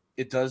again,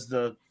 it does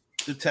the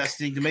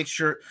testing to make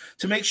sure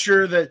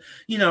that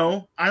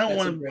I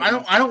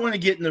don't want to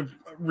get in the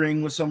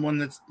ring with someone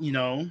that's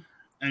I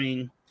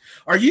mean,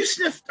 are you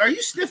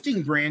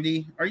sniffing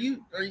brandy? Are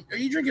you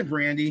drinking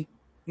brandy?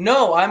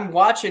 No, I'm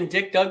watching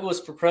Dick Douglas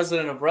for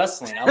president of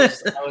wrestling.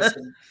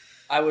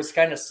 I was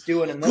kind of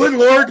stewing in. Good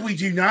Lord, we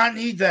do not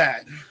need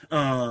that.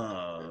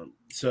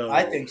 So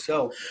I think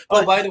so.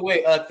 Oh, by the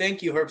way,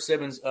 thank you, Herb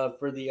Simmons,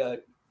 for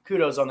the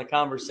kudos on the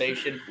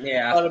conversation.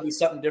 Yeah, I thought it'd be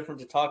something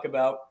different to talk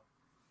about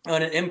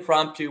on an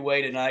impromptu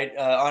way tonight,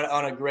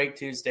 on a great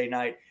Tuesday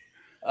night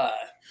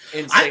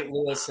in St.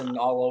 Louis and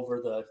all over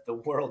the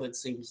world, it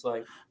seems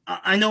like.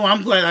 I know.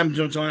 I'm glad I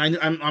jumped on.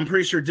 I'm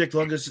pretty sure Dick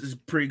Douglas is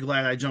pretty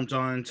glad I jumped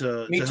on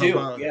to. Me to too.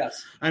 Help out.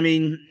 Yes. I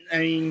mean,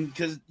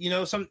 because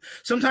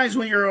sometimes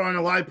when you're on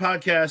a live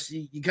podcast,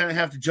 you kind of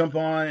have to jump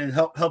on and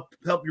help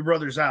your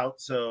brothers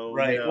out. So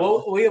right.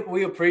 Well,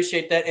 we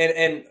appreciate that.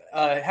 And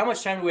how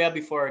much time do we have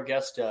before our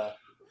guest?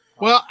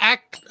 Well,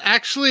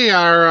 actually,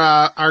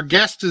 our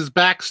guest is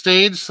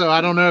backstage, so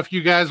I don't know if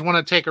you guys want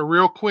to take a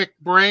real quick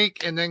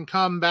break and then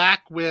come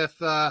back with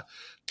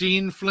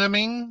Dean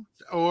Fleming,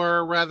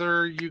 or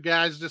rather you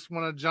guys just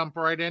want to jump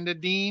right into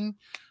Dean,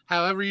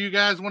 however you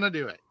guys want to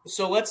do it.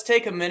 So let's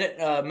take a minute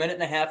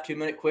and a half, 2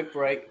 minute quick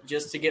break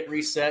just to get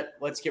reset.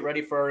 Let's get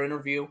ready for our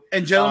interview.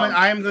 And gentlemen,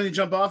 I am going to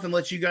jump off and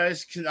let you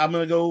guys. I'm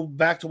going to go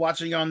back to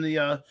watching on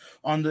the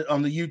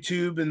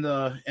YouTube and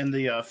the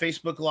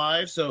Facebook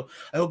Live. So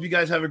I hope you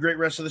guys have a great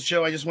rest of the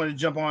show. I just wanted to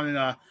jump on and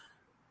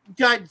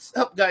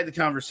help guide the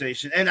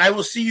conversation. And I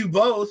will see you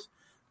both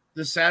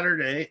this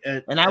Saturday.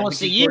 And I will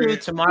see you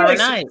tomorrow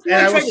night. And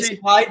I will see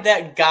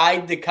that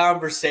guide the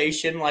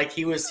conversation like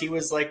he was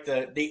like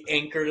the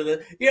anchor to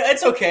the.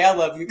 It's okay. I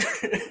love you.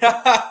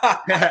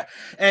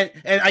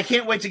 and I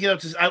can't wait to get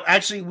up to.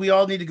 Actually, we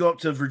all need to go up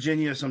to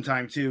Virginia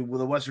sometime too, with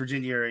the West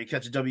Virginia area.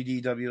 Catch a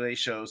WDWA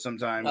show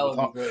sometime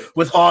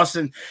with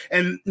Austin,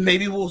 and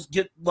maybe we'll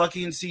get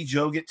lucky and see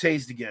Joe get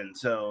tased again.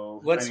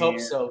 So let's hope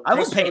so. I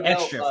would pay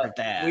extra for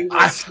that.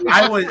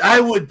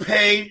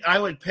 I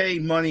would pay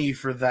money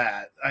for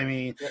that. I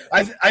mean,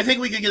 I think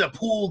we could get a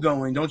pool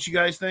going. Don't you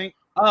guys think?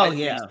 Oh,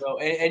 yeah. So.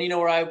 And you know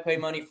where I would pay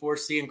money for?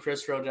 Seeing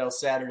Chris Rodell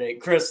Saturday.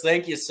 Chris,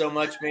 thank you so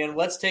much, man.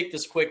 Let's take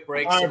this quick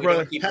break so we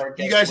don't keep our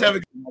guests you guys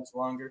have much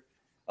longer.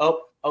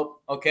 Oh,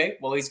 okay.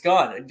 Well, he's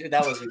gone.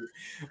 That was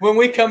when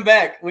we come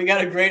back, we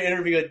got a great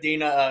interview with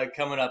Dina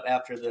coming up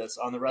after this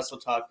on the Wrestle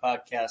Talk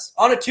podcast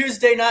on a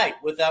Tuesday night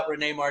without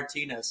Renee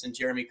Martinez and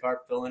Jeremy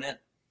Karp filling in.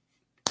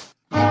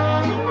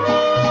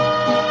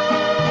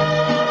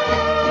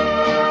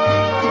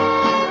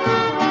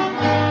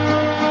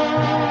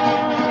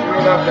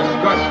 You have the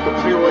guts to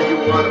be where you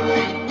want to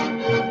be.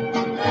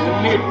 You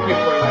need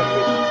people like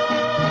this.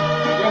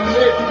 You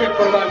need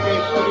people like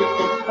this so you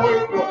can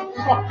point your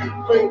fucking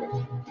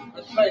fingers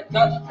and say,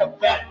 that's the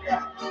bad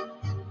guy.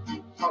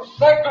 So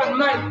second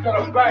man to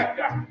the bad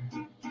guy.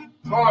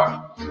 Come on.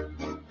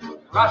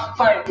 Last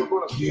time you're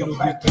going to be a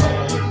bad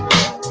guy.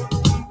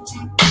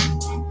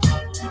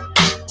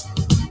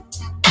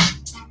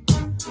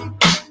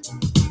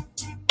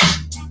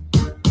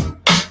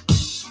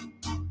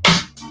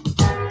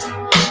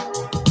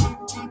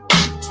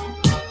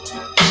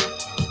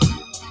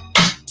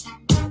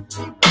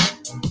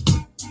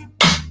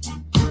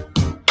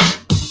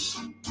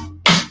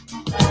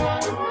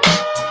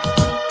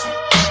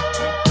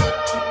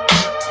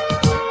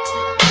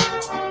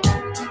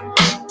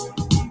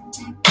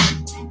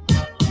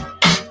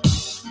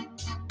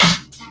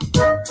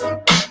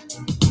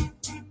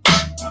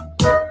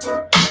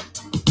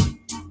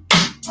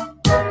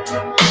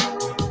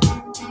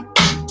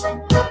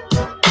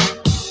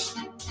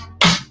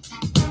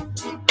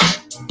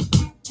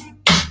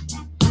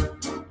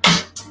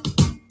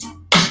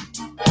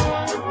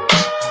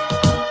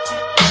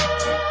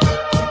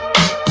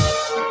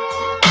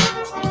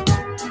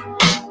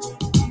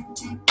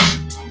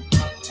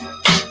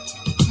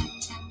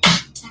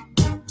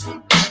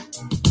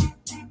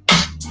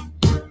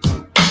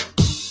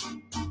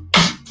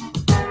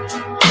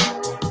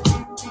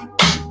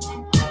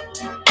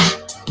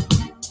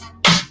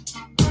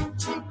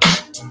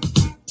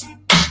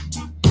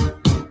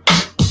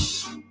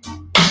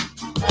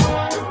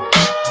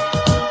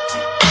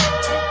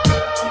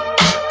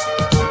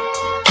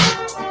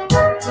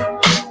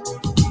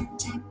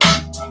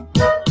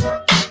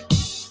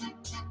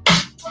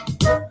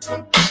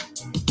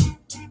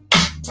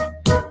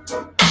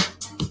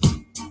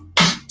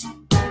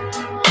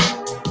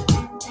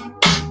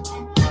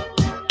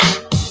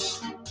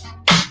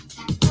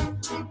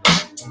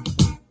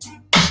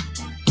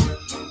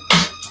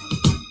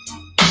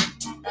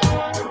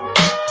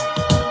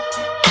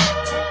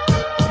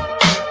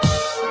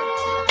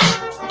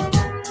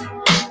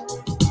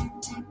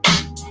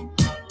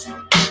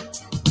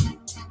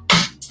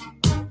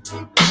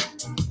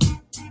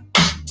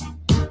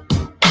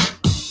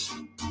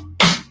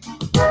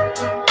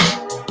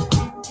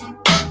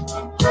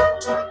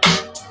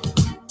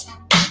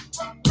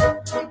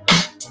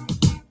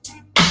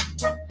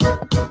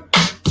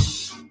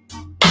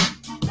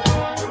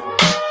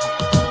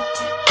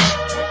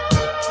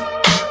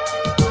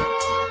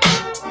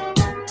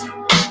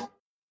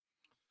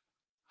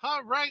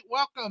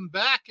 Welcome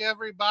back,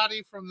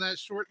 everybody, from that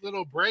short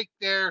little break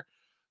there.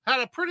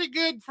 Had a pretty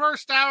good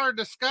first hour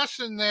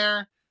discussion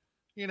there.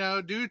 You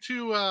know, due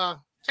to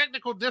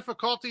technical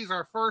difficulties,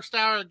 our first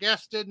hour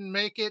guest didn't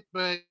make it,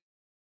 but,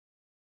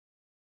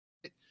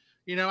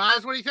 you know,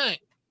 Oz, what do you think?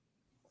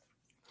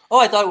 Oh,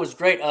 I thought it was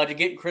great. To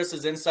get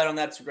Chris's insight on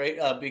that's great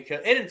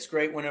because it's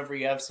great whenever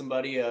you have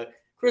somebody.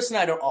 Chris and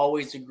I don't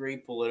always agree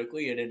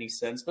politically in any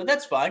sense, but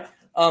that's fine.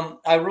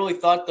 I really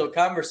thought the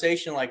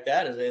conversation like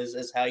that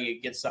is how you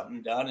get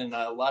something done, and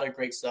a lot of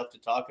great stuff to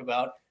talk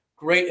about.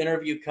 Great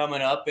interview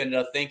coming up, and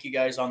thank you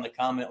guys on the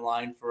comment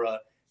line for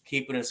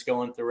keeping us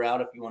going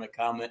throughout. If you want to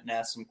comment and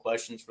ask some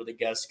questions for the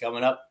guests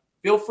coming up,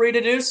 feel free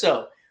to do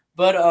so.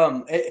 But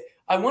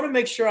I want to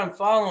make sure I'm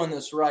following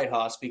this right,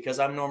 Haas, because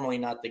I'm normally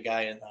not the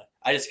guy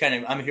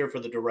I'm here for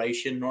the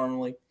duration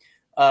normally.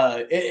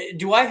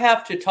 Do I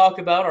have to talk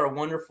about our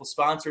wonderful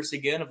sponsors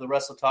again of the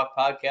Wrestle Talk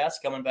podcast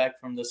coming back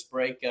from this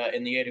break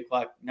in the 8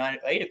 o'clock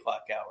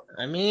hour?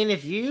 I mean,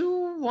 if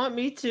you want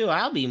me to,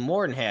 I'll be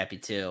more than happy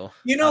to.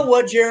 You know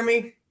what,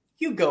 Jeremy?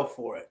 You go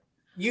for it.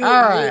 You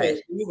have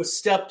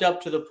stepped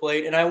up to the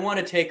plate, and I want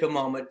to take a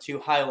moment to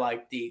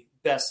highlight the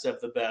best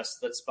of the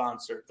best that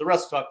sponsor the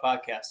Wrestle Talk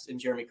podcast in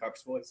Jeremy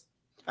Carp's voice.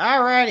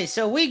 All righty,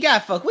 so we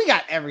got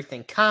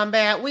everything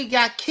combat. We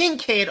got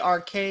Kincaid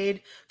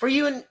Arcade for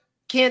you in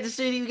Kansas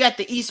City. We got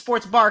the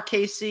Esports Bar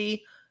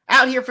KC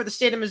out here for the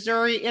state of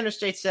Missouri.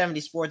 Interstate 70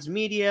 Sports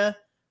Media,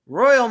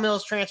 Royal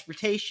Mills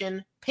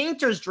Transportation,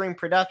 Painter's Dream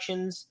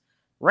Productions,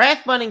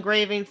 Rathbun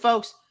Engraving.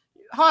 Folks,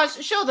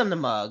 Haas, show them the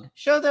mug.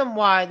 Show them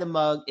why the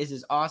mug is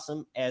as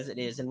awesome as it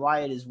is and why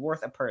it is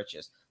worth a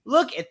purchase.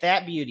 Look at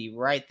that beauty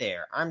right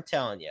there. I'm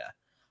telling you.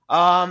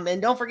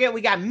 And don't forget,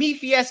 we got Mi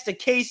Fiesta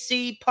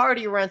KC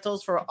party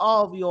rentals for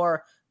all of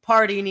your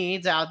party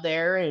needs out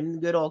there in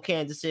good old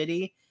Kansas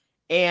City.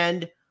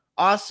 And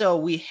also,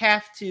 we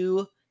have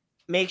to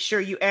make sure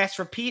you ask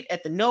for Pete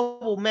at the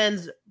Noble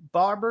Men's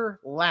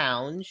Barber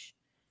Lounge.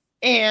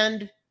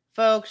 And,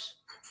 folks,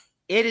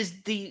 it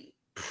is the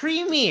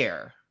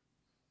premier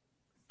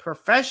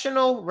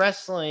professional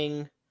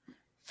wrestling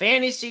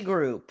fantasy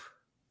group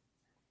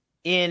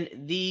in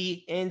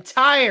the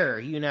entire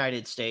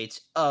United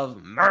States of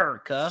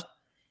America.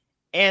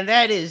 And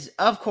that is,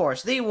 of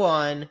course, the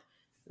one,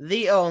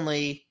 the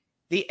only,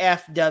 the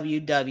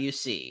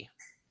FWWC.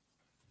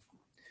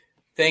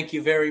 Thank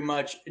you very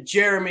much,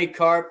 Jeremy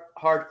Carp,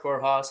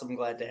 Hardcore Haas. I'm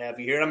glad to have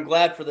you here. And I'm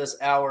glad for this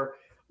hour,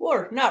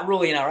 or not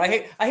really an hour. I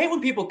hate when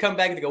people come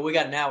back and go, we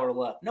got an hour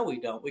left. No, we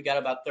don't. We got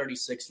about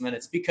 36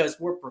 minutes because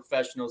we're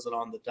professionals and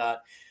on the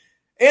dot.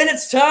 And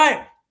it's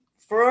time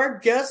for our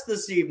guest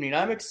this evening.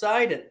 I'm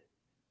excited.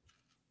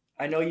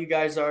 I know you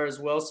guys are as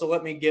well, so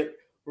let me get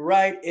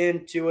right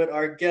into it.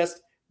 Our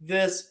guest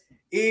this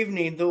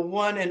evening, the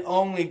one and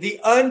only, the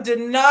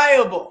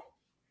undeniable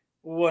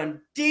one,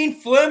 Dean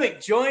Fleming,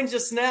 joins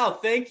us now.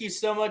 Thank you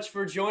so much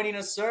for joining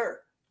us, sir.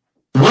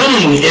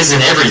 Winning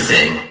isn't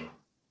everything.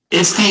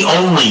 It's the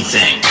only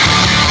thing.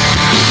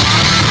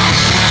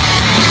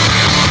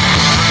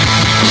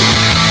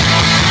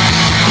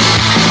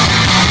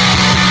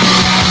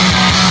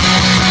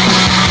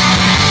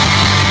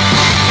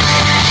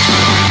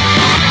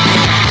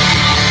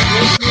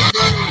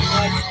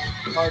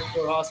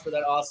 Hardcore Hoss for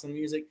that awesome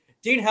music.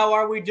 Dean, how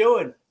are we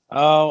doing?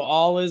 Oh,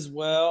 all is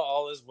well.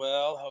 All is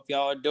well. Hope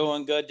y'all are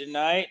doing good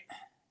tonight.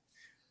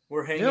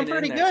 We're hanging doing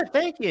pretty in there. good.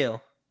 Thank you.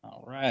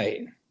 All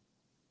right.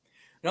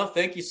 No,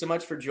 thank you so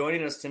much for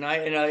joining us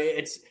tonight. And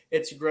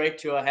it's great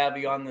to have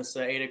you on this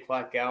 8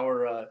 o'clock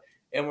hour.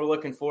 And we're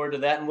looking forward to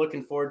that and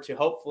looking forward to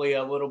hopefully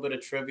a little bit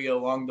of trivia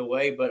along the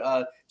way.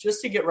 But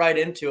just to get right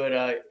into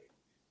it,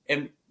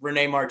 and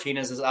Renee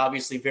Martinez is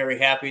obviously very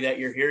happy that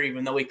you're here,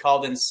 even though he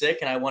called in sick,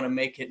 and I want to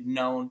make it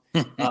known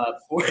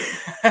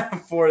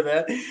for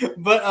that.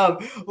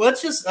 But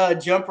let's just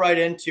jump right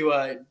into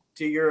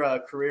to your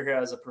career here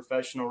as a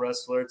professional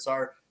wrestler. It's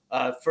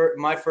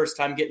my first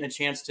time getting a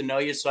chance to know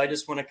you, so I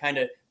just want to kind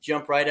of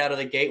jump right out of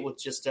the gate with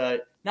just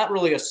not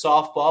really a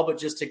softball, but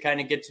just to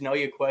kind of get to know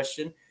you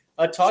question.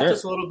 Talk to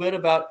us a little bit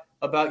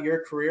about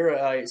your career,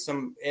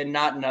 and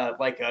not in a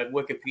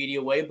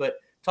Wikipedia way, but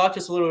talk to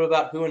us a little bit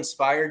about who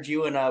inspired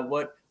you and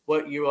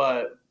what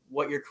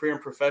your career in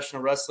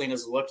professional wrestling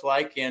has looked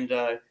like, and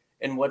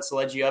what's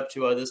led you up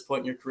to this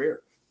point in your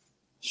career.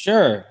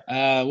 Sure,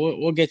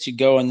 we'll get you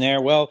going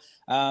there. Well,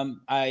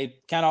 I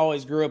kind of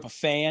always grew up a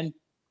fan,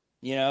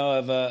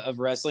 of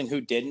wrestling.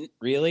 Who didn't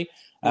really?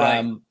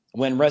 Right.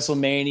 When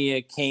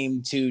WrestleMania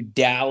came to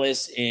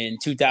Dallas in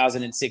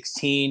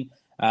 2016,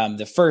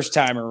 the first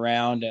time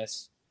around,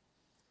 that's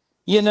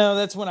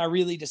when I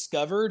really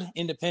discovered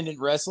independent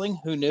wrestling.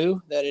 Who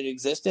knew that it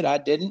existed? I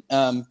didn't.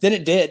 Then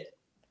it did.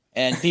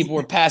 And people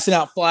were passing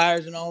out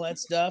flyers and all that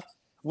stuff.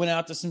 Went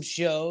out to some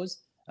shows.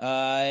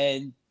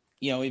 And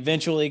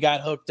eventually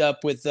got hooked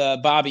up with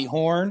Bobby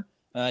Horn,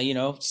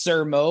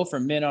 Sir Mo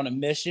from Men on a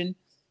Mission.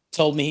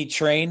 Told me he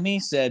trained me.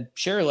 Said,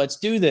 sure, let's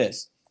do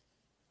this.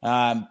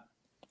 Dang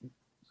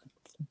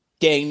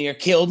near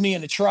killed me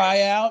in a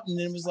tryout. And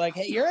then was like,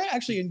 hey, you're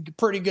actually in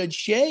pretty good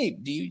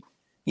shape. Do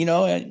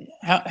and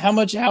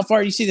how far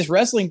do you see this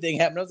wrestling thing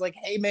happen? I was like,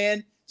 hey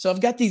man, so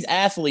I've got these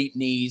athlete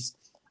knees,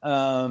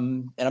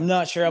 and I'm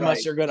not sure how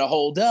much they're going to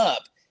hold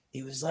up.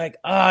 He was like,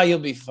 you'll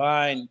be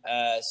fine.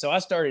 So I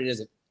started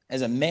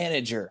as a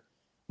manager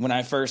when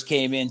I first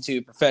came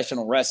into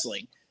professional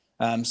wrestling.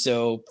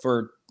 So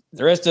for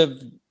the rest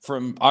of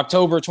from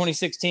October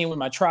 2016, when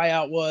my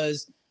tryout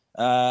was,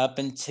 up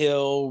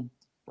until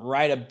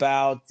right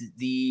about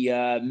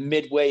the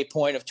midway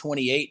point of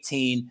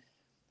 2018,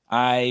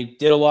 I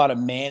did a lot of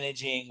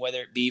managing,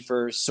 whether it be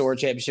for Soar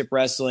Championship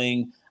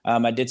Wrestling.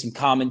 I did some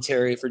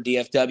commentary for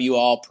DFW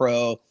All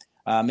Pro,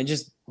 and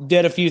just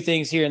did a few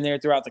things here and there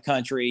throughout the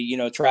country,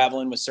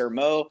 traveling with Sir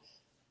Mo.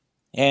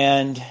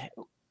 And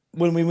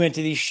when we went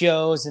to these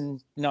shows,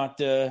 and not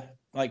to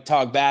like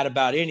talk bad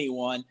about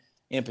anyone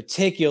in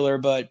particular,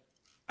 but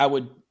I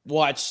would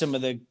watch some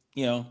of the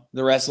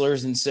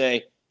wrestlers and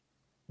say,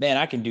 man,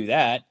 I can do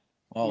that.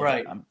 Well,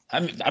 right.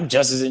 I'm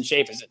just as in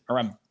shape as it, or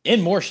I'm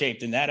in more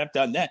shape than that. I've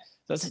done that.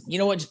 So I said, you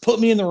know what? Just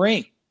put me in the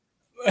ring.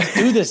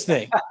 Do this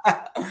thing.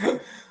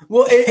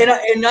 Well,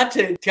 and not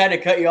to kind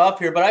of cut you off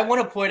here, but I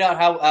want to point out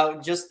how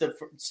just to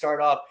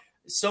start off,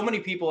 so many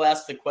people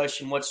ask the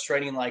question, what's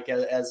training like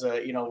as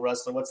a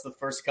wrestler? What's the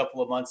first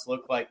couple of months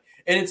look like?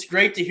 And it's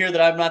great to hear that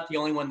I'm not the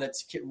only one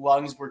that's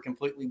lungs were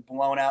completely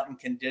blown out in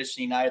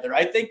conditioning either.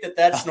 I think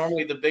that's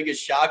normally the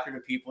biggest shocker to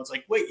people. It's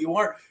like, wait, you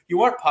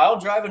weren't pile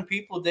driving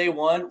people day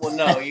one? Well,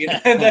 no,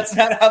 that's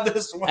not how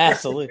this works.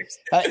 Absolutely.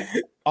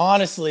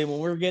 Honestly, when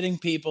we're getting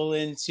people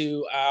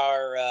into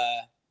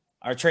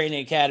our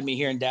training academy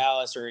here in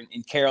Dallas or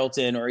in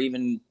Carrollton, or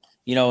even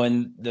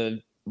in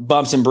the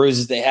bumps and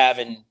bruises they have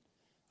in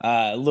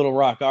Little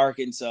Rock,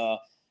 Arkansas.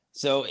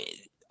 So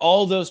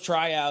all those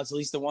tryouts, at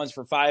least the ones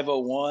for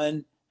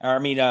 501,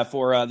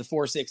 for the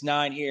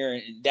 469 here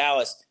in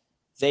Dallas,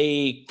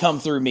 they come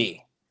through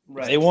me.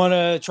 Right. If they want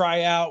to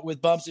try out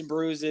with bumps and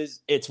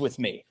bruises, it's with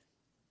me.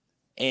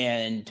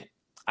 And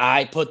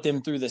I put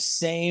them through the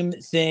same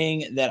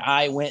thing that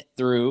I went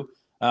through,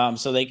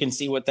 so they can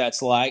see what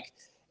that's like.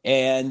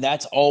 And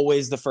that's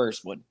always the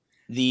first one.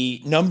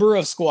 The number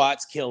of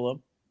squats kill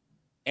them,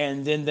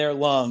 and then their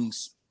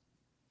lungs.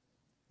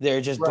 They're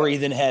just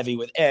breathing heavy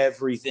with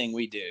everything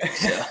we do.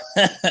 So.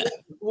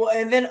 Well,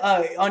 and then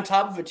on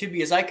top of it too,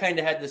 because I kind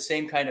of had the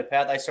same kind of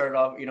path. I started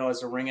off,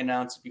 as a ring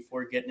announcer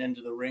before getting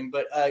into the ring.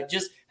 But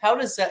just how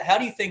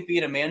do you think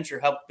being a manager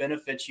helped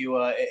benefit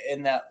you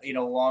in that,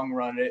 long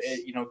run,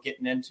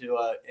 getting into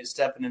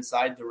stepping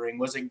inside the ring?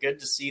 Was it good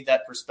to see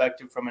that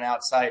perspective from an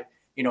outside,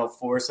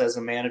 force as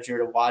a manager,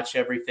 to watch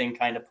everything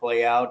kind of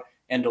play out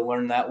and to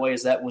learn that way?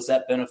 Was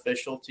that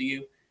beneficial to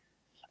you?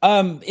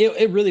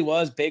 It really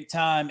was big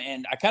time.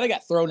 And I kind of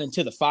got thrown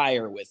into the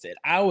fire with it.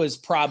 I was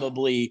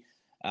probably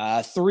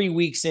 3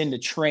 weeks into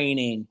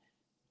training,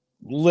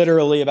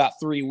 literally about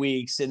 3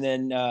 weeks. And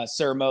then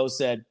Sir Mo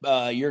said,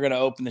 you're going to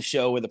open the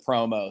show with a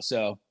promo.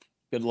 So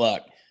good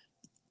luck.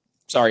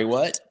 Sorry,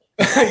 what?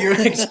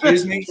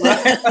 Excuse me.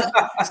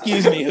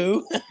 Excuse me,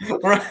 who?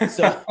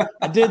 So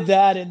I did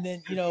that. And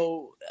then,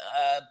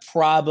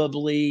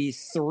 probably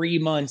 3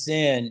 months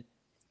in,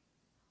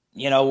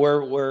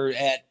 we're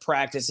at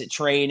practice at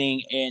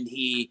training, and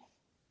he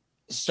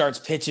starts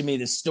pitching me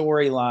the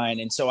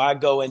storyline. And so I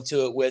go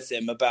into it with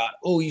him about,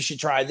 you should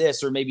try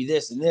this, or maybe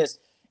this and this.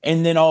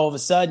 And then all of a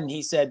sudden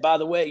he said, by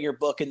the way, you're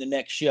booking the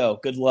next show.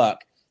 Good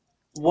luck.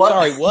 What?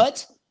 Sorry,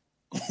 what?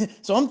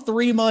 So I'm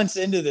 3 months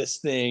into this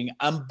thing.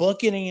 I'm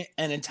booking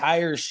an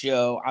entire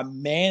show.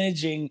 I'm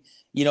managing,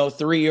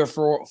 3 or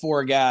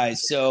 4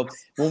 guys. So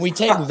when we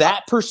take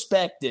that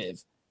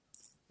perspective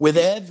with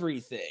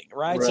everything,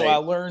 right? So I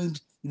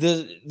learned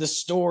the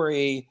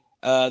story,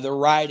 the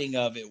writing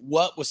of it,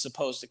 what was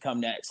supposed to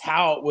come next,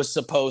 how it was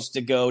supposed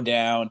to go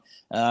down,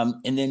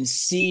 and then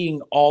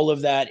seeing all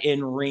of that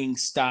in ring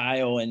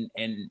style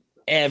and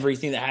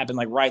everything that happened,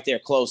 like right there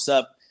close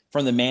up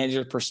from the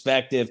manager's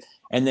perspective,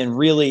 and then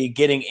really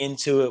getting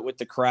into it with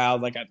the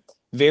crowd. Like, I'm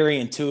very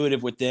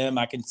intuitive with them.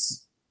 I can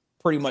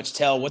pretty much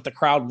tell what the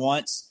crowd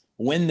wants,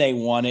 when they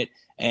want it,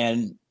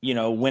 and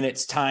when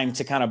it's time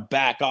to kind of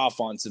back off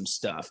on some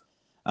stuff.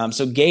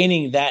 So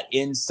gaining that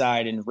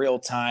insight in real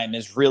time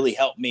has really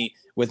helped me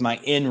with my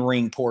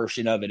in-ring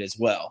portion of it as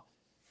well.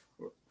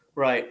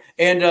 Right.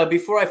 And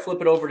before I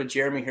flip it over to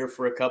Jeremy here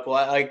for a couple,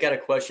 I got a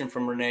question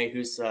from Renee,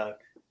 who's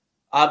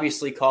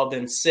obviously called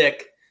in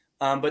sick,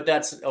 but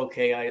that's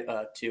okay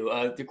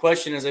too. The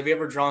question is, have you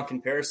ever drawn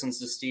comparisons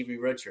to Stevie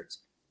Richards?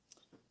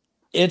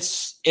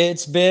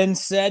 It's been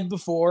said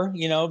before,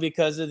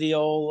 because of the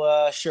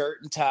old shirt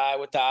and tie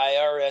with the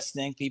IRS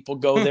thing. People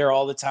go there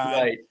all the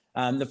time.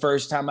 Right. The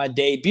first time I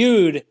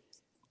debuted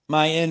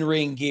my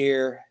in-ring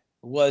gear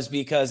was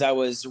because I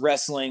was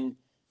wrestling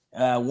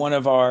one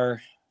of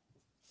our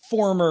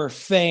former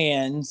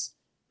fans,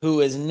 who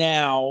is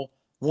now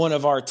one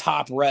of our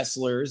top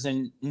wrestlers,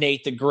 and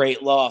Nate the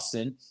Great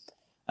Lawson.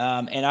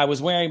 And I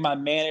was wearing my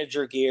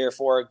manager gear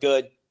for a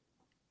good,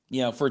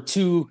 for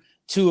two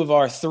of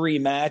our 3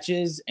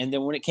 matches. And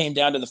then when it came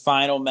down to the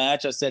final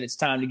match, I said, it's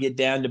time to get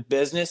down to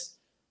business.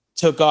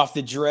 Took off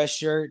the dress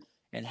shirt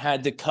and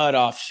had the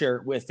cutoff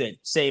shirt with it,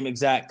 same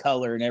exact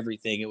color and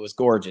everything. It was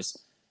gorgeous.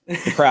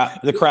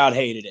 The crowd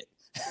hated it.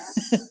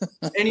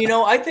 And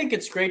I think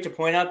it's great to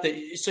point out that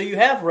you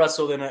have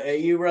wrestled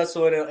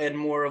in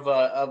more of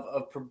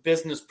a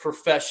business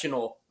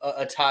professional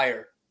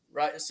attire,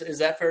 right? Is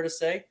that fair to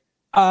say?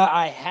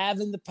 I have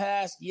in the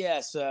past,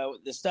 yes. The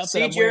stuff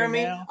that I'm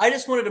Jeremy, wearing now. I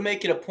just wanted to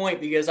make it a point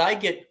because I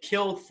get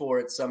killed for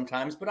it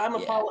sometimes, but I'm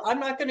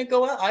not going to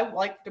go out. I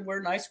like to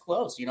wear nice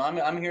clothes.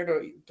 I'm here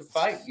to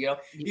fight.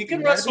 You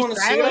can wrestle in a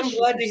suit. I'm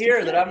glad to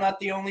hear that I'm not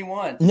the only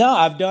one. No,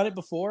 I've done it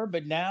before,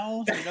 but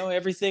now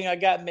everything I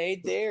got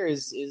made there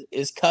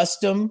is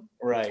custom,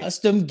 right?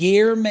 Custom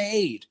gear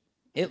made.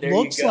 It there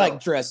looks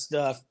like dress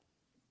stuff.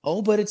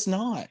 Oh, but it's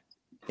not.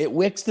 It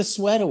wicks the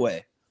sweat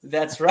away.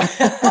 That's right.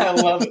 I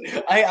love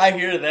it. I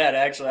hear that,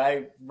 actually.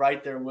 I'm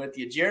right there with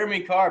you.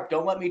 Jeremy Karp,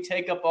 don't let me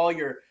take up all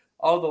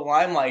the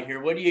limelight here.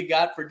 What do you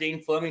got for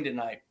Dean Fleming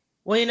tonight?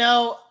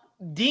 Well,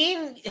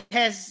 Dean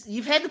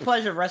you've had the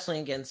pleasure of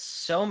wrestling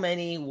against so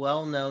many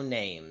well-known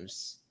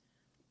names.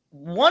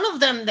 One of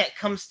them that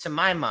comes to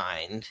my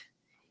mind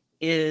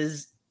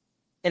is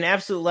an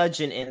absolute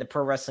legend in the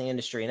pro wrestling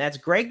industry, and that's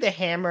Greg the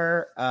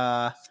Hammer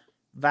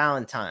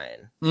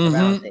Valentine. Mm-hmm.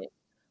 Valentine.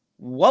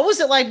 What was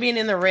it like being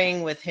in the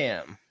ring with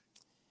him?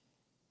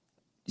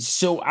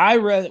 So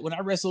when I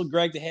wrestled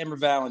Greg the Hammer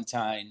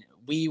Valentine,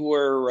 we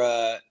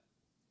were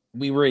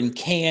in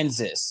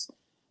Kansas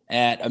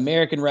at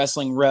American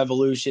Wrestling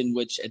Revolution,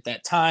 which at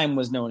that time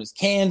was known as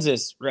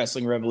Kansas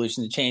Wrestling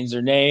Revolution. They changed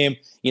their name.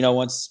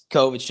 Once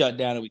COVID shut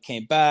down and we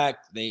came back,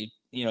 they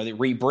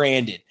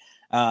rebranded.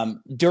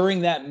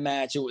 During that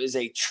match, it was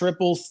a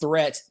triple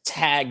threat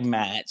tag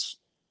match.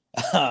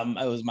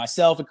 It was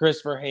myself and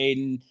Christopher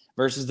Hayden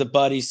versus the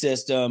Buddy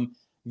System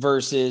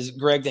versus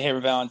Greg the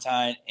Hammer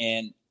Valentine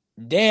and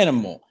Dan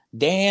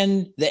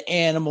the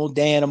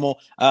Animal,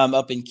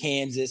 up in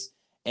Kansas.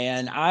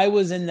 And I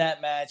was in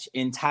that match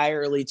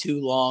entirely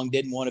too long.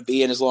 Didn't want to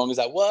be in as long as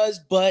I was,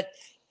 but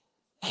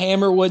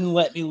Hammer wouldn't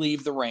let me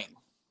leave the ring.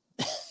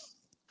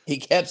 He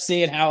kept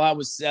seeing how I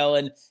was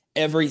selling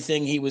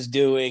everything he was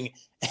doing,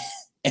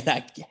 and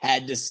I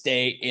had to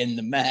stay in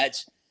the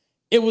match.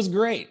 It was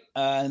great.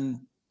 A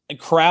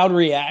crowd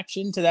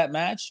reaction to that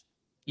match.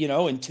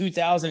 In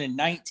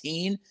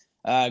 2019,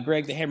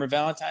 Greg the Hammer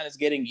Valentine is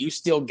getting "You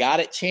Still Got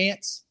It"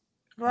 chants.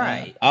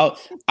 Right. I'll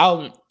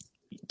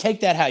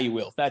take that how you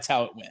will. That's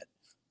how it went.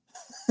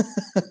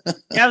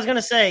 Yeah, I was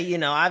gonna say,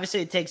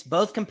 obviously it takes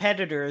both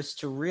competitors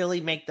to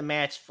really make the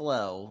match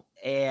flow.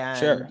 And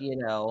sure.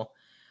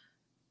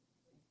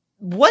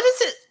 What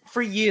is it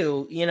for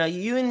you?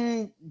 You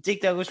and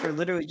Dick Douglas were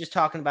literally just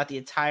talking about the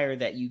attire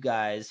that you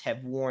guys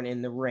have worn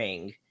in the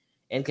ring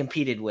and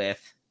competed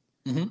with.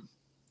 Mm-hmm.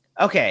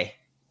 Okay.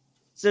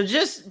 So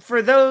just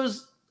for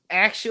those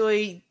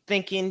actually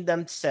thinking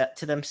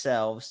to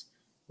themselves,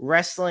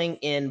 wrestling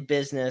in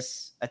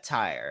business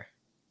attire,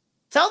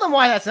 tell them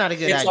why that's not a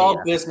good idea. It's all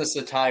business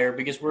attire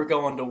because we're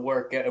going to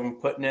work and we're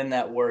putting in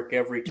that work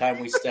every time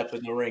we step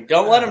in the ring.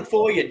 Don't let them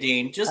fool you,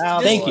 Dean. Just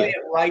lay it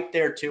right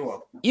there to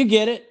them. You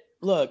get it.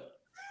 Look,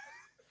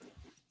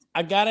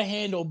 I got to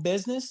handle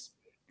business,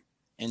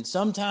 and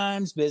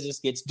sometimes business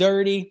gets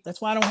dirty. That's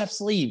why I don't have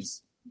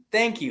sleeves.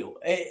 Thank you.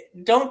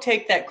 Don't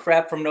take that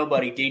crap from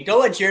nobody, Dean. Don't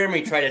let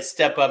Jeremy try to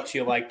step up to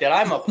you like that.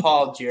 I'm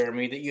appalled,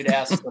 Jeremy, that you'd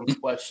ask some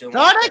questions.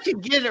 Thought I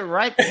could get it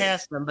right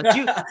past them, but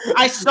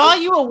I saw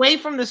you away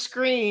from the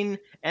screen,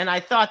 and I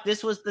thought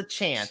this was the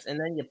chance, and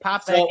then you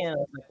pop back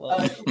in.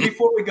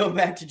 Before we go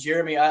back to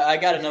Jeremy, I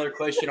got another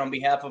question on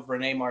behalf of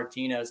Renee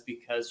Martinez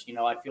because,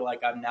 I feel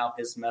like I'm now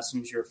his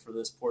messenger for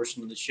this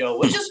portion of the show,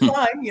 which is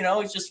fine.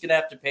 He's just going to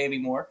have to pay me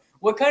more.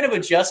 What kind of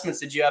adjustments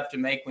did you have to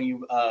make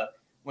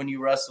when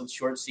you wrestled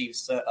short sleeve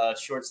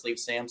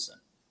Samson?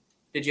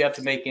 Did you have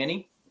to make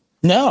any?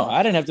 No,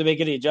 I didn't have to make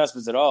any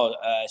adjustments at all.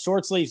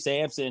 Short sleeve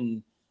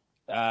Samson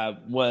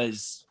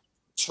was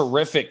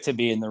terrific to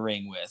be in the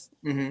ring with.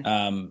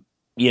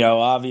 Mm-hmm.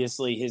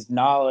 Obviously his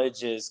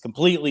knowledge is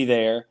completely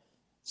there.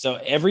 So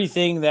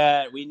everything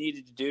that we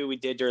needed to do, we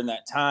did during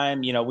that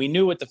time. We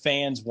knew what the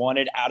fans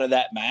wanted out of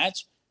that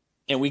match,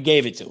 and we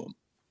gave it to them.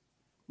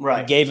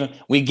 Right.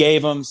 We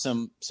gave them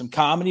some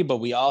comedy, but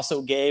we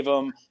also gave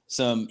them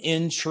some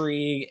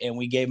intrigue, and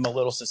we gave them a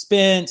little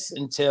suspense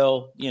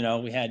until,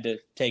 we had to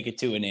take it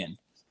to an end.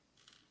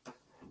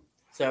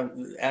 So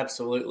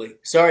absolutely.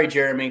 Sorry,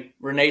 Jeremy.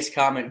 Renee's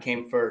comment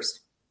came first.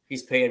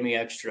 He's paying me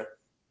extra.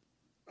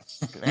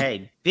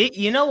 Hey,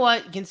 you know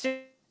what? Consider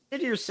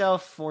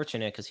yourself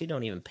fortunate because he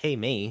don't even pay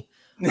me.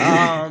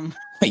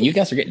 You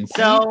guys are getting paid.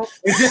 So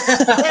that's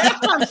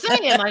what I'm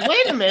saying. Like,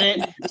 wait a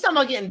minute. He's talking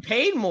about getting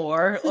paid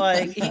more.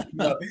 Like,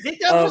 Dick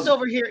Douglas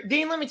over here.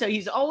 Dean, let me tell you,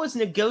 he's always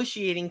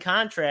negotiating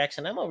contracts,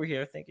 and I'm over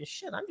here thinking,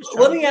 shit, I'm just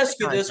trying Let me ask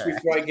you this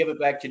before I give it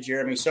back to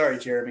Jeremy. Sorry,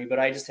 Jeremy, but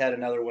I just had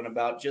another one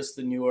about just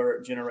the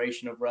newer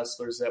generation of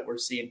wrestlers that we're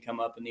seeing come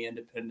up in the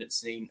independent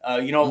scene.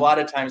 A lot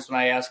of times when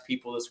I ask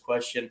people this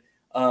question,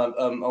 a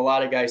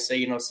lot of guys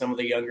say, some of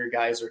the younger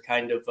guys are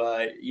kind of,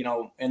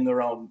 in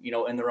their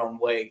own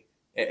way.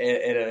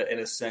 in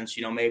a sense.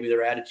 Maybe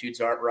their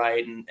attitudes aren't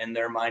right, and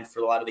their mind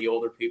for a lot of the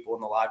older people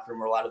in the locker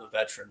room, or a lot of the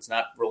veterans,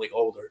 not really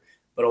older,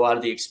 but a lot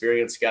of the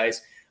experienced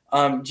guys.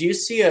 Do you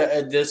see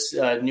this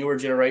newer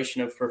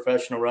generation of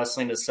professional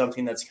wrestling as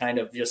something that's kind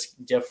of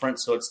just different?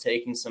 So it's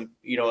taking some,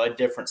 a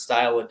different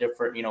style, a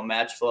different,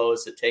 match flow.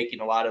 Is it taking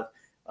a lot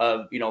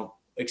of,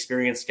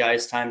 experienced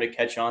guys time to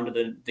catch on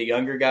to the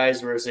younger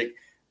guys, or is it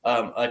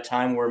a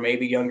time where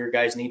maybe younger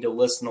guys need to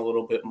listen a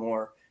little bit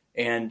more,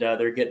 and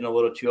they're getting a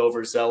little too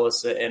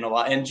overzealous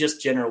and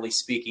just generally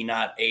speaking,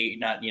 not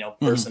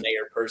person A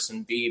or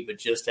person B, but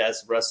just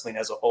as wrestling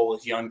as a whole,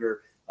 as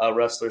younger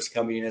wrestlers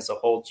coming in as a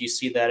whole. Do you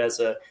see that as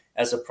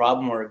a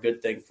problem or a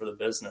good thing for the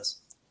business?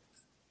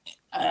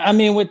 I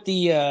mean, with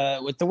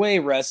the way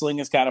wrestling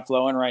is kind of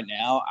flowing right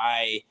now,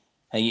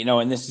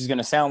 and this is going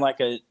to sound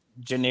like a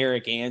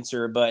generic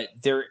answer, but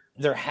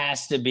there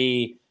has to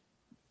be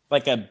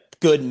like a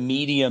good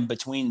medium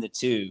between the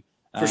two,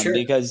 for sure.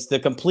 Because the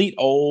complete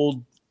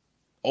old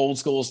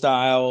school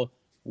style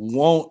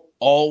won't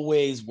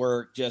always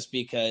work, just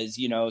because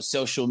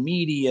social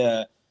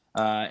media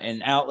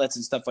and outlets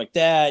and stuff like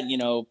that.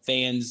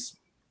 Fans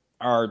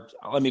are,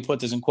 let me put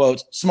this in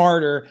quotes,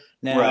 smarter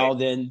now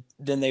than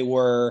they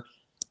were.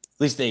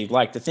 At least they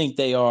like to think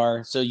they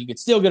are. So you could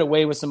still get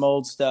away with some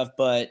old stuff,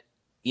 but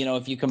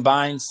if you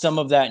combine some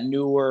of that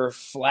newer,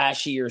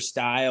 flashier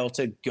style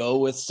to go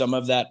with some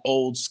of that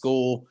old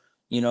school,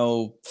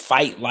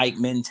 fight-like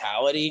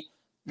mentality,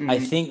 I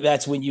think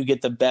that's when you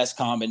get the best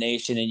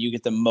combination and you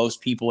get the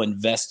most people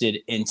invested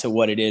into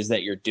what it is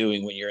that you're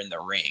doing when you're in the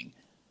ring.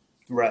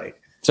 Right.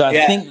 So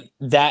I think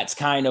that's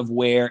kind of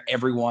where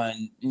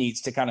everyone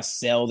needs to kind of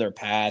sell their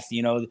path.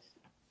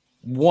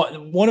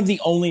 One of the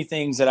only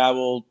things that I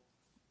will,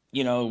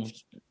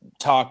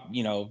 talk,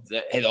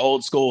 the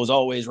old school is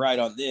always right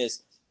on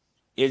this,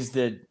 is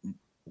the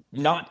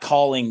not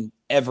calling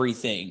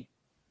everything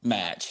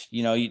match.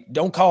 You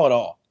don't call it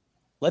all.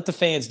 Let the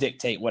fans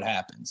dictate what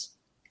happens.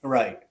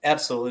 Right.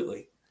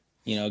 Absolutely.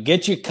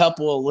 Get you a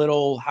couple of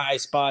little high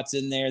spots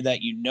in there that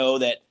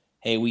that,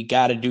 hey, we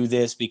got to do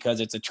this because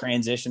it's a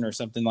transition or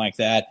something like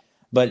that.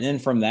 But then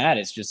from that,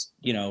 it's just,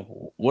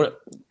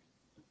 what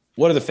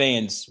are the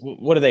fans?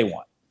 What do they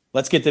want?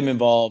 Let's get them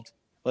involved.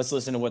 Let's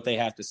listen to what they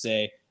have to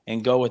say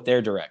and go with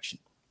their direction.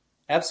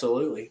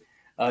 Absolutely.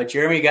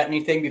 Jeremy, you got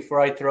anything before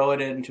I throw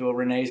it into a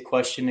Renee's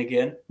question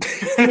again?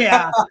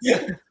 Yeah,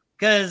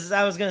 because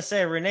I was going to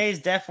say Renee's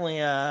definitely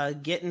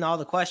getting all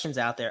the questions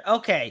out there.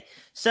 Okay,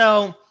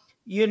 so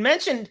you had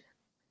mentioned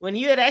when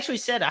you had actually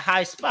said a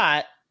high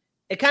spot,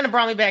 it kind of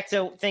brought me back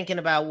to thinking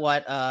about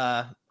what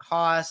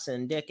Haas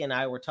and Dick and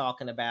I were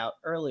talking about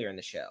earlier in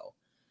the show.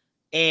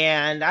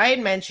 And I had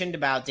mentioned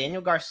about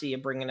Daniel Garcia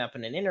bringing up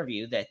in an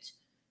interview that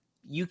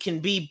you can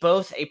be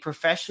both a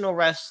professional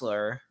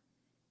wrestler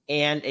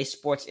and a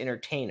sports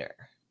entertainer.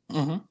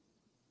 Mm-hmm.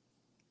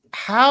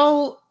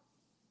 How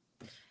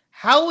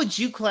would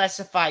you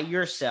classify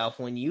yourself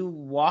when you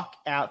walk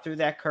out through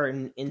that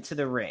curtain into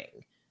the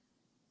ring?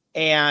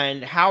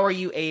 And how are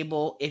you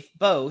able, if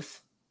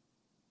both,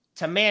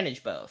 to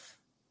manage both?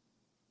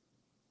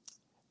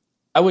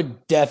 I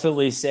would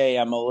definitely say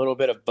I'm a little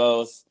bit of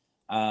both.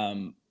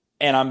 And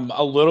I'm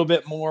a little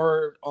bit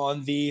more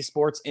on the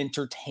sports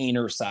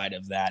entertainer side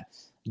of that,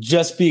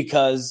 just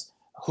because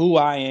who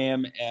I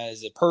am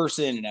as a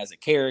person and as a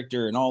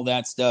character and all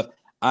that stuff.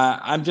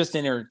 I'm just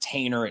an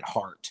entertainer at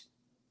heart.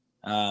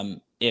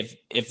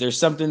 If there's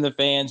something the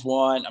fans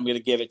want, I'm going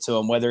to give it to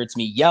them, whether it's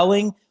me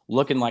yelling,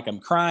 looking like I'm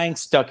crying,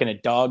 stuck in a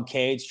dog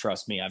cage.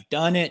 Trust me, I've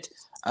done it.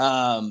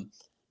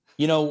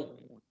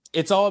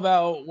 It's all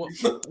about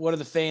what do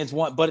the fans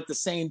want. But at the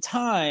same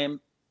time,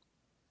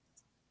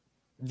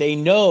 they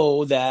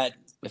know that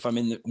if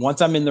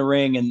once I'm in the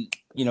ring and,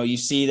 you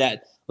see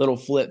that little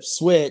flip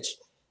switch,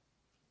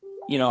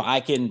 I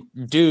can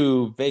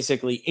do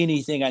basically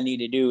anything I need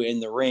to do in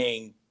the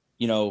ring,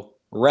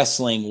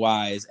 wrestling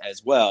wise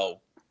as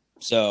well.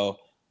 So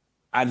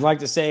I'd like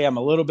to say I'm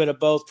a little bit of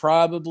both,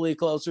 probably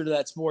closer to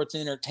that sports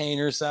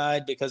entertainer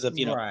side because of,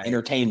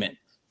 entertainment.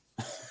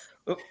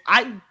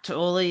 I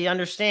totally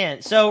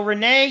understand. So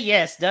Renee,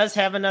 yes, does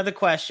have another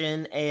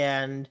question,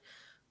 and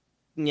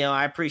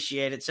I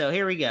appreciate it. So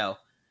here we go.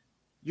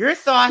 Your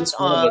thoughts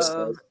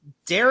on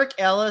Derek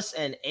Ellis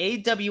and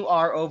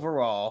AWR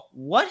overall.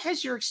 What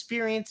has your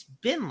experience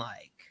been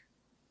like?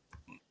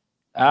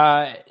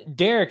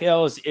 Derek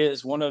Ellis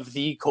is one of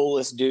the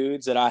coolest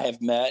dudes that I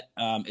have met,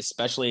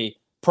 especially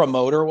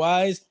promoter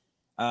wise.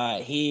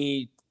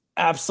 He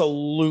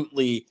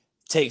absolutely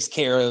takes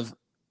care of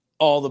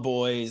all the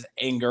boys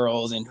and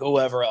girls and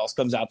whoever else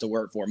comes out to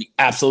work for him. He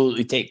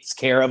absolutely takes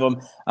care of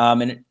them.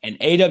 And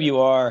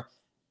AWR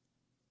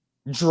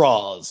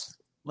draws.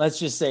 Let's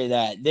just say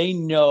that. They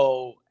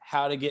know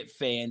how to get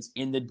fans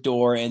in the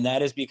door, and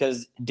that is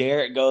because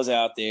Derek goes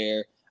out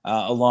there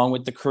along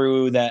with the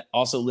crew that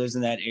also lives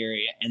in that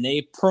area, and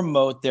they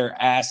promote their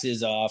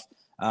asses off.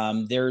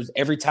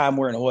 Every time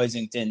we're in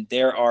Hoisington,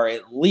 there are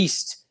at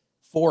least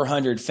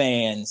 400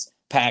 fans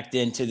packed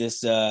into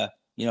this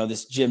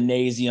this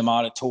gymnasium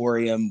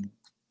auditorium,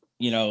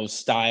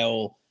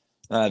 style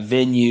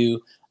venue.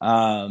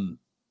 And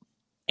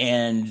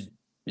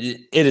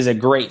it is a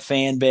great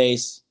fan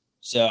base.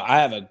 So I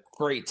have a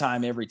great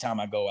time every time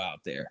I go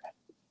out there.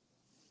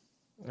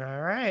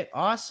 All right.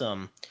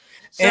 Awesome.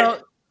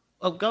 So,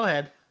 go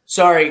ahead.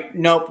 Sorry.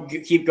 Nope.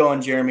 Keep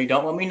going, Jeremy.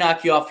 Don't let me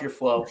knock you off your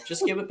flow.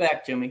 Just give it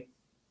back to me.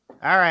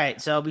 All right.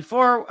 So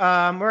before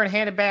we're going to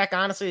hand it back,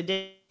 honestly,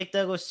 to Dick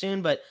Douglas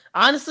soon. But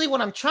honestly,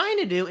 what I'm trying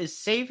to do is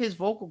save his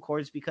vocal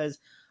cords because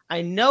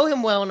I know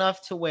him well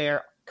enough to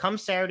where come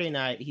Saturday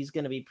night, he's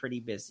going to be pretty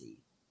busy.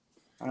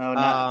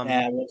 Oh,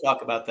 we'll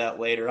talk about that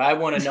later. I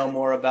want to know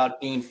more about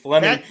Dean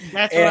Fleming.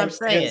 That's what I'm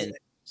saying.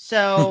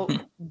 So,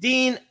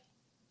 Dean,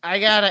 I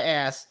got to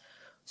ask.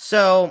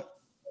 So,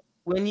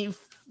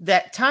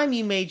 that time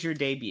you made your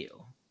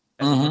debut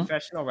as a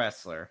professional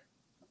wrestler,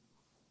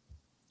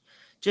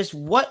 just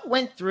what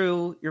went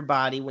through your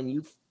body when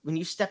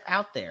you step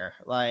out there?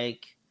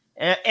 Like,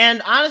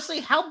 and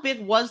honestly, how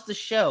big was the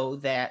show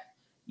that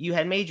you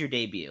had made your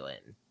debut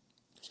in?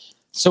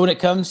 So when it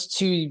comes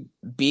to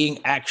being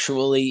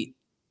actually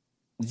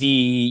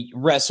the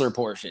wrestler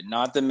portion,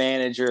 not the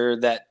manager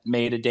that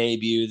made a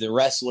debut, the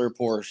wrestler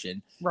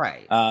portion.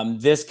 Right.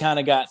 This kind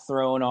of got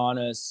thrown on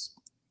us,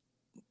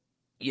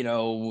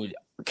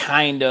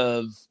 kind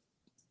of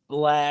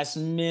last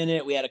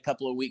minute. We had a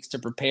couple of weeks to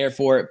prepare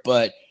for it,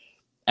 but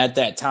at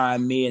that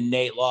time, me and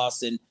Nate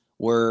Lawson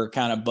were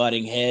kind of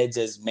butting heads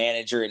as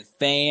manager and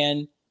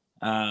fan,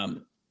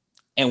 and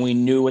we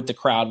knew what the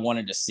crowd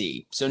wanted to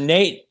see. So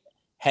Nate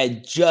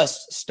had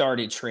just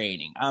started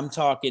training. I'm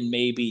talking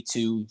maybe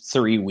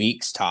 2-3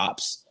 weeks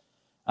tops.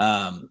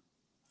 And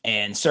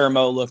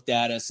Sermo looked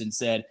at us and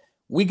said,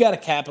 we got to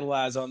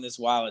capitalize on this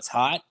while it's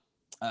hot.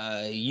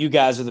 You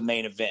guys are the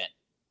main event.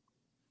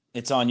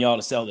 It's on y'all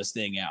to sell this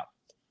thing out.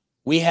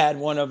 We had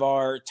one of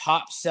our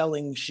top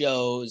selling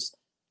shows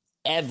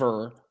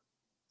ever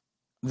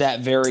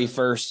that very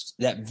first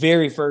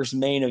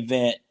main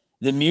event.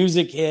 The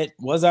music hit.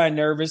 Was I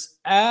nervous?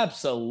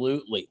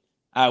 Absolutely.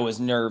 I was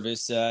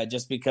nervous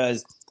just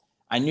because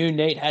I knew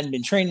Nate hadn't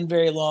been training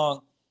very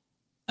long.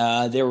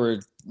 There were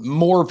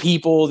more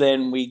people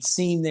than we'd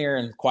seen there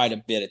in quite a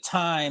bit of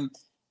time.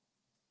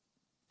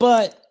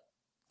 But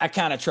I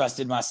kind of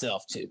trusted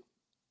myself too.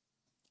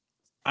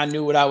 I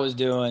knew what I was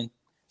doing.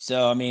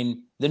 So, I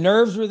mean, the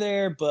nerves were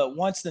there, but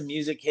once the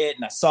music hit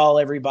and I saw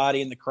everybody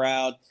in the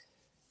crowd,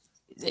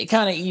 it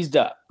kind of eased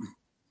up.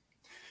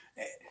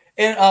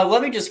 And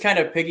let me just kind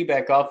of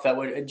piggyback off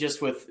that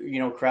just with,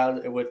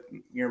 crowd with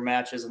your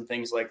matches and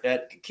things like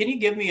that. Can you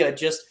give me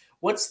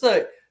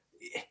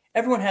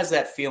everyone has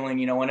that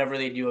feeling, whenever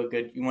they do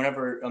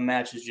whenever a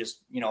match is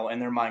just, in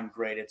their mind,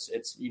 great.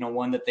 It's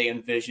one that they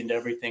envisioned,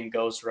 everything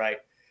goes right.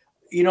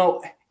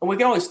 And we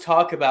can always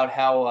talk about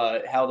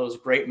how those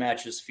great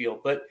matches feel,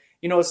 but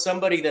as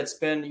somebody that's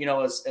been,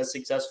 as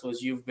successful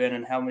as you've been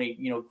and how many,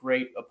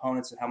 great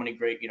opponents and how many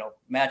great,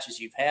 matches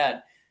you've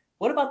had,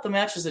 what about the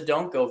matches that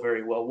don't go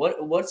very well?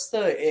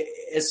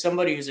 As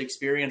somebody who's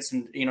experienced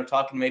and,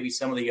 talking to maybe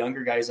some of the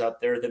younger guys out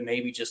there that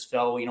maybe just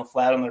fell,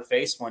 flat on their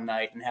face one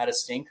night and had a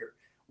stinker.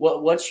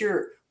 What's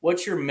your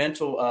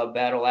mental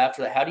battle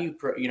after that? How do you,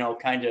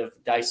 kind of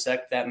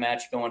dissect that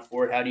match going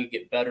forward? How do you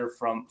get better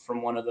from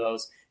one of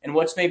those? And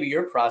what's maybe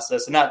your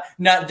process? And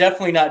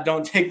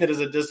don't take that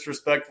as a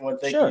disrespectful and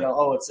think, sure.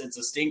 It's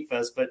a stink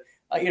fest, but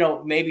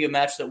maybe a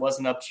match that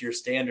wasn't up to your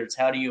standards.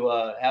 How do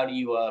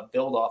you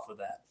build off of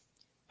that?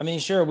 I mean,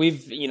 sure.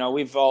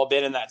 We've all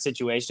been in that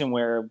situation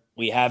where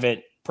we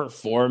haven't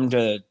performed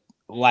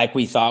like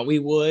we thought we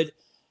would.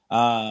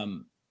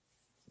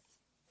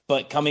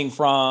 But coming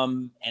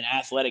from an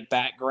athletic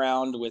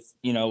background with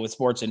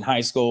sports in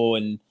high school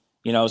and,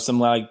 some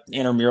like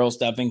intramural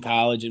stuff in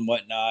college and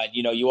whatnot,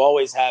 you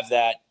always have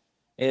that.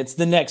 It's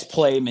the next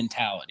play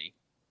mentality.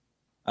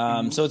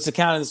 So it's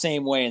kind of the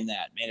same way in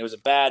that, man. It was a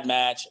bad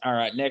match. All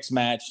right, next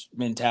match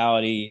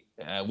mentality.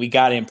 We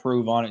got to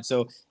improve on it.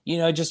 So,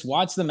 just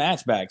watch the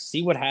match back,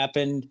 see what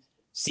happened,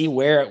 see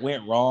where it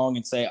went wrong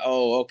and say,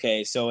 oh,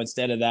 okay. So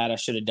instead of that, I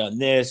should have done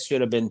this,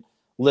 should have been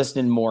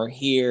listening more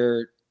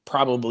here,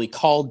 probably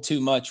called too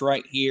much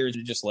right here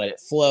to just let it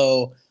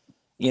flow.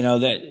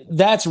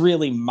 That's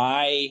really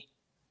my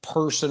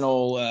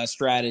personal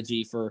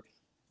strategy for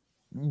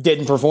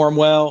didn't perform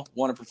well,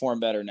 want to perform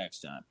better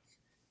next time.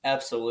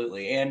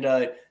 Absolutely.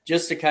 And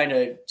just to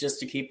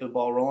keep the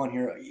ball rolling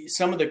here,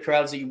 some of the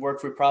crowds that you've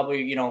worked for,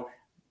 probably,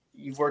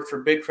 you've worked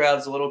for big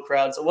crowds, little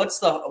crowds. What's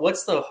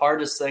the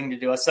hardest thing to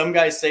do? Some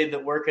guys say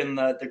that working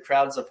the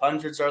crowds of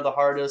hundreds are the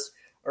hardest,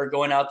 or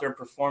going out there and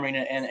performing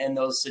and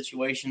those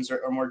situations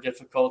are more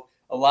difficult.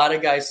 A lot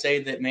of guys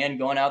say that, man,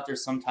 going out there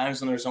sometimes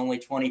when there's only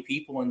 20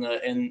 people in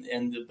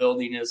the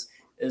building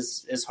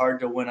is hard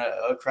to win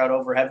a crowd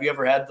over. Have you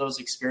ever had those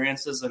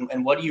experiences?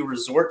 And what do you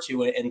resort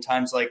to in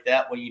times like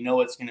that when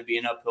it's going to be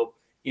an uphill,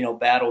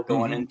 battle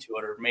going into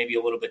it, or maybe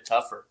a little bit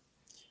tougher?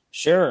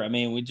 Sure. I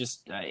mean, we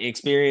just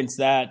experienced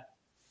that,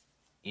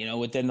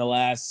 within the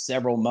last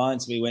several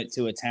months. We went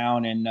to a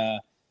town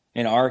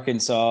in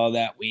Arkansas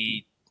that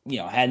we,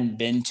 hadn't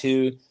been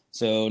to.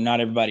 So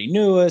not everybody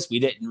knew us. We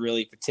didn't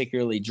really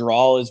particularly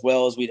draw as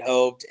well as we'd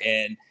hoped.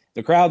 And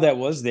the crowd that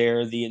was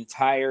there, the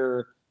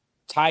entire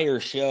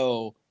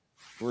show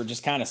were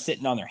just kind of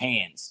sitting on their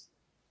hands.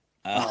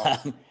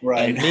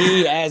 Right. And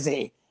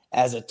me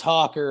as a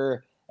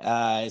talker,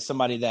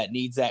 somebody that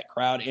needs that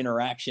crowd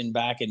interaction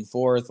back and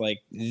forth, like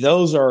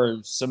those are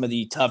some of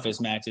the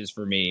toughest matches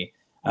for me.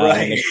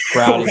 Right.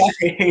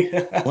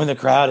 When the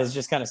crowd is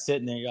just kind of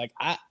sitting there, you're like,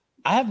 I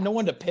have no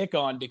one to pick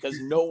on because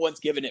no one's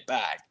giving it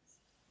back.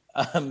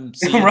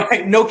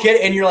 Right. No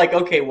kidding. And you're like,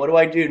 okay, what do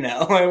I do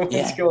now?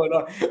 What's going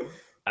on?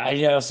 I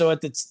know. So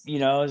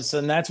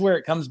so that's where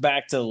it comes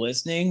back to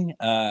listening,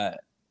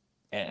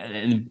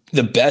 and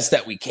the best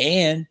that we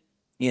can,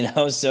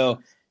 so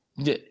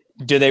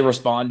do they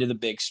respond to the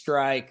big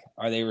strike?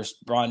 Are they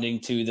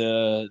responding to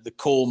the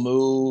cool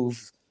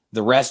move,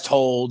 the rest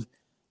hold,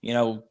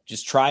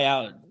 just try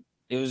out.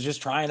 It was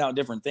just trying out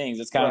different things.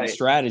 It's kind of the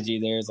strategy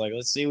there. It's like,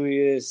 let's see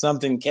if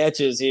something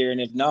catches here.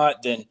 And if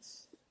not, then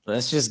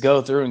let's just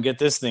go through and get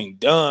this thing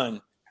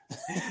done.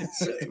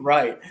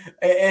 Right.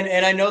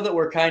 And I know that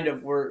we're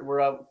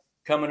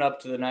coming up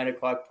to the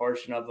 9:00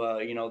 portion of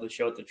the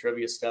show with the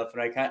trivia stuff,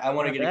 and I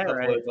want to get a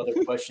couple of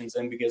other questions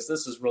in because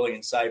this is really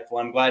insightful.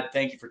 I'm glad.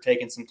 Thank you for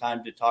taking some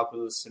time to talk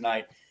with us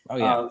tonight. Oh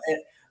yeah.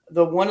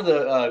 One of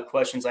the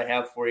questions I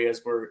have for you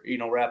as we're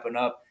wrapping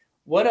up,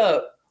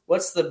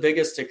 what's the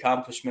biggest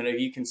accomplishment? If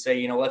you can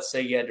say, let's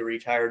say you had to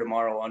retire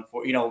tomorrow,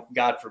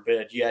 God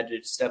forbid you had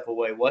to step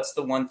away. What's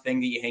the one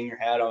thing that you hang your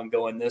hat on,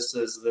 going, this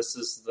is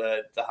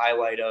the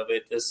highlight of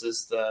it. This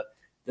is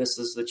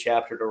the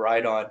chapter to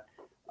write on.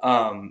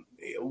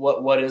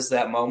 What is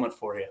that moment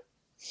for you?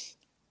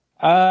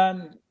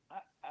 I'm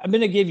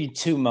going to give you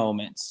two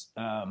moments.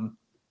 And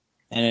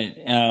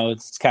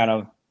it's kind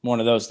of one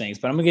of those things,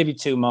 but I'm going to give you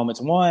two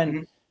moments.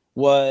 One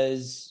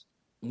was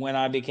when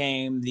I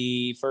became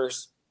the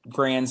first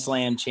Grand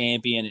Slam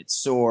champion at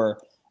Soar.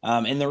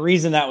 And the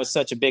reason that was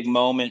such a big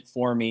moment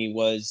for me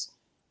was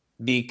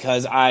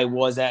because I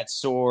was at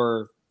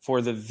Soar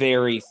for the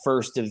very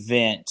first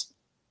event.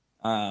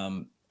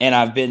 And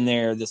I've been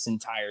there this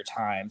entire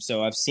time.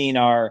 So I've seen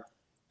our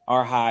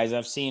highs,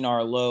 I've seen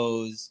our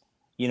lows,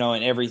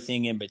 and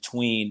everything in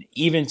between,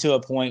 even to a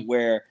point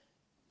where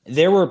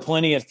there were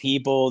plenty of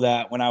people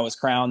that when I was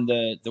crowned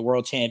the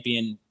world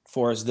champion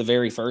for us the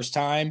very first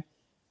time,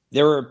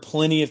 there were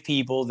plenty of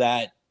people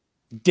that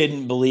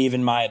didn't believe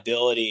in my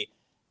ability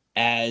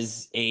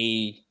as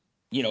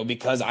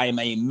because I am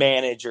a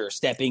manager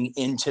stepping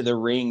into the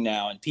ring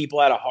now, and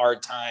people had a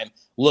hard time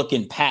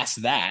looking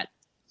past that.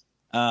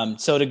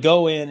 So to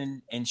go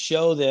in and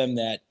show them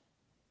that,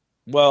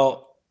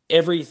 well,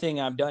 everything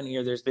I've done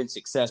here, there's been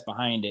success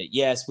behind it.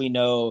 Yes, we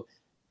know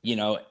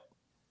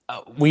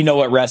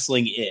what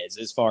wrestling is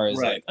as far as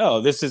like, oh,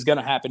 this is going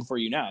to happen for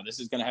you now. This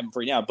is going to happen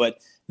for you now. But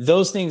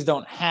those things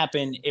don't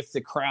happen if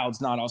the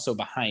crowd's not also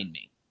behind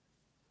me.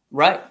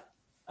 Right.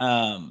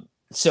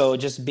 So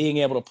just being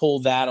able to pull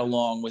that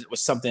along was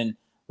something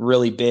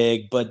really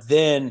big. But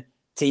then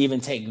to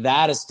even take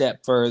that a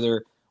step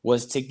further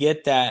was to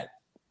get that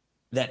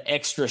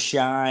extra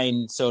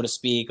shine, so to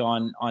speak,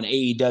 on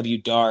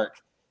AEW Dark,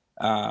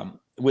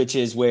 which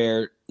is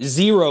where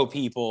zero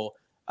people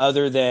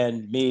other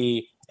than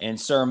me and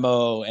Sir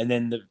Mo, and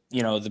then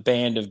the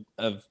band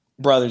of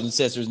brothers and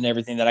sisters and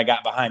everything that I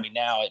got behind me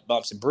now at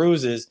Bumps and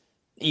Bruises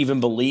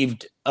even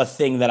believed a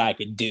thing that I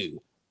could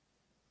do.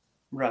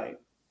 Right.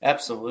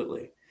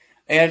 Absolutely.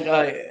 And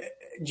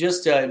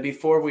just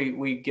before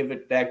we give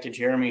it back to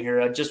Jeremy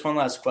here, just one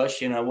last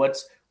question.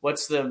 What's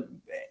the,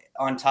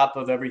 on top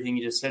of everything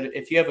you just said,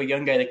 if you have a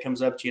young guy that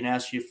comes up to you and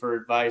asks you for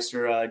advice,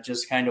 or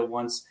just kind of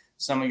wants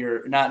some of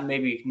your, not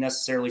maybe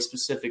necessarily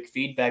specific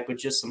feedback, but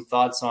just some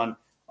thoughts on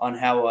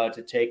how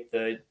to take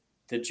the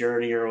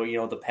journey,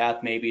 or the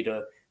path maybe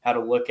to how to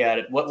look at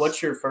it,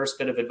 what's your first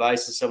bit of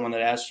advice to someone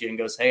that asks you and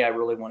goes, hey, I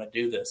really want to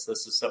do this,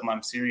 this is something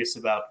I'm serious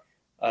about?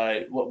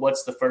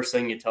 What's the first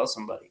thing you tell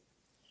somebody?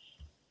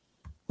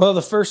 Well,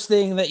 the first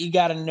thing that you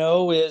got to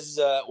know is,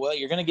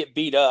 you're going to get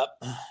beat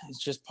up. It's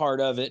just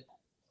part of it.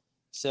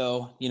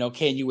 So,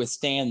 can you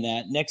withstand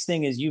that? Next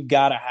thing is you've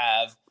got to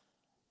have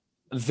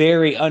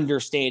very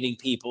understanding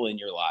people in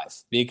your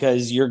life,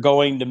 because you're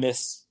going to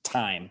miss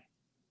time,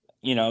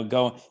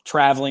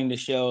 traveling to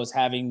shows,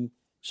 having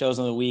shows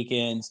on the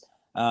weekends.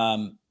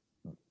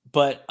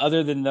 But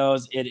other than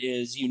those,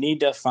 you need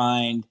to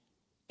find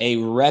a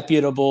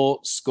reputable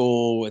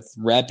school with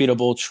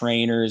reputable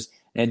trainers.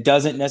 And it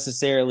doesn't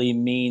necessarily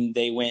mean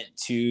they went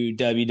to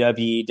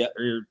WWE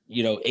or,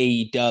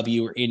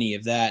 AEW or any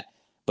of that,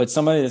 but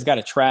somebody that's got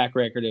a track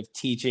record of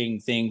teaching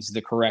things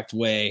the correct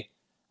way.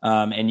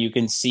 And you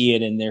can see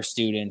it in their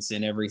students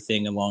and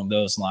everything along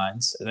those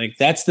lines. Like,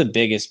 that's the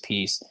biggest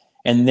piece.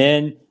 And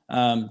then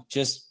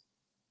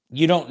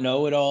you don't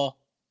know it all.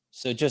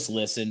 So just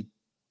listen.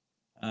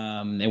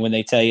 And when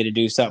they tell you to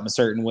do something a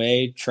certain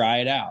way, try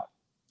it out.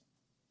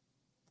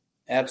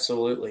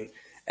 Absolutely.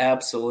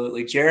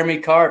 Jeremy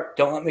Karp,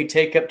 don't let me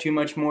take up too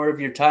much more of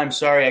your time.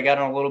 Sorry, I got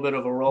on a little bit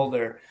of a roll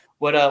there.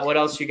 What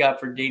else you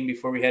got for Dean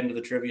before we head into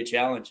the trivia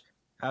challenge?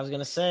 I was going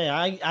to say,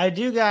 I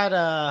do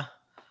got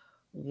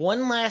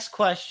one last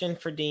question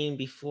for Dean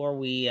before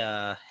we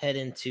head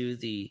into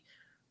the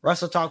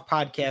Wrestle Talk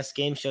Podcast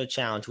Game Show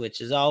Challenge,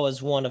 which is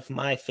always one of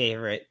my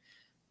favorite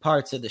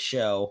parts of the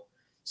show.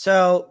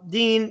 So,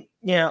 Dean,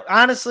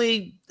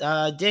 honestly,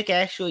 Dick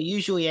actually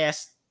usually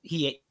asks,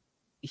 he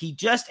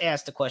just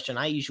asked a question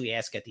I usually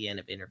ask at the end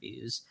of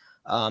interviews.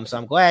 So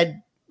I'm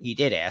glad he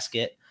did ask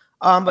it.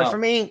 But for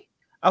me,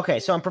 okay,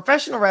 so in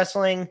professional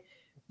wrestling,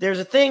 there's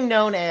a thing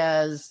known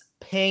as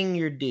paying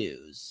your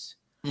dues.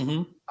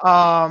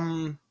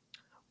 Mm-hmm.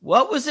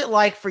 What was it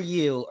like for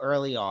you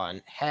early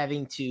on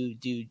having to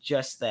do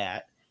just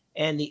that?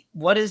 And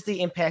what is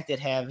the impact it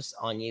has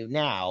on you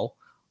now,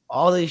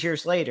 all these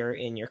years later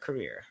in your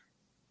career?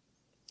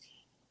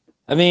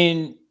 I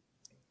mean,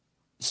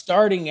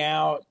 starting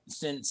out,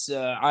 since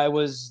I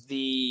was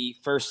the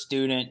first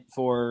student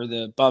for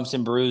the Bumps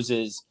and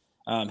Bruises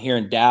here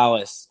in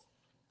Dallas,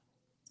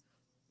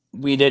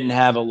 we didn't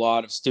have a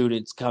lot of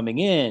students coming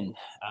in.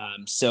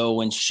 So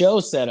when show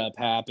setup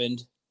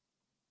happened,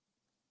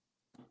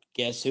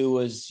 guess who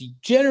was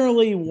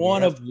generally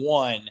one of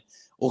one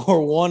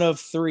or one of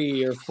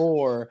 3 or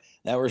 4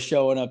 that were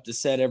showing up to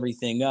set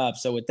everything up.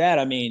 So with that,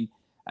 I mean,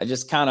 I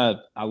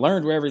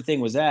learned where everything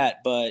was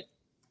at, but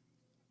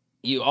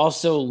you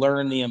also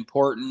learn the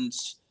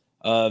importance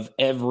of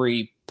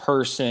every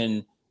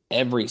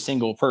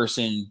single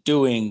person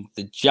doing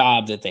the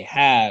job that they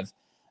have.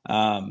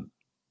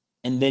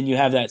 And then you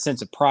have that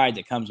sense of pride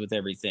that comes with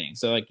everything.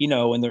 So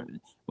when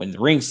the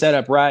ring's set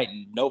up right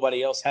and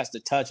nobody else has to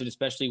touch it,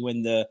 especially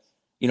when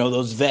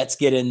those vets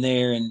get in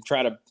there and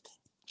try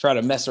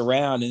to mess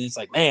around, and it's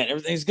like, man,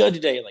 everything's good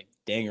today. Like,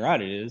 dang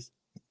right it is.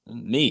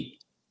 Me.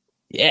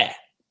 Yeah.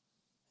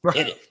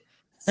 Hit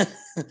it.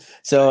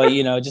 So,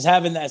 just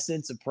having that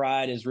sense of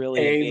pride is really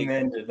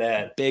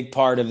a big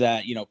part of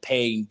that,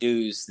 paying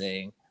dues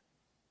thing.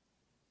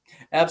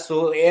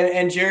 Absolutely.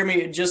 And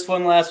Jeremy, just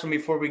one last one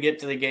before we get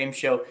to the game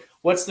show.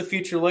 What's the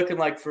future looking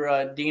like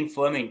for Dean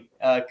Fleming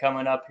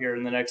coming up here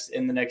in the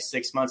next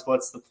 6 months?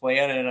 What's the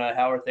plan, and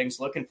how are things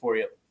looking for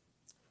you?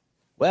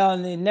 Well,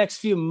 in the next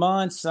few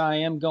months, I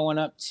am going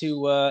up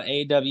to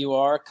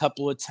AWR a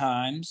couple of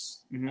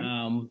times.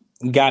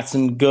 Mm-hmm. Got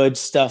some good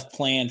stuff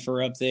planned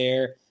for up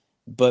there.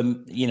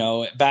 But,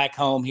 back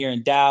home here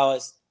in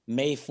Dallas,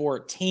 May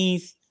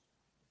 14th,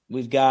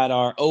 we've got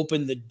our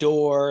Open the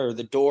Door, or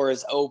The Door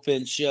is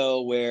Open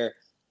show, where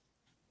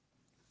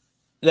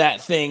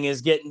that thing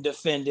is getting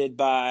defended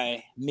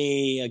by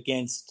me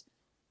against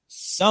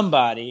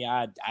somebody.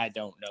 I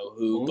don't know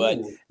who, but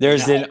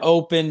there's an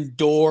open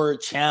door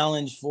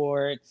challenge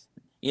for it.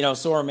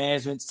 Soar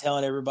Management's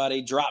telling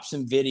everybody, drop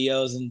some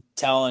videos and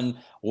telling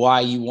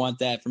why you want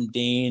that from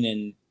Dean.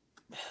 And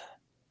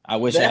I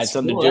wish I had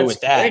something to do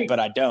with that, but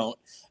I don't.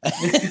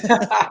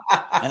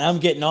 And I'm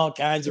getting all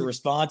kinds of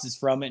responses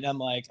from it. And I'm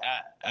like,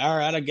 all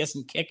right, I guess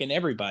I'm kicking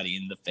everybody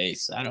in the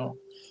face. I don't.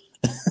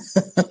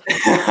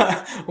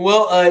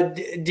 Well,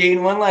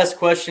 Dean, one last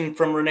question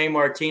from Renee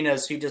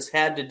Martinez, who just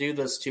had to do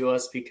this to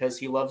us because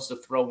he loves to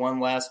throw one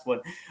last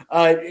one.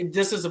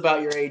 This is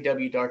about your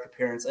AEW Dark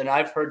appearance, and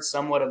I've heard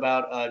somewhat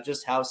about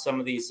just how some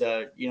of these,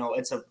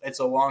 it's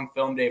a long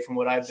film day from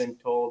what I've been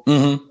told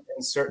in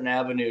certain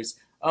avenues.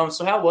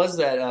 So how was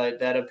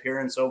that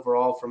appearance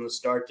overall from the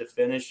start to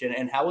finish,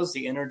 and how was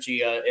the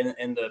energy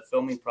in the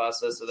filming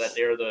process of that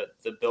day, or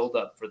the build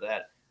up for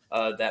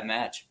that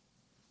match?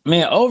 I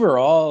mean,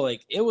 overall,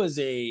 it was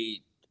a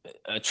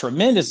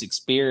tremendous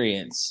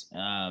experience.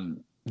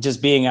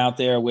 Just being out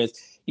there with,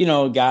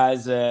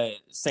 guys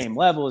same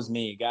level as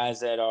me, guys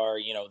that are,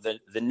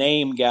 the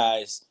name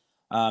guys,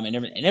 and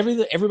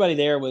everybody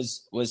there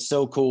was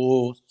so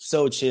cool,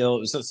 so chill. It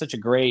was such a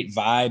great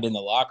vibe in the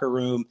locker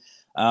room.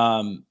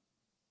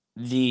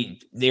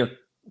 They're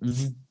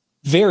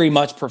very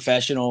much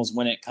professionals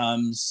when it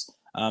comes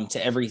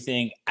to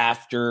everything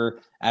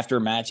after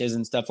matches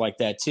and stuff like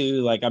that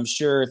too. Like, I'm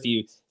sure if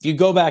you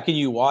go back and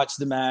you watch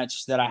the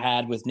match that I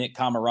had with Nick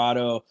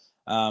Camarado,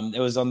 it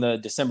was on the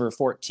December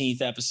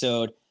 14th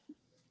episode.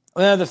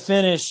 Well, the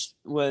finish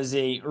was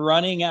a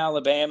running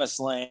Alabama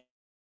slam,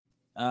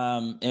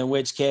 in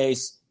which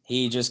case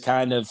he just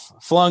kind of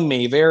flung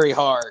me very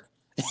hard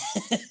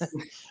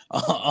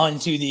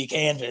onto the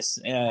canvas.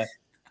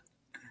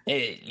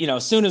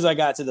 As soon as I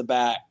got to the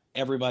back,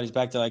 everybody's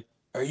back to like,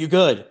 are you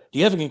good? Do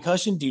you have a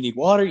concussion? Do you need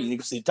water? You need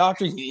to see a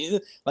doctor?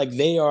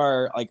 They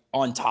are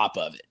on top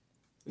of it.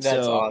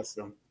 That's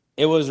awesome.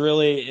 It was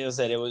really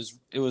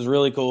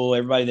really cool.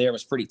 Everybody there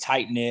was pretty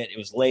tight knit. It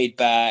was laid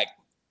back.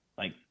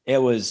 It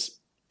was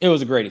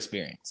a great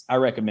experience. I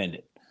recommend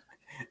it.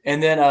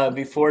 And then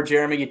before,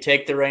 Jeremy, you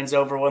take the reins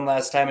over one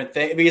last time,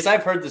 because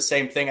I've heard the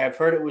same thing. I've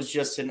heard it was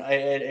just an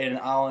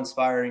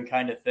awe-inspiring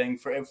kind of thing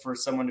for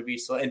someone to be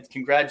so. And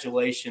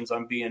congratulations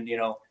on being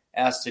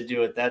asked to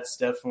do it. That's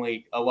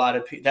definitely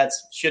that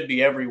should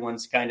be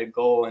everyone's kind of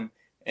goal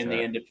in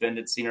the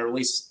independent scene, or at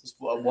least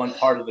one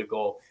part of the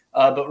goal.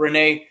 But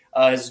Renee,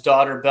 his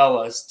daughter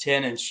Bella is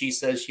 10, and she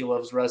says she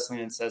loves wrestling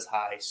and says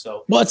hi.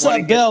 So what's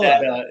up,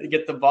 Bella?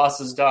 Get the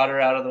boss's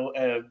daughter out of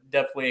the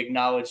definitely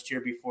acknowledged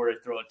here before I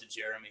throw it to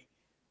Jeremy.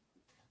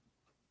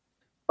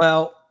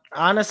 Well,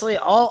 honestly,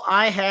 all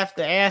I have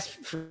to ask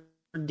for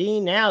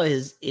Dean now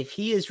is if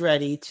he is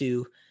ready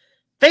to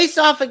face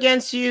off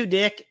against you,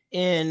 Dick,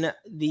 in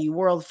the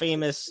world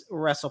famous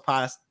Wrestle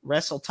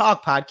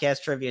Talk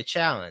Podcast Trivia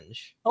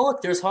Challenge. Oh,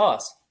 look, there's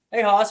Haas.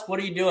 Hey, Haas, what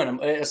are you doing?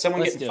 Is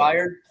someone getting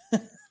fired?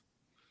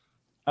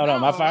 Oh, no,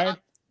 am I fired?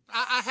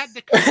 I had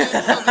to come in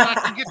so that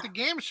I can get the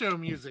game show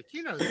music.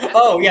 You know that.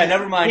 Oh, yeah,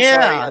 never mind.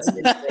 Yeah,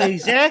 Sorry.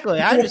 exactly.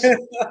 I'm just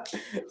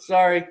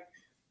sorry.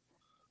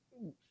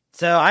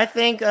 So I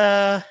think,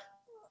 I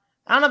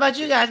don't know about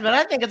you guys, but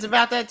I think it's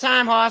about that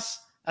time, Haas.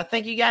 I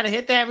think you got to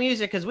hit that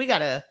music because we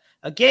got a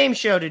game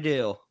show to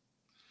do.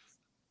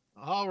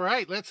 All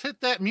right, let's hit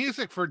that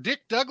music for Dick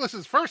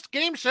Douglas's first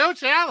game show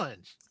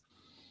challenge.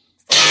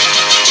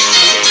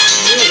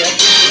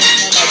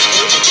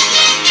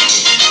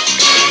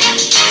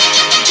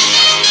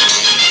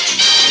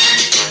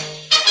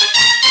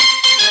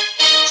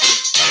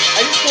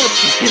 I just want to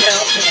point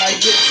out that I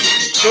get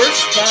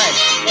first time.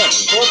 Look,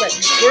 hold that.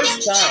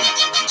 First time.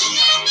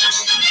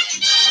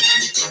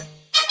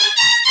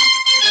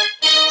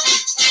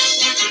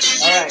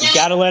 All right. You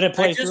gotta let it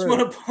play I just through.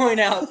 want to point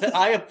out that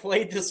I have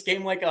played this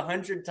game like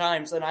 100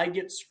 times, and I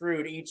get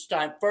screwed each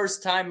time.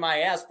 First time my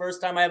ass.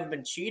 First time I haven't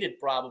been cheated,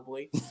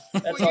 probably.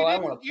 That's all I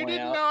want to point out. You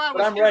didn't know I but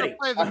was I'm going ready. to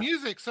play the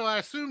music, so I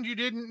assumed you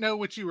didn't know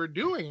what you were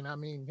doing. I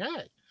mean,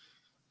 hey.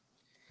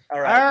 All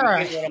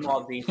right. You can let them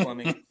all, Dean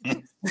Fleming.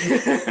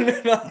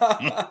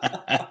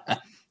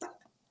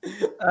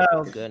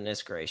 Oh,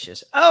 goodness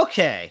gracious.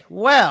 Okay,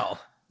 well,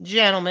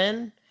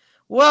 gentlemen,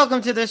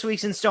 welcome to this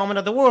week's installment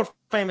of the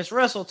world-famous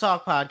Wrestle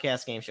Talk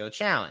Podcast Game Show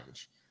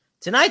Challenge.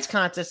 Tonight's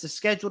contest is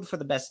scheduled for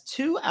the best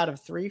 2 out of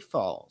 3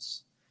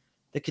 falls.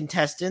 The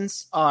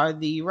contestants are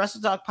the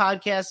Wrestle Talk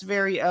Podcast's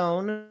very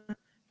own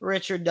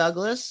Richard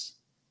Douglas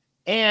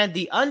and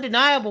the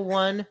undeniable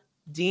one,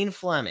 Dean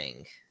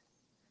Fleming.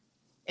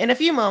 In a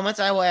few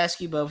moments, I will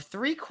ask you both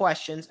 3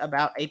 questions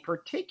about a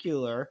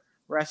particular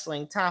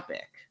wrestling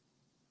topic.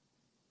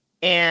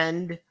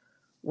 And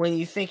when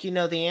you think you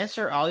know the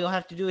answer, all you'll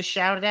have to do is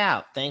shout it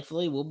out.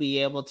 Thankfully, we'll be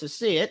able to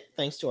see it,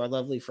 thanks to our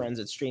lovely friends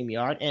at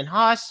StreamYard. And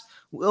Haas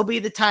will be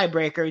the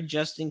tiebreaker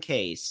just in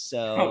case.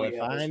 So if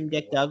I'm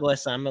Dick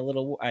Douglas,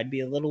 I'd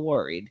be a little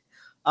worried.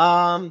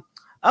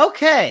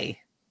 Okay.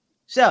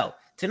 So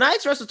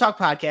tonight's Wrestle Talk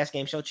Podcast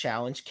Game Show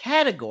Challenge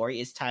category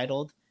is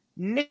titled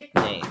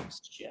Nicknames.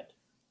 Shit.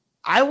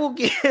 I will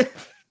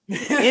give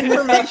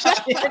information.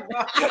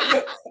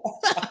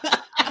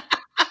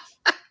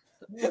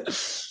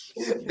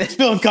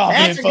 Feeling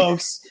confident,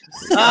 folks.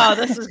 Oh,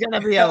 this is going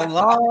to be a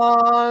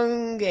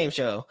long game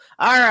show.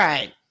 All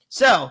right.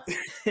 So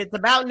it's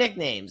about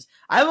nicknames.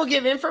 I will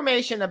give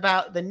information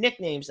about the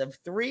nicknames of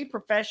 3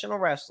 professional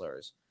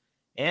wrestlers.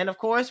 And of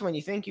course, when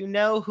you think you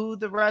know who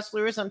the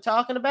wrestler is I'm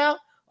talking about,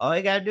 all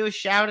you got to do is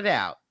shout it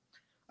out.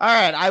 All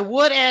right. I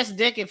would ask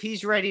Dick if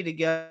he's ready to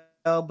go,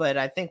 but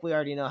I think we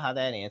already know how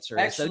that answer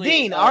is. So,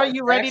 Dean, are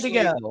you ready to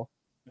go?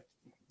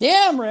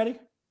 Yeah, I'm ready.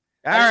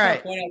 All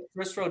right. Point out,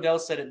 Chris Rodell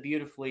said it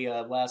beautifully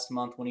last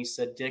month when he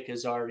said Dick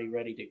is already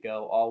ready to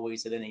go,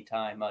 always at any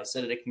time. I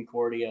said it at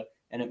Concordia,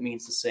 and it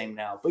means the same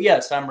now. But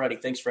yes, I'm ready.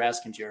 Thanks for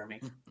asking, Jeremy.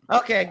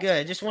 Okay,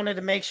 good. Just wanted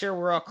to make sure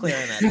we're all clear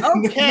on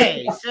that.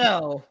 Okay,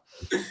 so,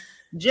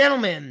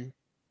 gentlemen,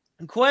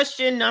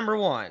 question number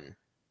 1.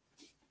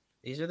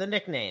 These are the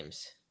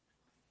nicknames.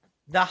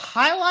 The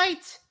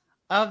highlight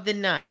of the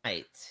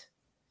night.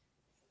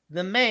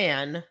 The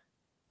man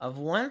of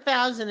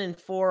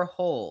 1,004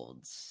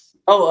 holds.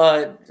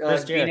 Oh,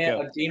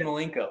 Dean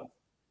Malenko.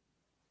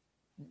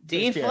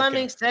 Dean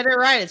Fleming said it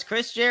right. It's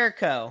Chris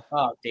Jericho.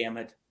 Oh, damn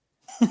it.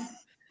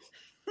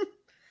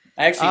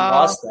 I actually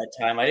lost that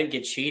time. I didn't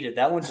get cheated.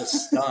 That one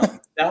just stung.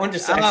 That one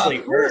just actually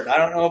hurt. I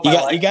don't know if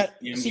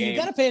you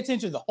got to pay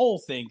attention to the whole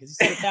thing because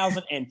he said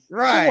 1,004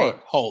 right.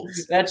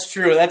 holds. That's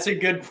true. That's a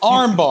good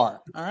armbar.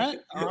 All right,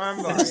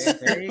 armbar.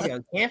 There you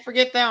go. Can't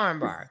forget the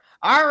armbar.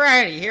 All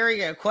righty, here we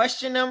go.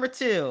 Question number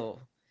 2.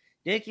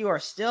 Dick, you are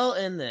still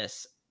in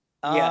this.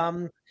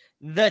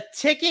 The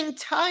ticking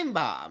time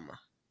bomb.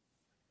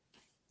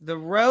 The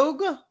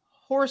rogue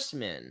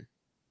horseman.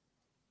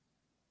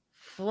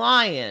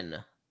 Flying.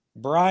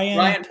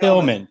 Brian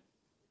Pillman.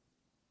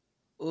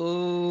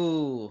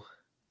 Ooh.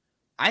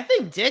 I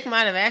think Dick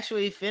might have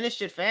actually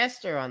finished it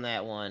faster on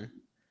that one.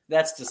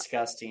 That's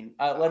disgusting.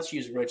 Let's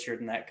use Richard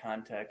in that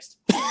context.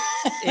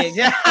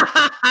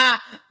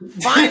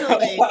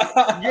 Finally,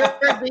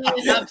 you're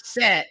being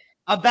upset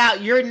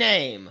about your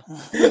name.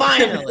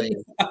 Finally.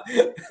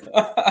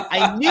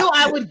 I knew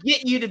I would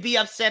get you to be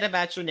upset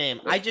about your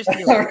name. I just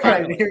knew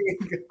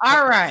it.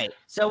 All right.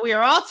 So we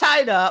are all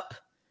tied up.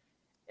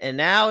 And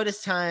now it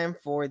is time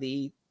for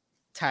the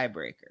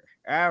tiebreaker.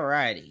 All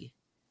righty.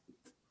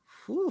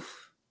 Whew.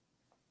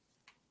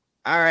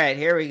 All right,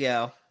 here we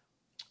go.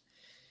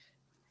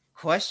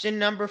 Question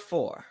number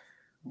 4.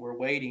 We're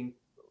waiting.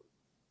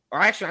 Or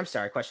actually, I'm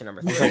sorry, question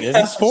number 3. Is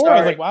this 4? I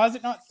was like, why is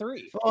it not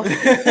 3?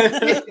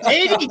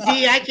 ADD,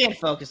 I can't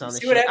focus on this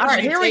shit. All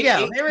right, here we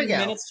go. Here we go.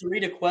 Minutes to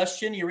read a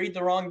question, you read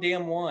the wrong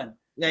damn one.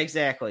 Yeah,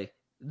 exactly.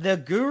 The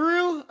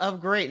Guru of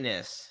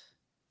Greatness.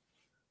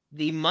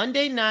 the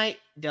Monday Night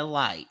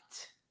Delight,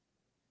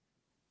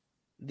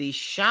 the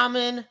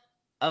Shaman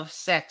of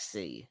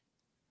Sexy.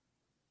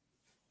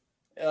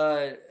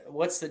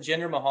 What's the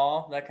Jinder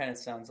Mahal? That kind of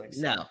sounds like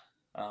No.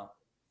 Oh.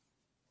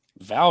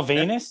 Val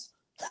Venus?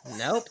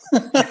 Nope.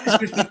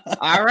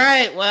 All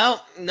right.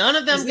 Well, none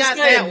of them Is this got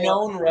guy that a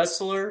known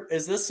wrestler?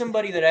 Is this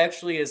somebody that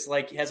actually is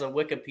has a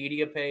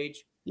Wikipedia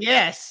page?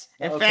 Yes.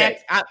 In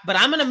fact, but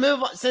I'm going to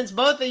move on. Since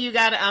both of you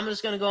got it, I'm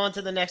just going to go on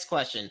to the next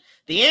question.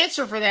 The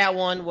answer for that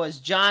one was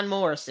John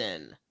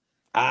Morrison.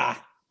 I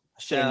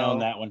should have known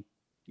that one.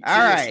 All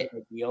right.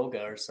 Like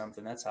yoga or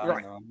something. That's how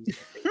I know him. He's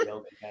a big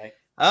yoga guy.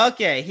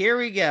 Okay, here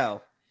we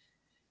go.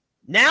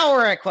 Now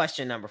we're at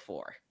question number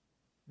 4.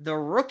 The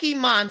Rookie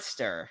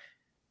Monster,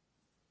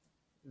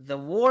 the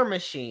War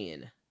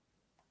Machine,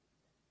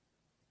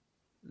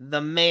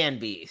 the Man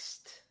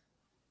Beast.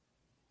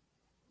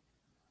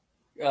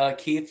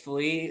 Keith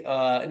Lee.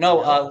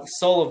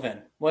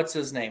 Sullivan. What's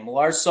his name?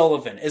 Lars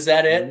Sullivan. Is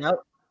that it? Nope.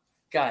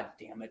 God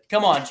damn it.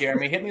 Come on,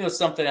 Jeremy. Hit me with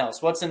something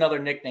else. What's another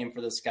nickname for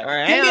this guy? All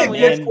right, Give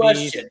me a good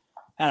question.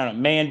 I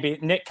don't know.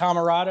 Nick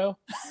Camarado?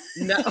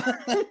 No.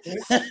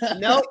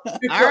 Nope.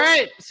 All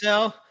right.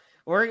 So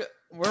we're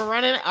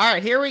running. All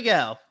right, here we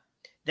go.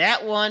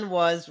 That one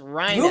was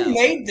Rhino. Who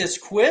made this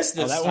quiz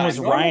this that time? one was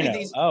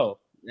Rhino.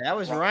 That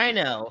was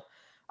Rhino.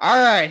 All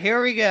right,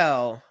 here we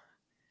go.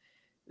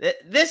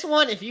 This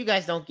one, if you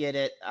guys don't get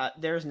it,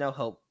 there's no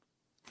hope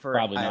for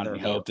probably either not any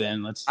hope.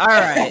 Then let's. All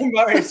right. I'm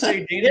already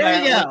saying, Dean,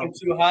 there we go.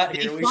 Too hot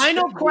here. The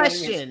final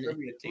question.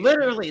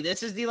 Literally,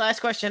 this is the last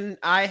question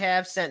I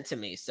have sent to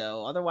me.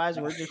 So otherwise,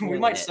 we're just. We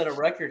might set a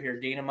record here,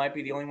 Dean. It might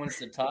be the only ones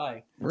to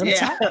tie.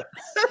 Yeah.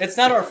 It's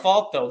not our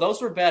fault though.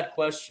 Those were bad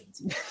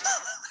questions.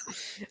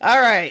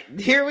 All right,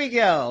 here we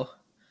go.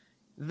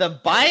 The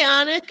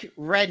Bionic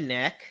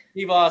Redneck.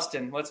 Steve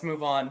Austin. Let's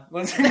move on.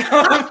 Let's go. Dick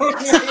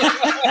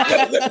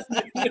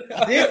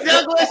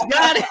Douglas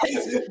got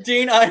it.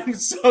 Dean, I'm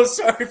so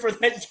sorry for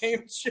that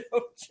game show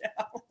challenge.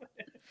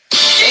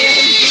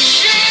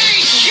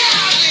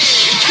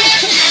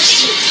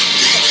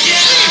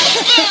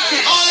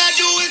 All I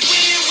do is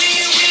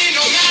win,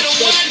 no matter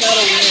what.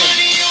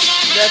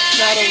 That's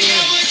not a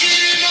win.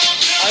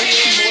 I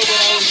win more when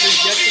I was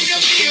rejecting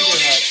some finger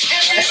hut.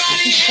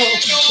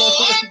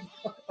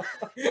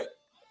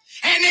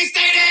 And they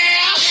stay there.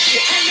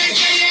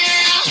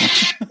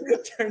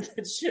 Turn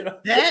that shit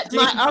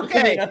off.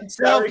 Okay.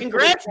 So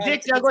congrats,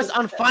 Dick Douglas,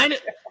 on finding.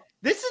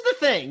 This is the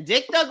thing.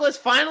 Dick Douglas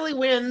finally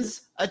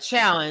wins a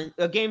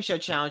game show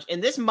challenge,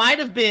 and this might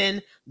have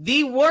been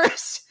the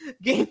worst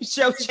game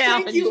show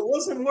challenge. Thank you. It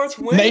wasn't worth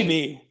winning.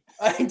 Maybe.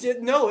 I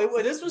didn't know.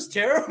 This was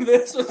terrible.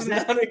 This was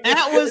not a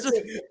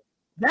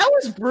that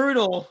was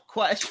brutal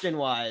question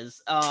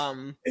wise.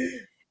 And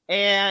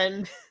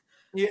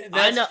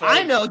yeah,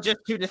 I know just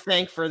who to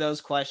thank for those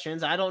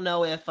questions. I don't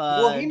know if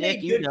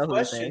Nick, you know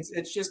questions. Who to thank.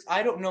 It's just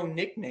I don't know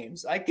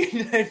nicknames. I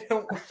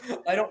don't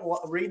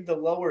read the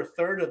lower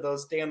third of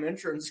those damn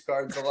entrance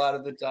cards a lot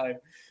of the time.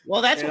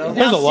 Well, that's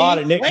there's a lot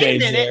of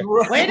nicknames.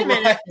 Wait a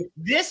minute.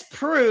 This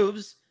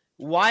proves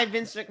why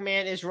Vince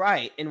McMahon is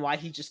right and why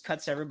he just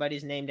cuts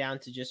everybody's name down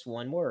to just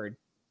one word.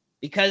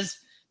 Because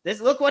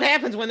look what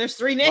happens when there's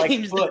 3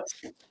 names.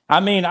 I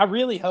mean, I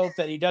really hope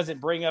that he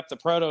doesn't bring up the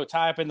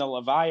Prototype and the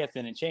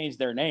Leviathan and change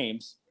their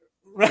names.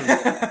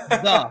 That's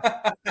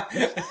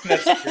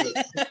true.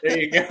 There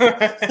you go.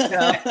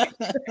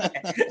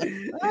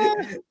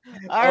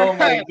 All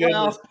right,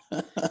 well,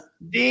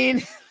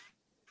 Dean,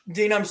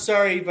 I'm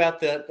sorry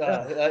about that.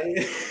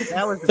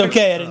 That was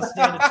okay. I didn't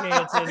stand a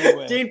chance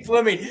anyway. Dean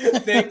Fleming,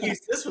 thank you.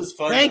 This was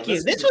fun. Thank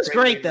you. This was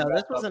great, though.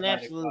 This was an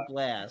absolute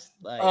blast.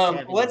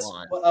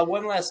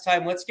 One last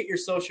time. Let's get your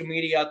social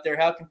media out there.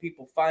 How can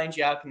people find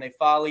you? How can they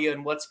follow you?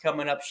 And what's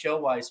coming up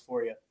show-wise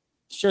for you?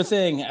 Sure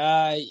thing.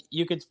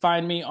 You could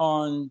find me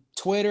on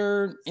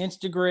Twitter,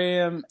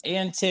 Instagram,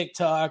 and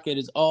TikTok. It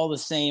is all the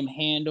same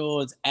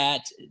handle. It's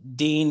at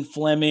Dean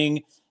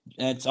Fleming.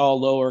 That's all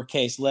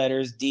lowercase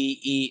letters,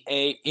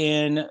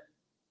 DeanFleming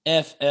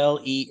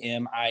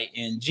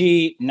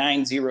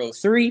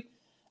 903. You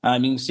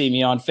can see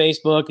me on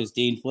Facebook as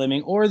Dean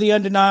Fleming or the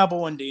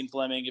undeniable one, Dean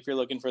Fleming, if you're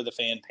looking for the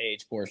fan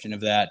page portion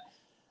of that.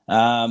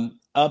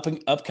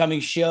 Upcoming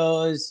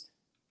shows,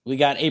 we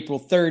got April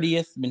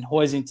 30th in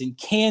Hoisington,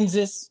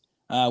 Kansas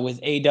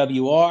with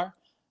AWR.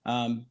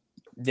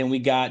 Then we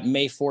got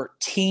May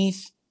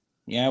 14th.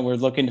 Yeah, we're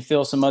looking to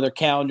fill some other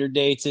calendar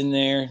dates in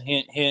there.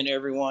 Hint, hint,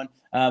 everyone.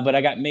 But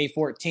I got May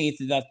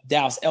 14th at the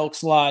Dallas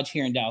Elks Lodge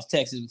here in Dallas,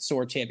 Texas with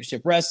Soar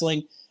Championship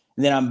Wrestling.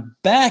 And then I'm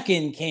back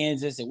in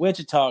Kansas at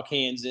Wichita,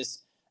 Kansas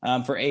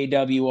for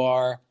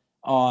AWR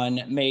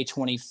on May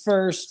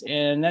 21st.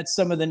 And that's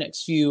some of the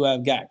next few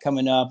I've got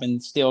coming up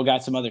and still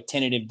got some other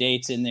tentative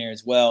dates in there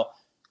as well.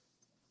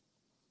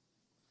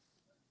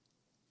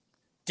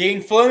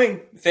 Dean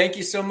Fleming, thank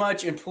you so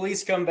much. And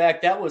please come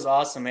back. That was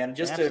awesome, man.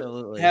 Just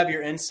to have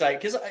your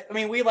insight. Because, I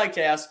mean, we like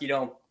to ask,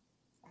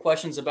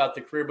 questions about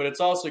the career, but it's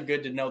also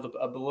good to know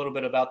a little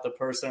bit about the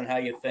person and how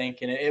you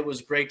think. And it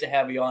was great to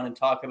have you on and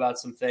talk about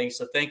some things.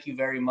 So thank you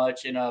very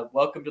much. And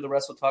welcome to the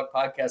Wrestle Talk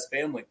podcast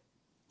family.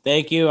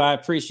 Thank you. I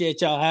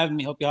appreciate y'all having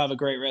me. Hope y'all have a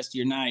great rest of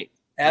your night.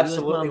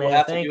 Absolutely. We'll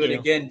have to do it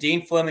again.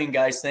 Dean Fleming,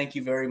 guys, thank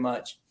you very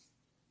much.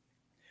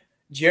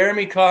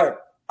 Jeremy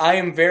Karp, I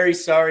am very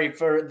sorry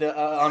for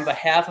on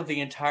behalf of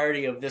the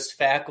entirety of this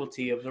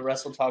faculty of the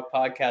Wrestle Talk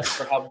podcast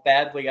for how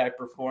badly I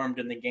performed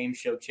in the game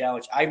show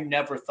challenge. I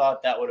never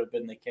thought that would have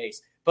been the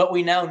case, but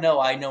we now know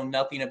I know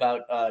nothing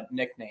about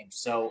nicknames.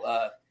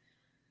 So,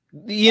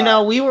 we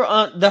were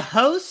on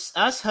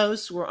us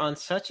hosts were on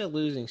such a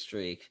losing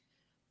streak.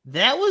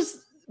 That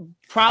was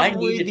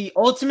probably the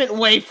ultimate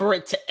way for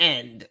it to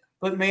end.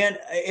 But man,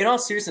 in all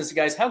seriousness,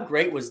 guys, how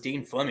great was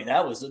Dean Fleming?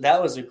 That was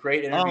a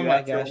great interview. Oh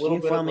my gosh, Dean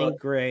Fleming,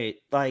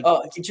 great!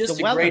 Just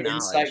a great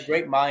insight,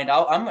 great mind.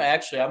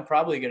 I'm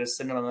probably going to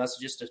send him a message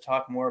just to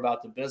talk more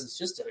about the business.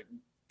 Just a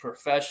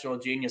professional,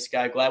 genius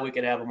guy. Glad we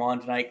could have him on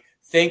tonight.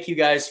 Thank you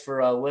guys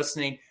for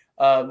listening.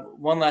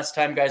 One last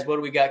time, guys, what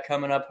do we got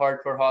coming up?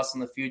 Hardcore Hoss in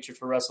the future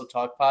for Wrestle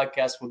Talk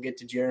Podcast. We'll get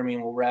to Jeremy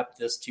and we'll wrap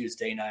this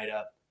Tuesday night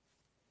up.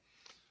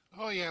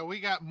 Oh yeah, we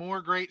got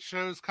more great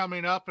shows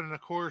coming up, and of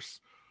course.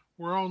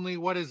 We're only,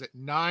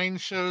 9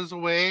 shows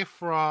away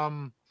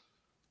from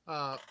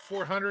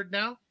 400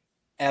 now?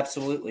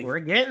 Absolutely. We're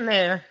getting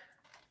there.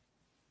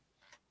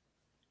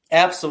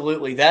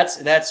 Absolutely.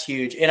 That's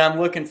huge. And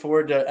I'm looking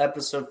forward to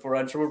episode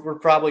 400. We're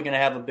probably going to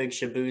have a big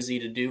shaboozy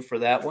to do for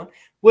that one,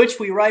 which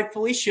we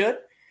rightfully should.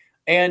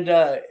 And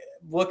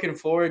looking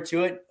forward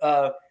to it.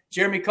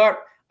 Jeremy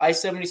Karp,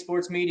 I-70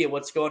 Sports Media,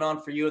 what's going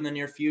on for you in the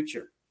near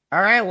future?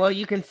 All right. Well,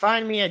 you can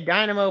find me at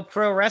Dynamo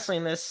Pro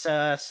Wrestling this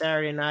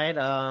Saturday night.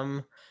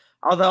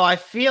 Although I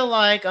feel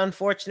like,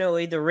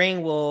 unfortunately,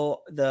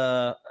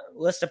 the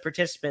list of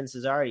participants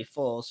is already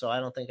full, so I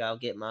don't think I'll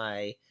get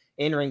my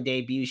in-ring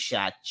debut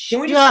shot. Can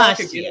we just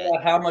talk again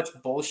about how much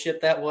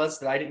bullshit that was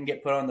that I didn't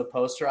get put on the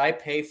poster? I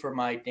pay for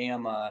my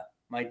damn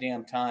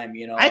time,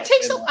 you know.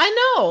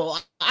 I know.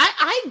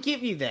 I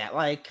give you that.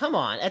 Like, come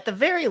on. At the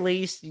very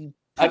least,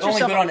 I've only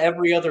been on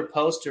every other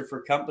poster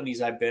for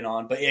companies I've been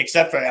on, but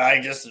except for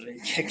I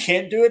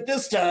can't do it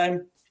this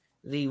time.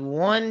 The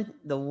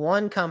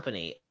one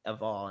company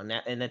of all,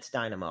 and that's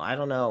Dynamo. I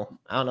don't know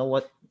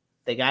what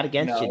they got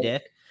against you,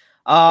 Dick.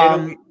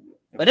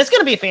 But it's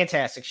going to be a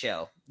fantastic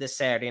show this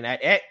Saturday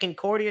night at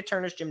Concordia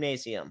Turner's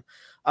Gymnasium.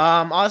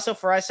 Also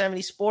for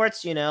I-70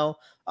 Sports,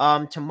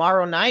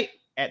 tomorrow night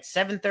at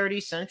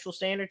 7:30 Central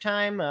Standard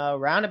Time,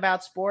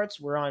 Roundabout Sports.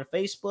 We're on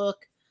Facebook.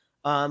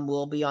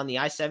 We'll be on the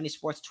I-70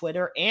 Sports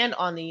Twitter and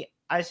on the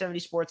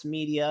I-70 Sports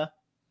Media.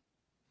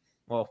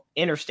 Well,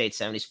 Interstate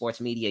 70 Sports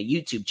Media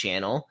YouTube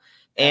channel.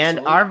 And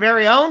our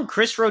very own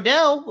Chris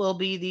Rodell will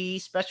be the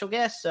special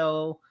guest.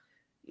 So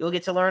you'll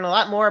get to learn a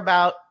lot more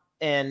about,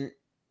 and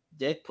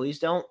Dick, please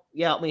don't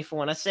yell at me for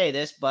when I say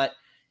this, but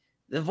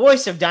the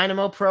voice of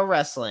Dynamo Pro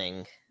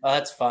Wrestling.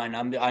 That's fine.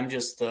 I'm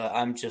just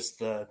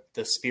the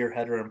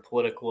spearheader and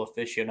political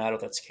aficionado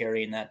that's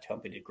carrying that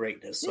company to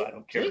greatness. So I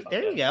don't care about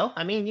there that. You go.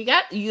 I mean,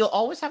 you'll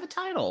always have a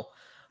title.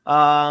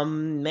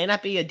 May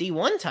not be a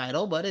D1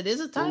 title, but it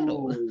is a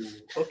title. Ooh,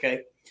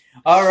 okay.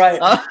 All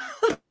right.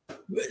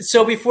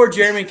 So before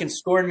Jeremy can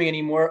scorn me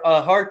anymore,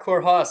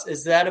 Hardcore Hoss,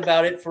 is that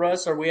about it for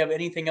us, or we have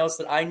anything else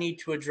that I need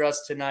to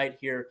address tonight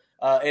here?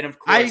 And of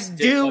course, I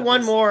do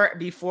one more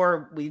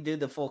before we do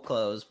the full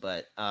close,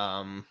 but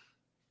okay.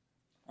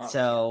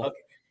 So.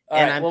 All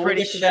and right. I'm We'll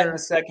pretty get to sure that in a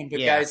second.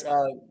 But yeah. guys,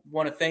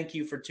 want to thank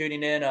you for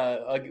tuning in.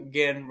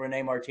 Again,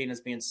 Renee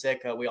Martinez being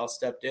sick, we all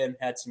stepped in,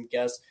 had some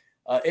guest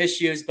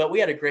issues, but we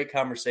had a great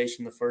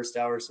conversation the first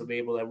hour, so be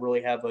able to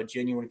really have a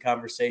genuine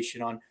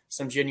conversation on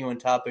some genuine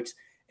topics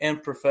in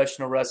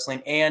professional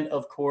wrestling. And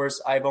of course,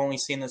 I've only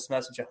seen this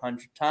message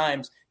 100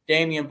 times.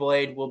 Damian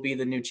Blade will be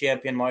the new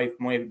champion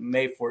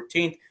May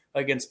 14th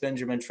against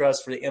Benjamin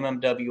Truss for the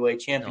MMWA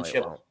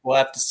championship. We'll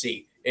have to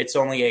see. It's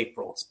only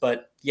April,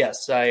 but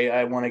yes,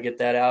 I want to get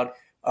that out.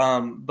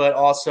 But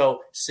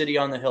also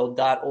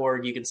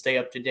cityonthehill.org. You can stay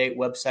up to date.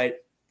 Website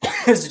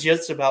is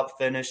just about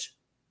finished,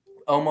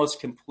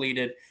 almost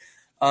completed.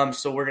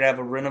 So we're going to have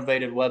a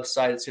renovated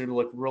website. It's going to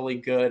look really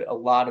good. A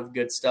lot of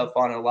good stuff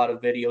on it, a lot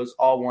of videos,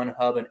 all one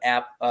hub, an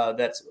app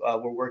that's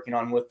we're working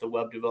on with the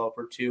web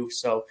developer too.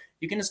 So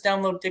you can just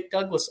download Dick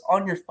Douglas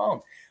on your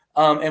phone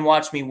and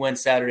watch me win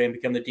Saturday and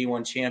become the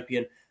D1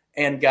 champion.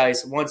 And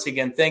guys, once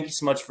again, thank you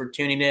so much for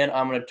tuning in.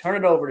 I'm going to turn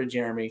it over to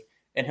Jeremy,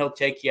 and he'll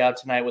take you out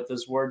tonight with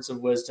his words of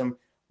wisdom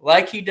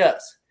like he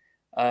does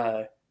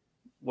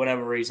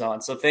whenever he's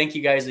on. So thank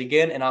you guys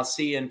again, and I'll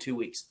see you in 2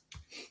 weeks.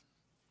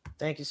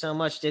 Thank you so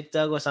much, Dick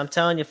Douglas. I'm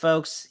telling you,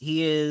 folks,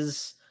 he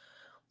is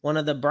one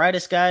of the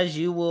brightest guys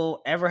you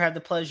will ever have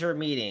the pleasure of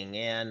meeting.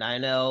 And I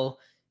know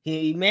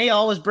he may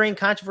always bring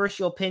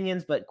controversial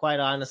opinions, but quite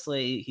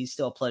honestly, he's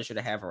still a pleasure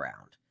to have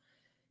around.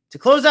 To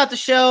close out the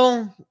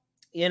show,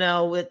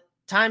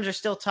 times are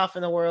still tough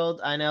in the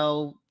world. I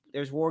know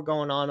there's war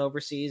going on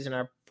overseas, and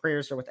our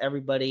prayers are with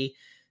everybody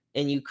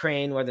in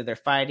Ukraine, whether they're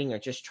fighting or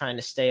just trying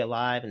to stay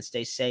alive and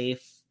stay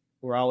safe.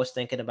 We're always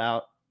thinking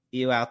about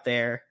you out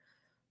there.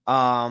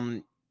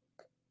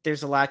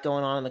 There's a lot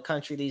going on in the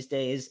country these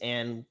days,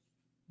 and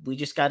we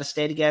just got to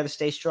stay together,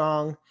 stay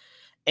strong.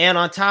 And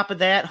on top of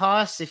that,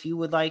 Haas, if you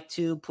would like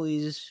to,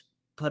 please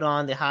put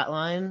on the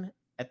hotline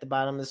at the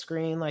bottom of the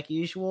screen like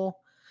usual.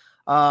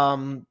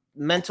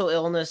 Mental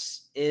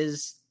illness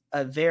is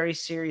a very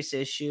serious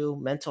issue.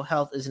 Mental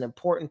health is an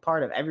important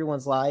part of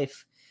everyone's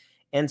life.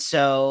 And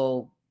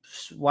so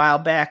a while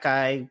back,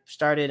 I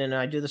started, and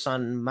I do this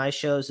on my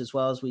shows as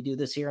well as we do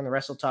this here on the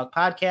Wrestle Talk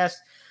podcast.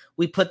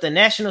 We put the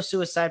National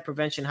Suicide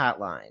Prevention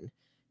Hotline,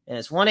 and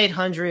it's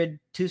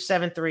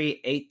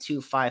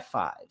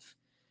 1-800-273-8255.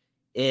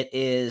 It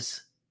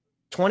is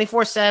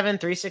 24/7,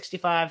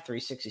 365,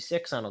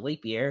 366 on a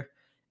leap year,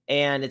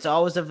 and it's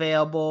always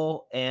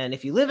available. And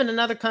if you live in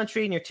another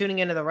country and you're tuning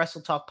into the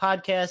Wrestle Talk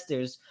podcast,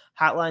 there's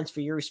hotlines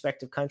for your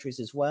respective countries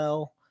as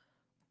well.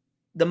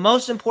 The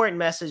most important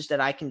message that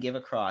I can give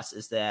across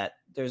is that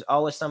there's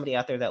always somebody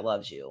out there that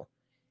loves you.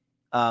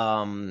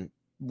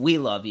 We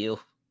love you.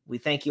 We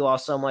thank you all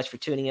so much for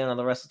tuning in on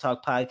the Wrestle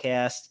Talk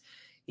podcast.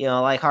 You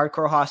know, like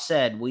Hardcore Hoss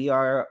said, we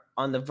are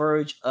on the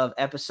verge of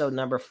episode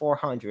number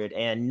 400,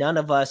 and none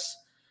of us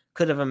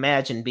could have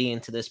imagined being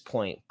to this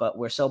point. But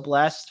we're so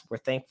blessed. We're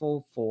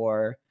thankful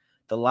for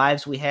the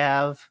lives we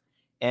have,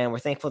 and we're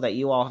thankful that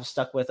you all have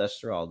stuck with us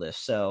through all this.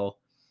 So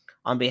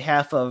on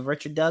behalf of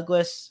Richard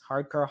Douglas,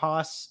 Hardcore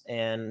Hoss,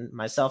 and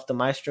myself, the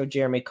Maestro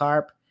Jeremy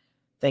Karp,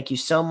 thank you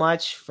so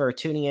much for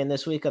tuning in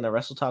this week on the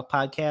Wrestle Talk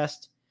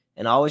podcast.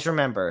 And always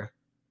remember,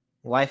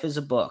 life is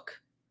a book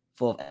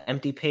full of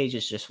empty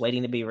pages just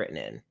waiting to be written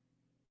in.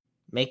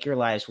 Make your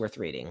lives worth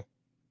reading.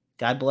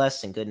 God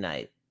bless and good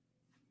night.